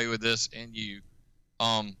leave everybody with this and you.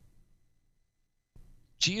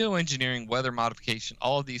 Geoengineering, weather modification,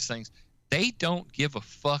 all of these things, they don't give a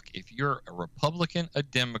fuck if you're a Republican, a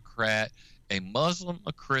Democrat, a Muslim,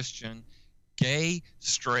 a Christian. gay,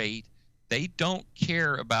 straight. They don't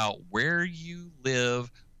care about where you live,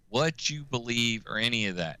 what you believe, or any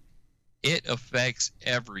of that. It affects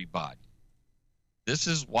everybody. This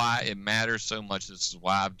is why it matters so much. This is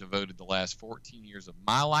why I've devoted the last 14 years of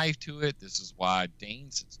my life to it. This is why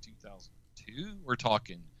Dane, since 2002, we're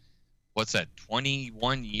talking, what's that,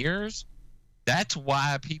 21 years? That's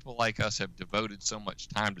why people like us have devoted so much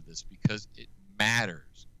time to this, because it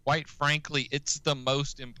matters. Quite frankly, it's the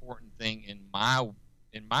most important thing in my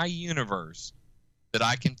universe that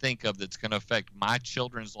I can think of that's going to affect my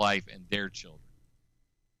children's life and their children.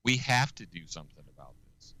 We have to do something about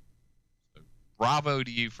this. So bravo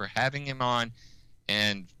to you for having him on,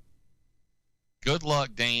 and good luck,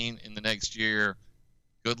 Dane, in the next year.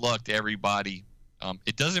 Good luck to everybody.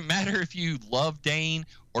 It doesn't matter if you love Dane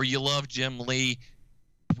or you love Jim Lee.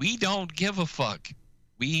 We don't give a fuck.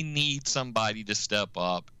 We need somebody to step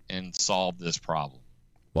up and solve this problem.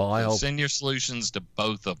 Well, I hope send your solutions to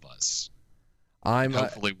both of us.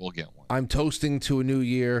 Hopefully we'll get one. I'm toasting to a new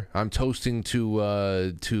year. I'm toasting to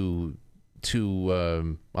I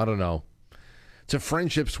don't know, to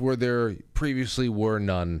friendships where there previously were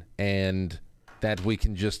none, and that we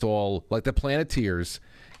can just all, like the Planeteers,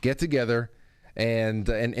 get together and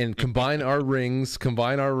combine our rings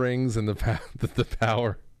and the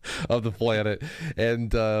power of the planet,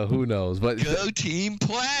 and who knows? But go Team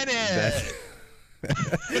Planet!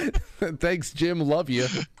 Thanks, Jim. Love you.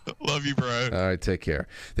 Love you, bro. All right, take care.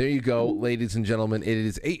 There you go, ladies and gentlemen. It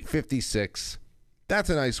is 8:56.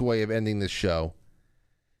 That's a nice way of ending this show.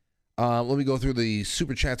 Let me go through the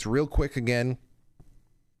super chats real quick again.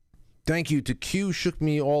 Thank you to Q Shook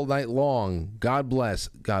Me All Night Long. God bless.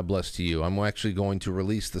 God bless to you. I'm actually going to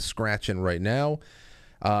release the scratch-in right now.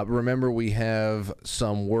 Remember, we have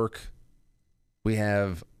some work. We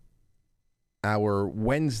have our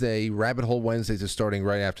Wednesday, Rabbit Hole Wednesdays is starting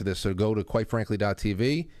right after this. So go to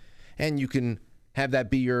quitefrankly.tv, and you can have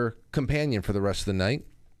that be your companion for the rest of the night.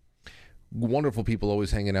 Wonderful people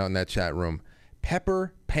always hanging out in that chat room.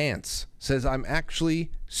 Pepper Pants says, I'm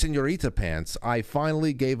actually Senorita Pants. I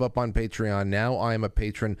finally gave up on Patreon. Now I am a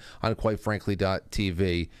patron on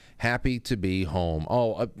quitefrankly.tv. Happy to be home.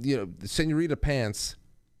 Oh, Senorita Pants,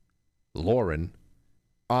 Lauren,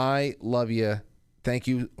 I love you. Thank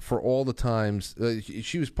you for all the times.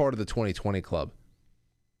 She was part of the 2020 Club.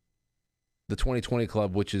 The 2020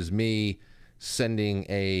 Club, which is me sending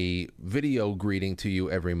a video greeting to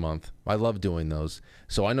you every month. I love doing those.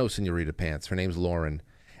 So I know Senorita Pants. Her name's Lauren.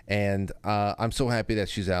 And I'm so happy that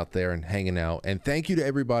she's out there and hanging out. And thank you to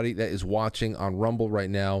everybody that is watching on Rumble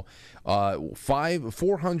right now.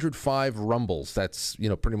 405 Rumbles. That's,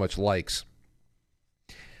 pretty much likes.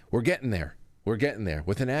 We're getting there. We're getting there.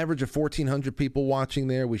 With an average of 1,400 people watching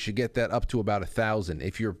there, we should get that up to about 1,000.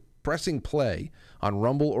 If you're pressing play on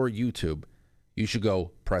Rumble or YouTube, you should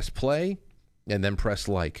go press play and then press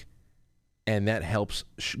like. And that helps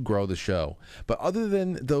grow the show. But other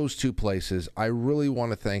than those two places, I really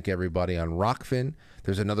want to thank everybody on Rockfin.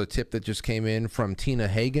 There's another tip that just came in from Tina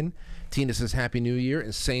Hagen. Tina says, Happy New Year,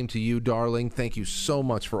 and same to you, darling. Thank you so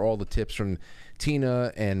much for all the tips from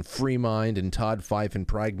Tina and Free Mind and Todd Fife and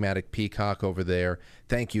Pragmatic Peacock over there.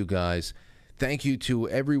 Thank you, guys. Thank you to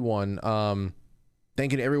everyone.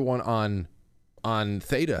 Thank you to everyone on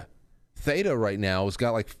Theta. Theta right now has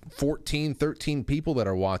got like 14, 13 people that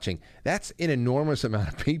are watching. That's an enormous amount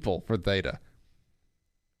of people for Theta.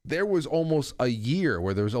 There was almost a year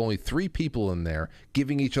where there was only 3 people in there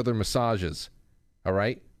giving each other massages. All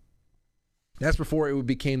right? That's before it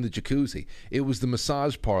became the jacuzzi. It was the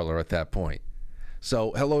massage parlor at that point.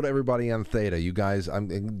 So hello to everybody on Theta. You guys,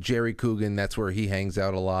 I'm Jerry Coogan. That's where he hangs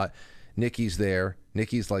out a lot. Nikki's there.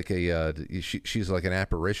 Nikki's like she's like an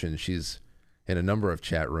apparition. She's in a number of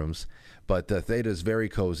chat rooms. But Theta's very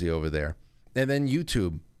cozy over there. And then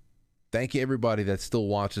YouTube. Thank you, everybody that still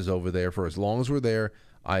watches over there for as long as we're there.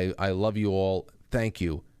 I love you all. Thank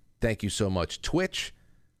you. Thank you so much. Twitch.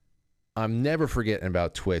 I'm never forgetting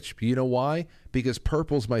about Twitch. You know why? Because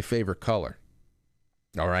purple's my favorite color.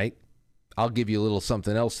 All right? I'll give you a little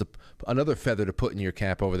something else, another feather to put in your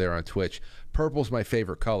cap over there on Twitch. Purple's my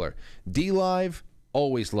favorite color. D-Live,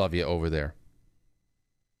 always love you over there.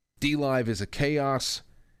 D-Live is a chaos.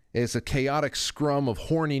 It's a chaotic scrum of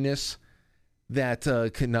horniness that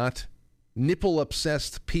cannot,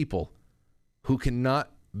 nipple-obsessed people who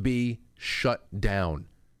cannot be shut down.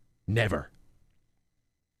 Never.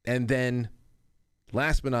 And then,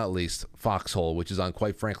 last but not least, Foxhole, which is on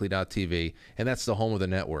quitefrankly.tv, and that's the home of the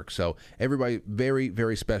network. So everybody, very,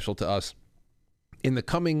 very special to us. In the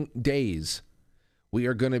coming days, we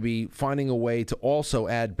are going to be finding a way to also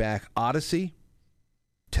add back Odyssey,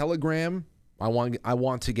 Telegram. I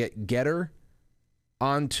want to get Getter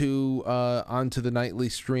onto the nightly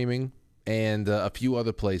streaming and a few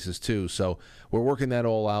other places too. So we're working that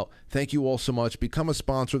all out. Thank you all so much. Become a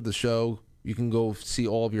sponsor of the show. You can go see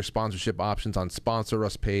all of your sponsorship options on Sponsor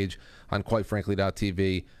Us page on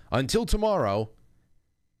quitefrankly.tv. Until tomorrow,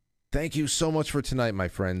 thank you so much for tonight, my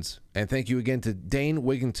friends. And thank you again to Dane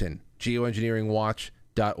Wigington,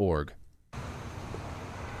 geoengineeringwatch.org.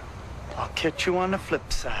 I'll catch you on the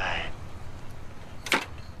flip side.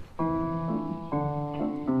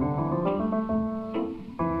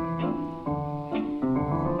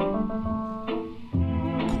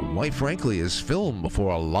 Quite Frankly is filmed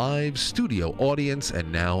before a live studio audience,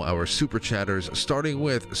 and now our super chatters, starting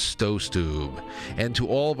with Stowstube. And to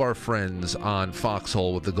all of our friends on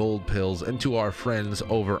Foxhole with the Gold Pills, and to our friends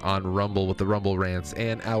over on Rumble with the Rumble Rants,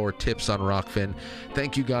 and our tips on Rockfin,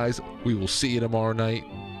 thank you guys. We will see you tomorrow night.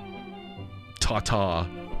 Ta-ta.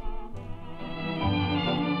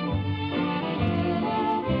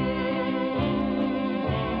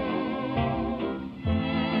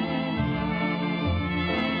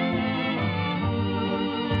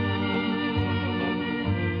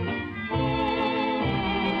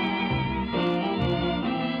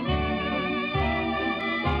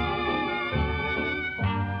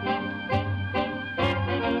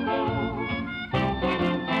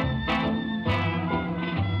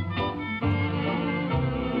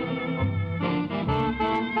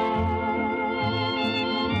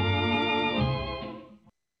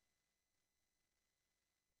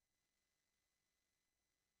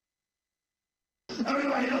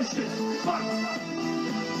 Everybody else is fucked.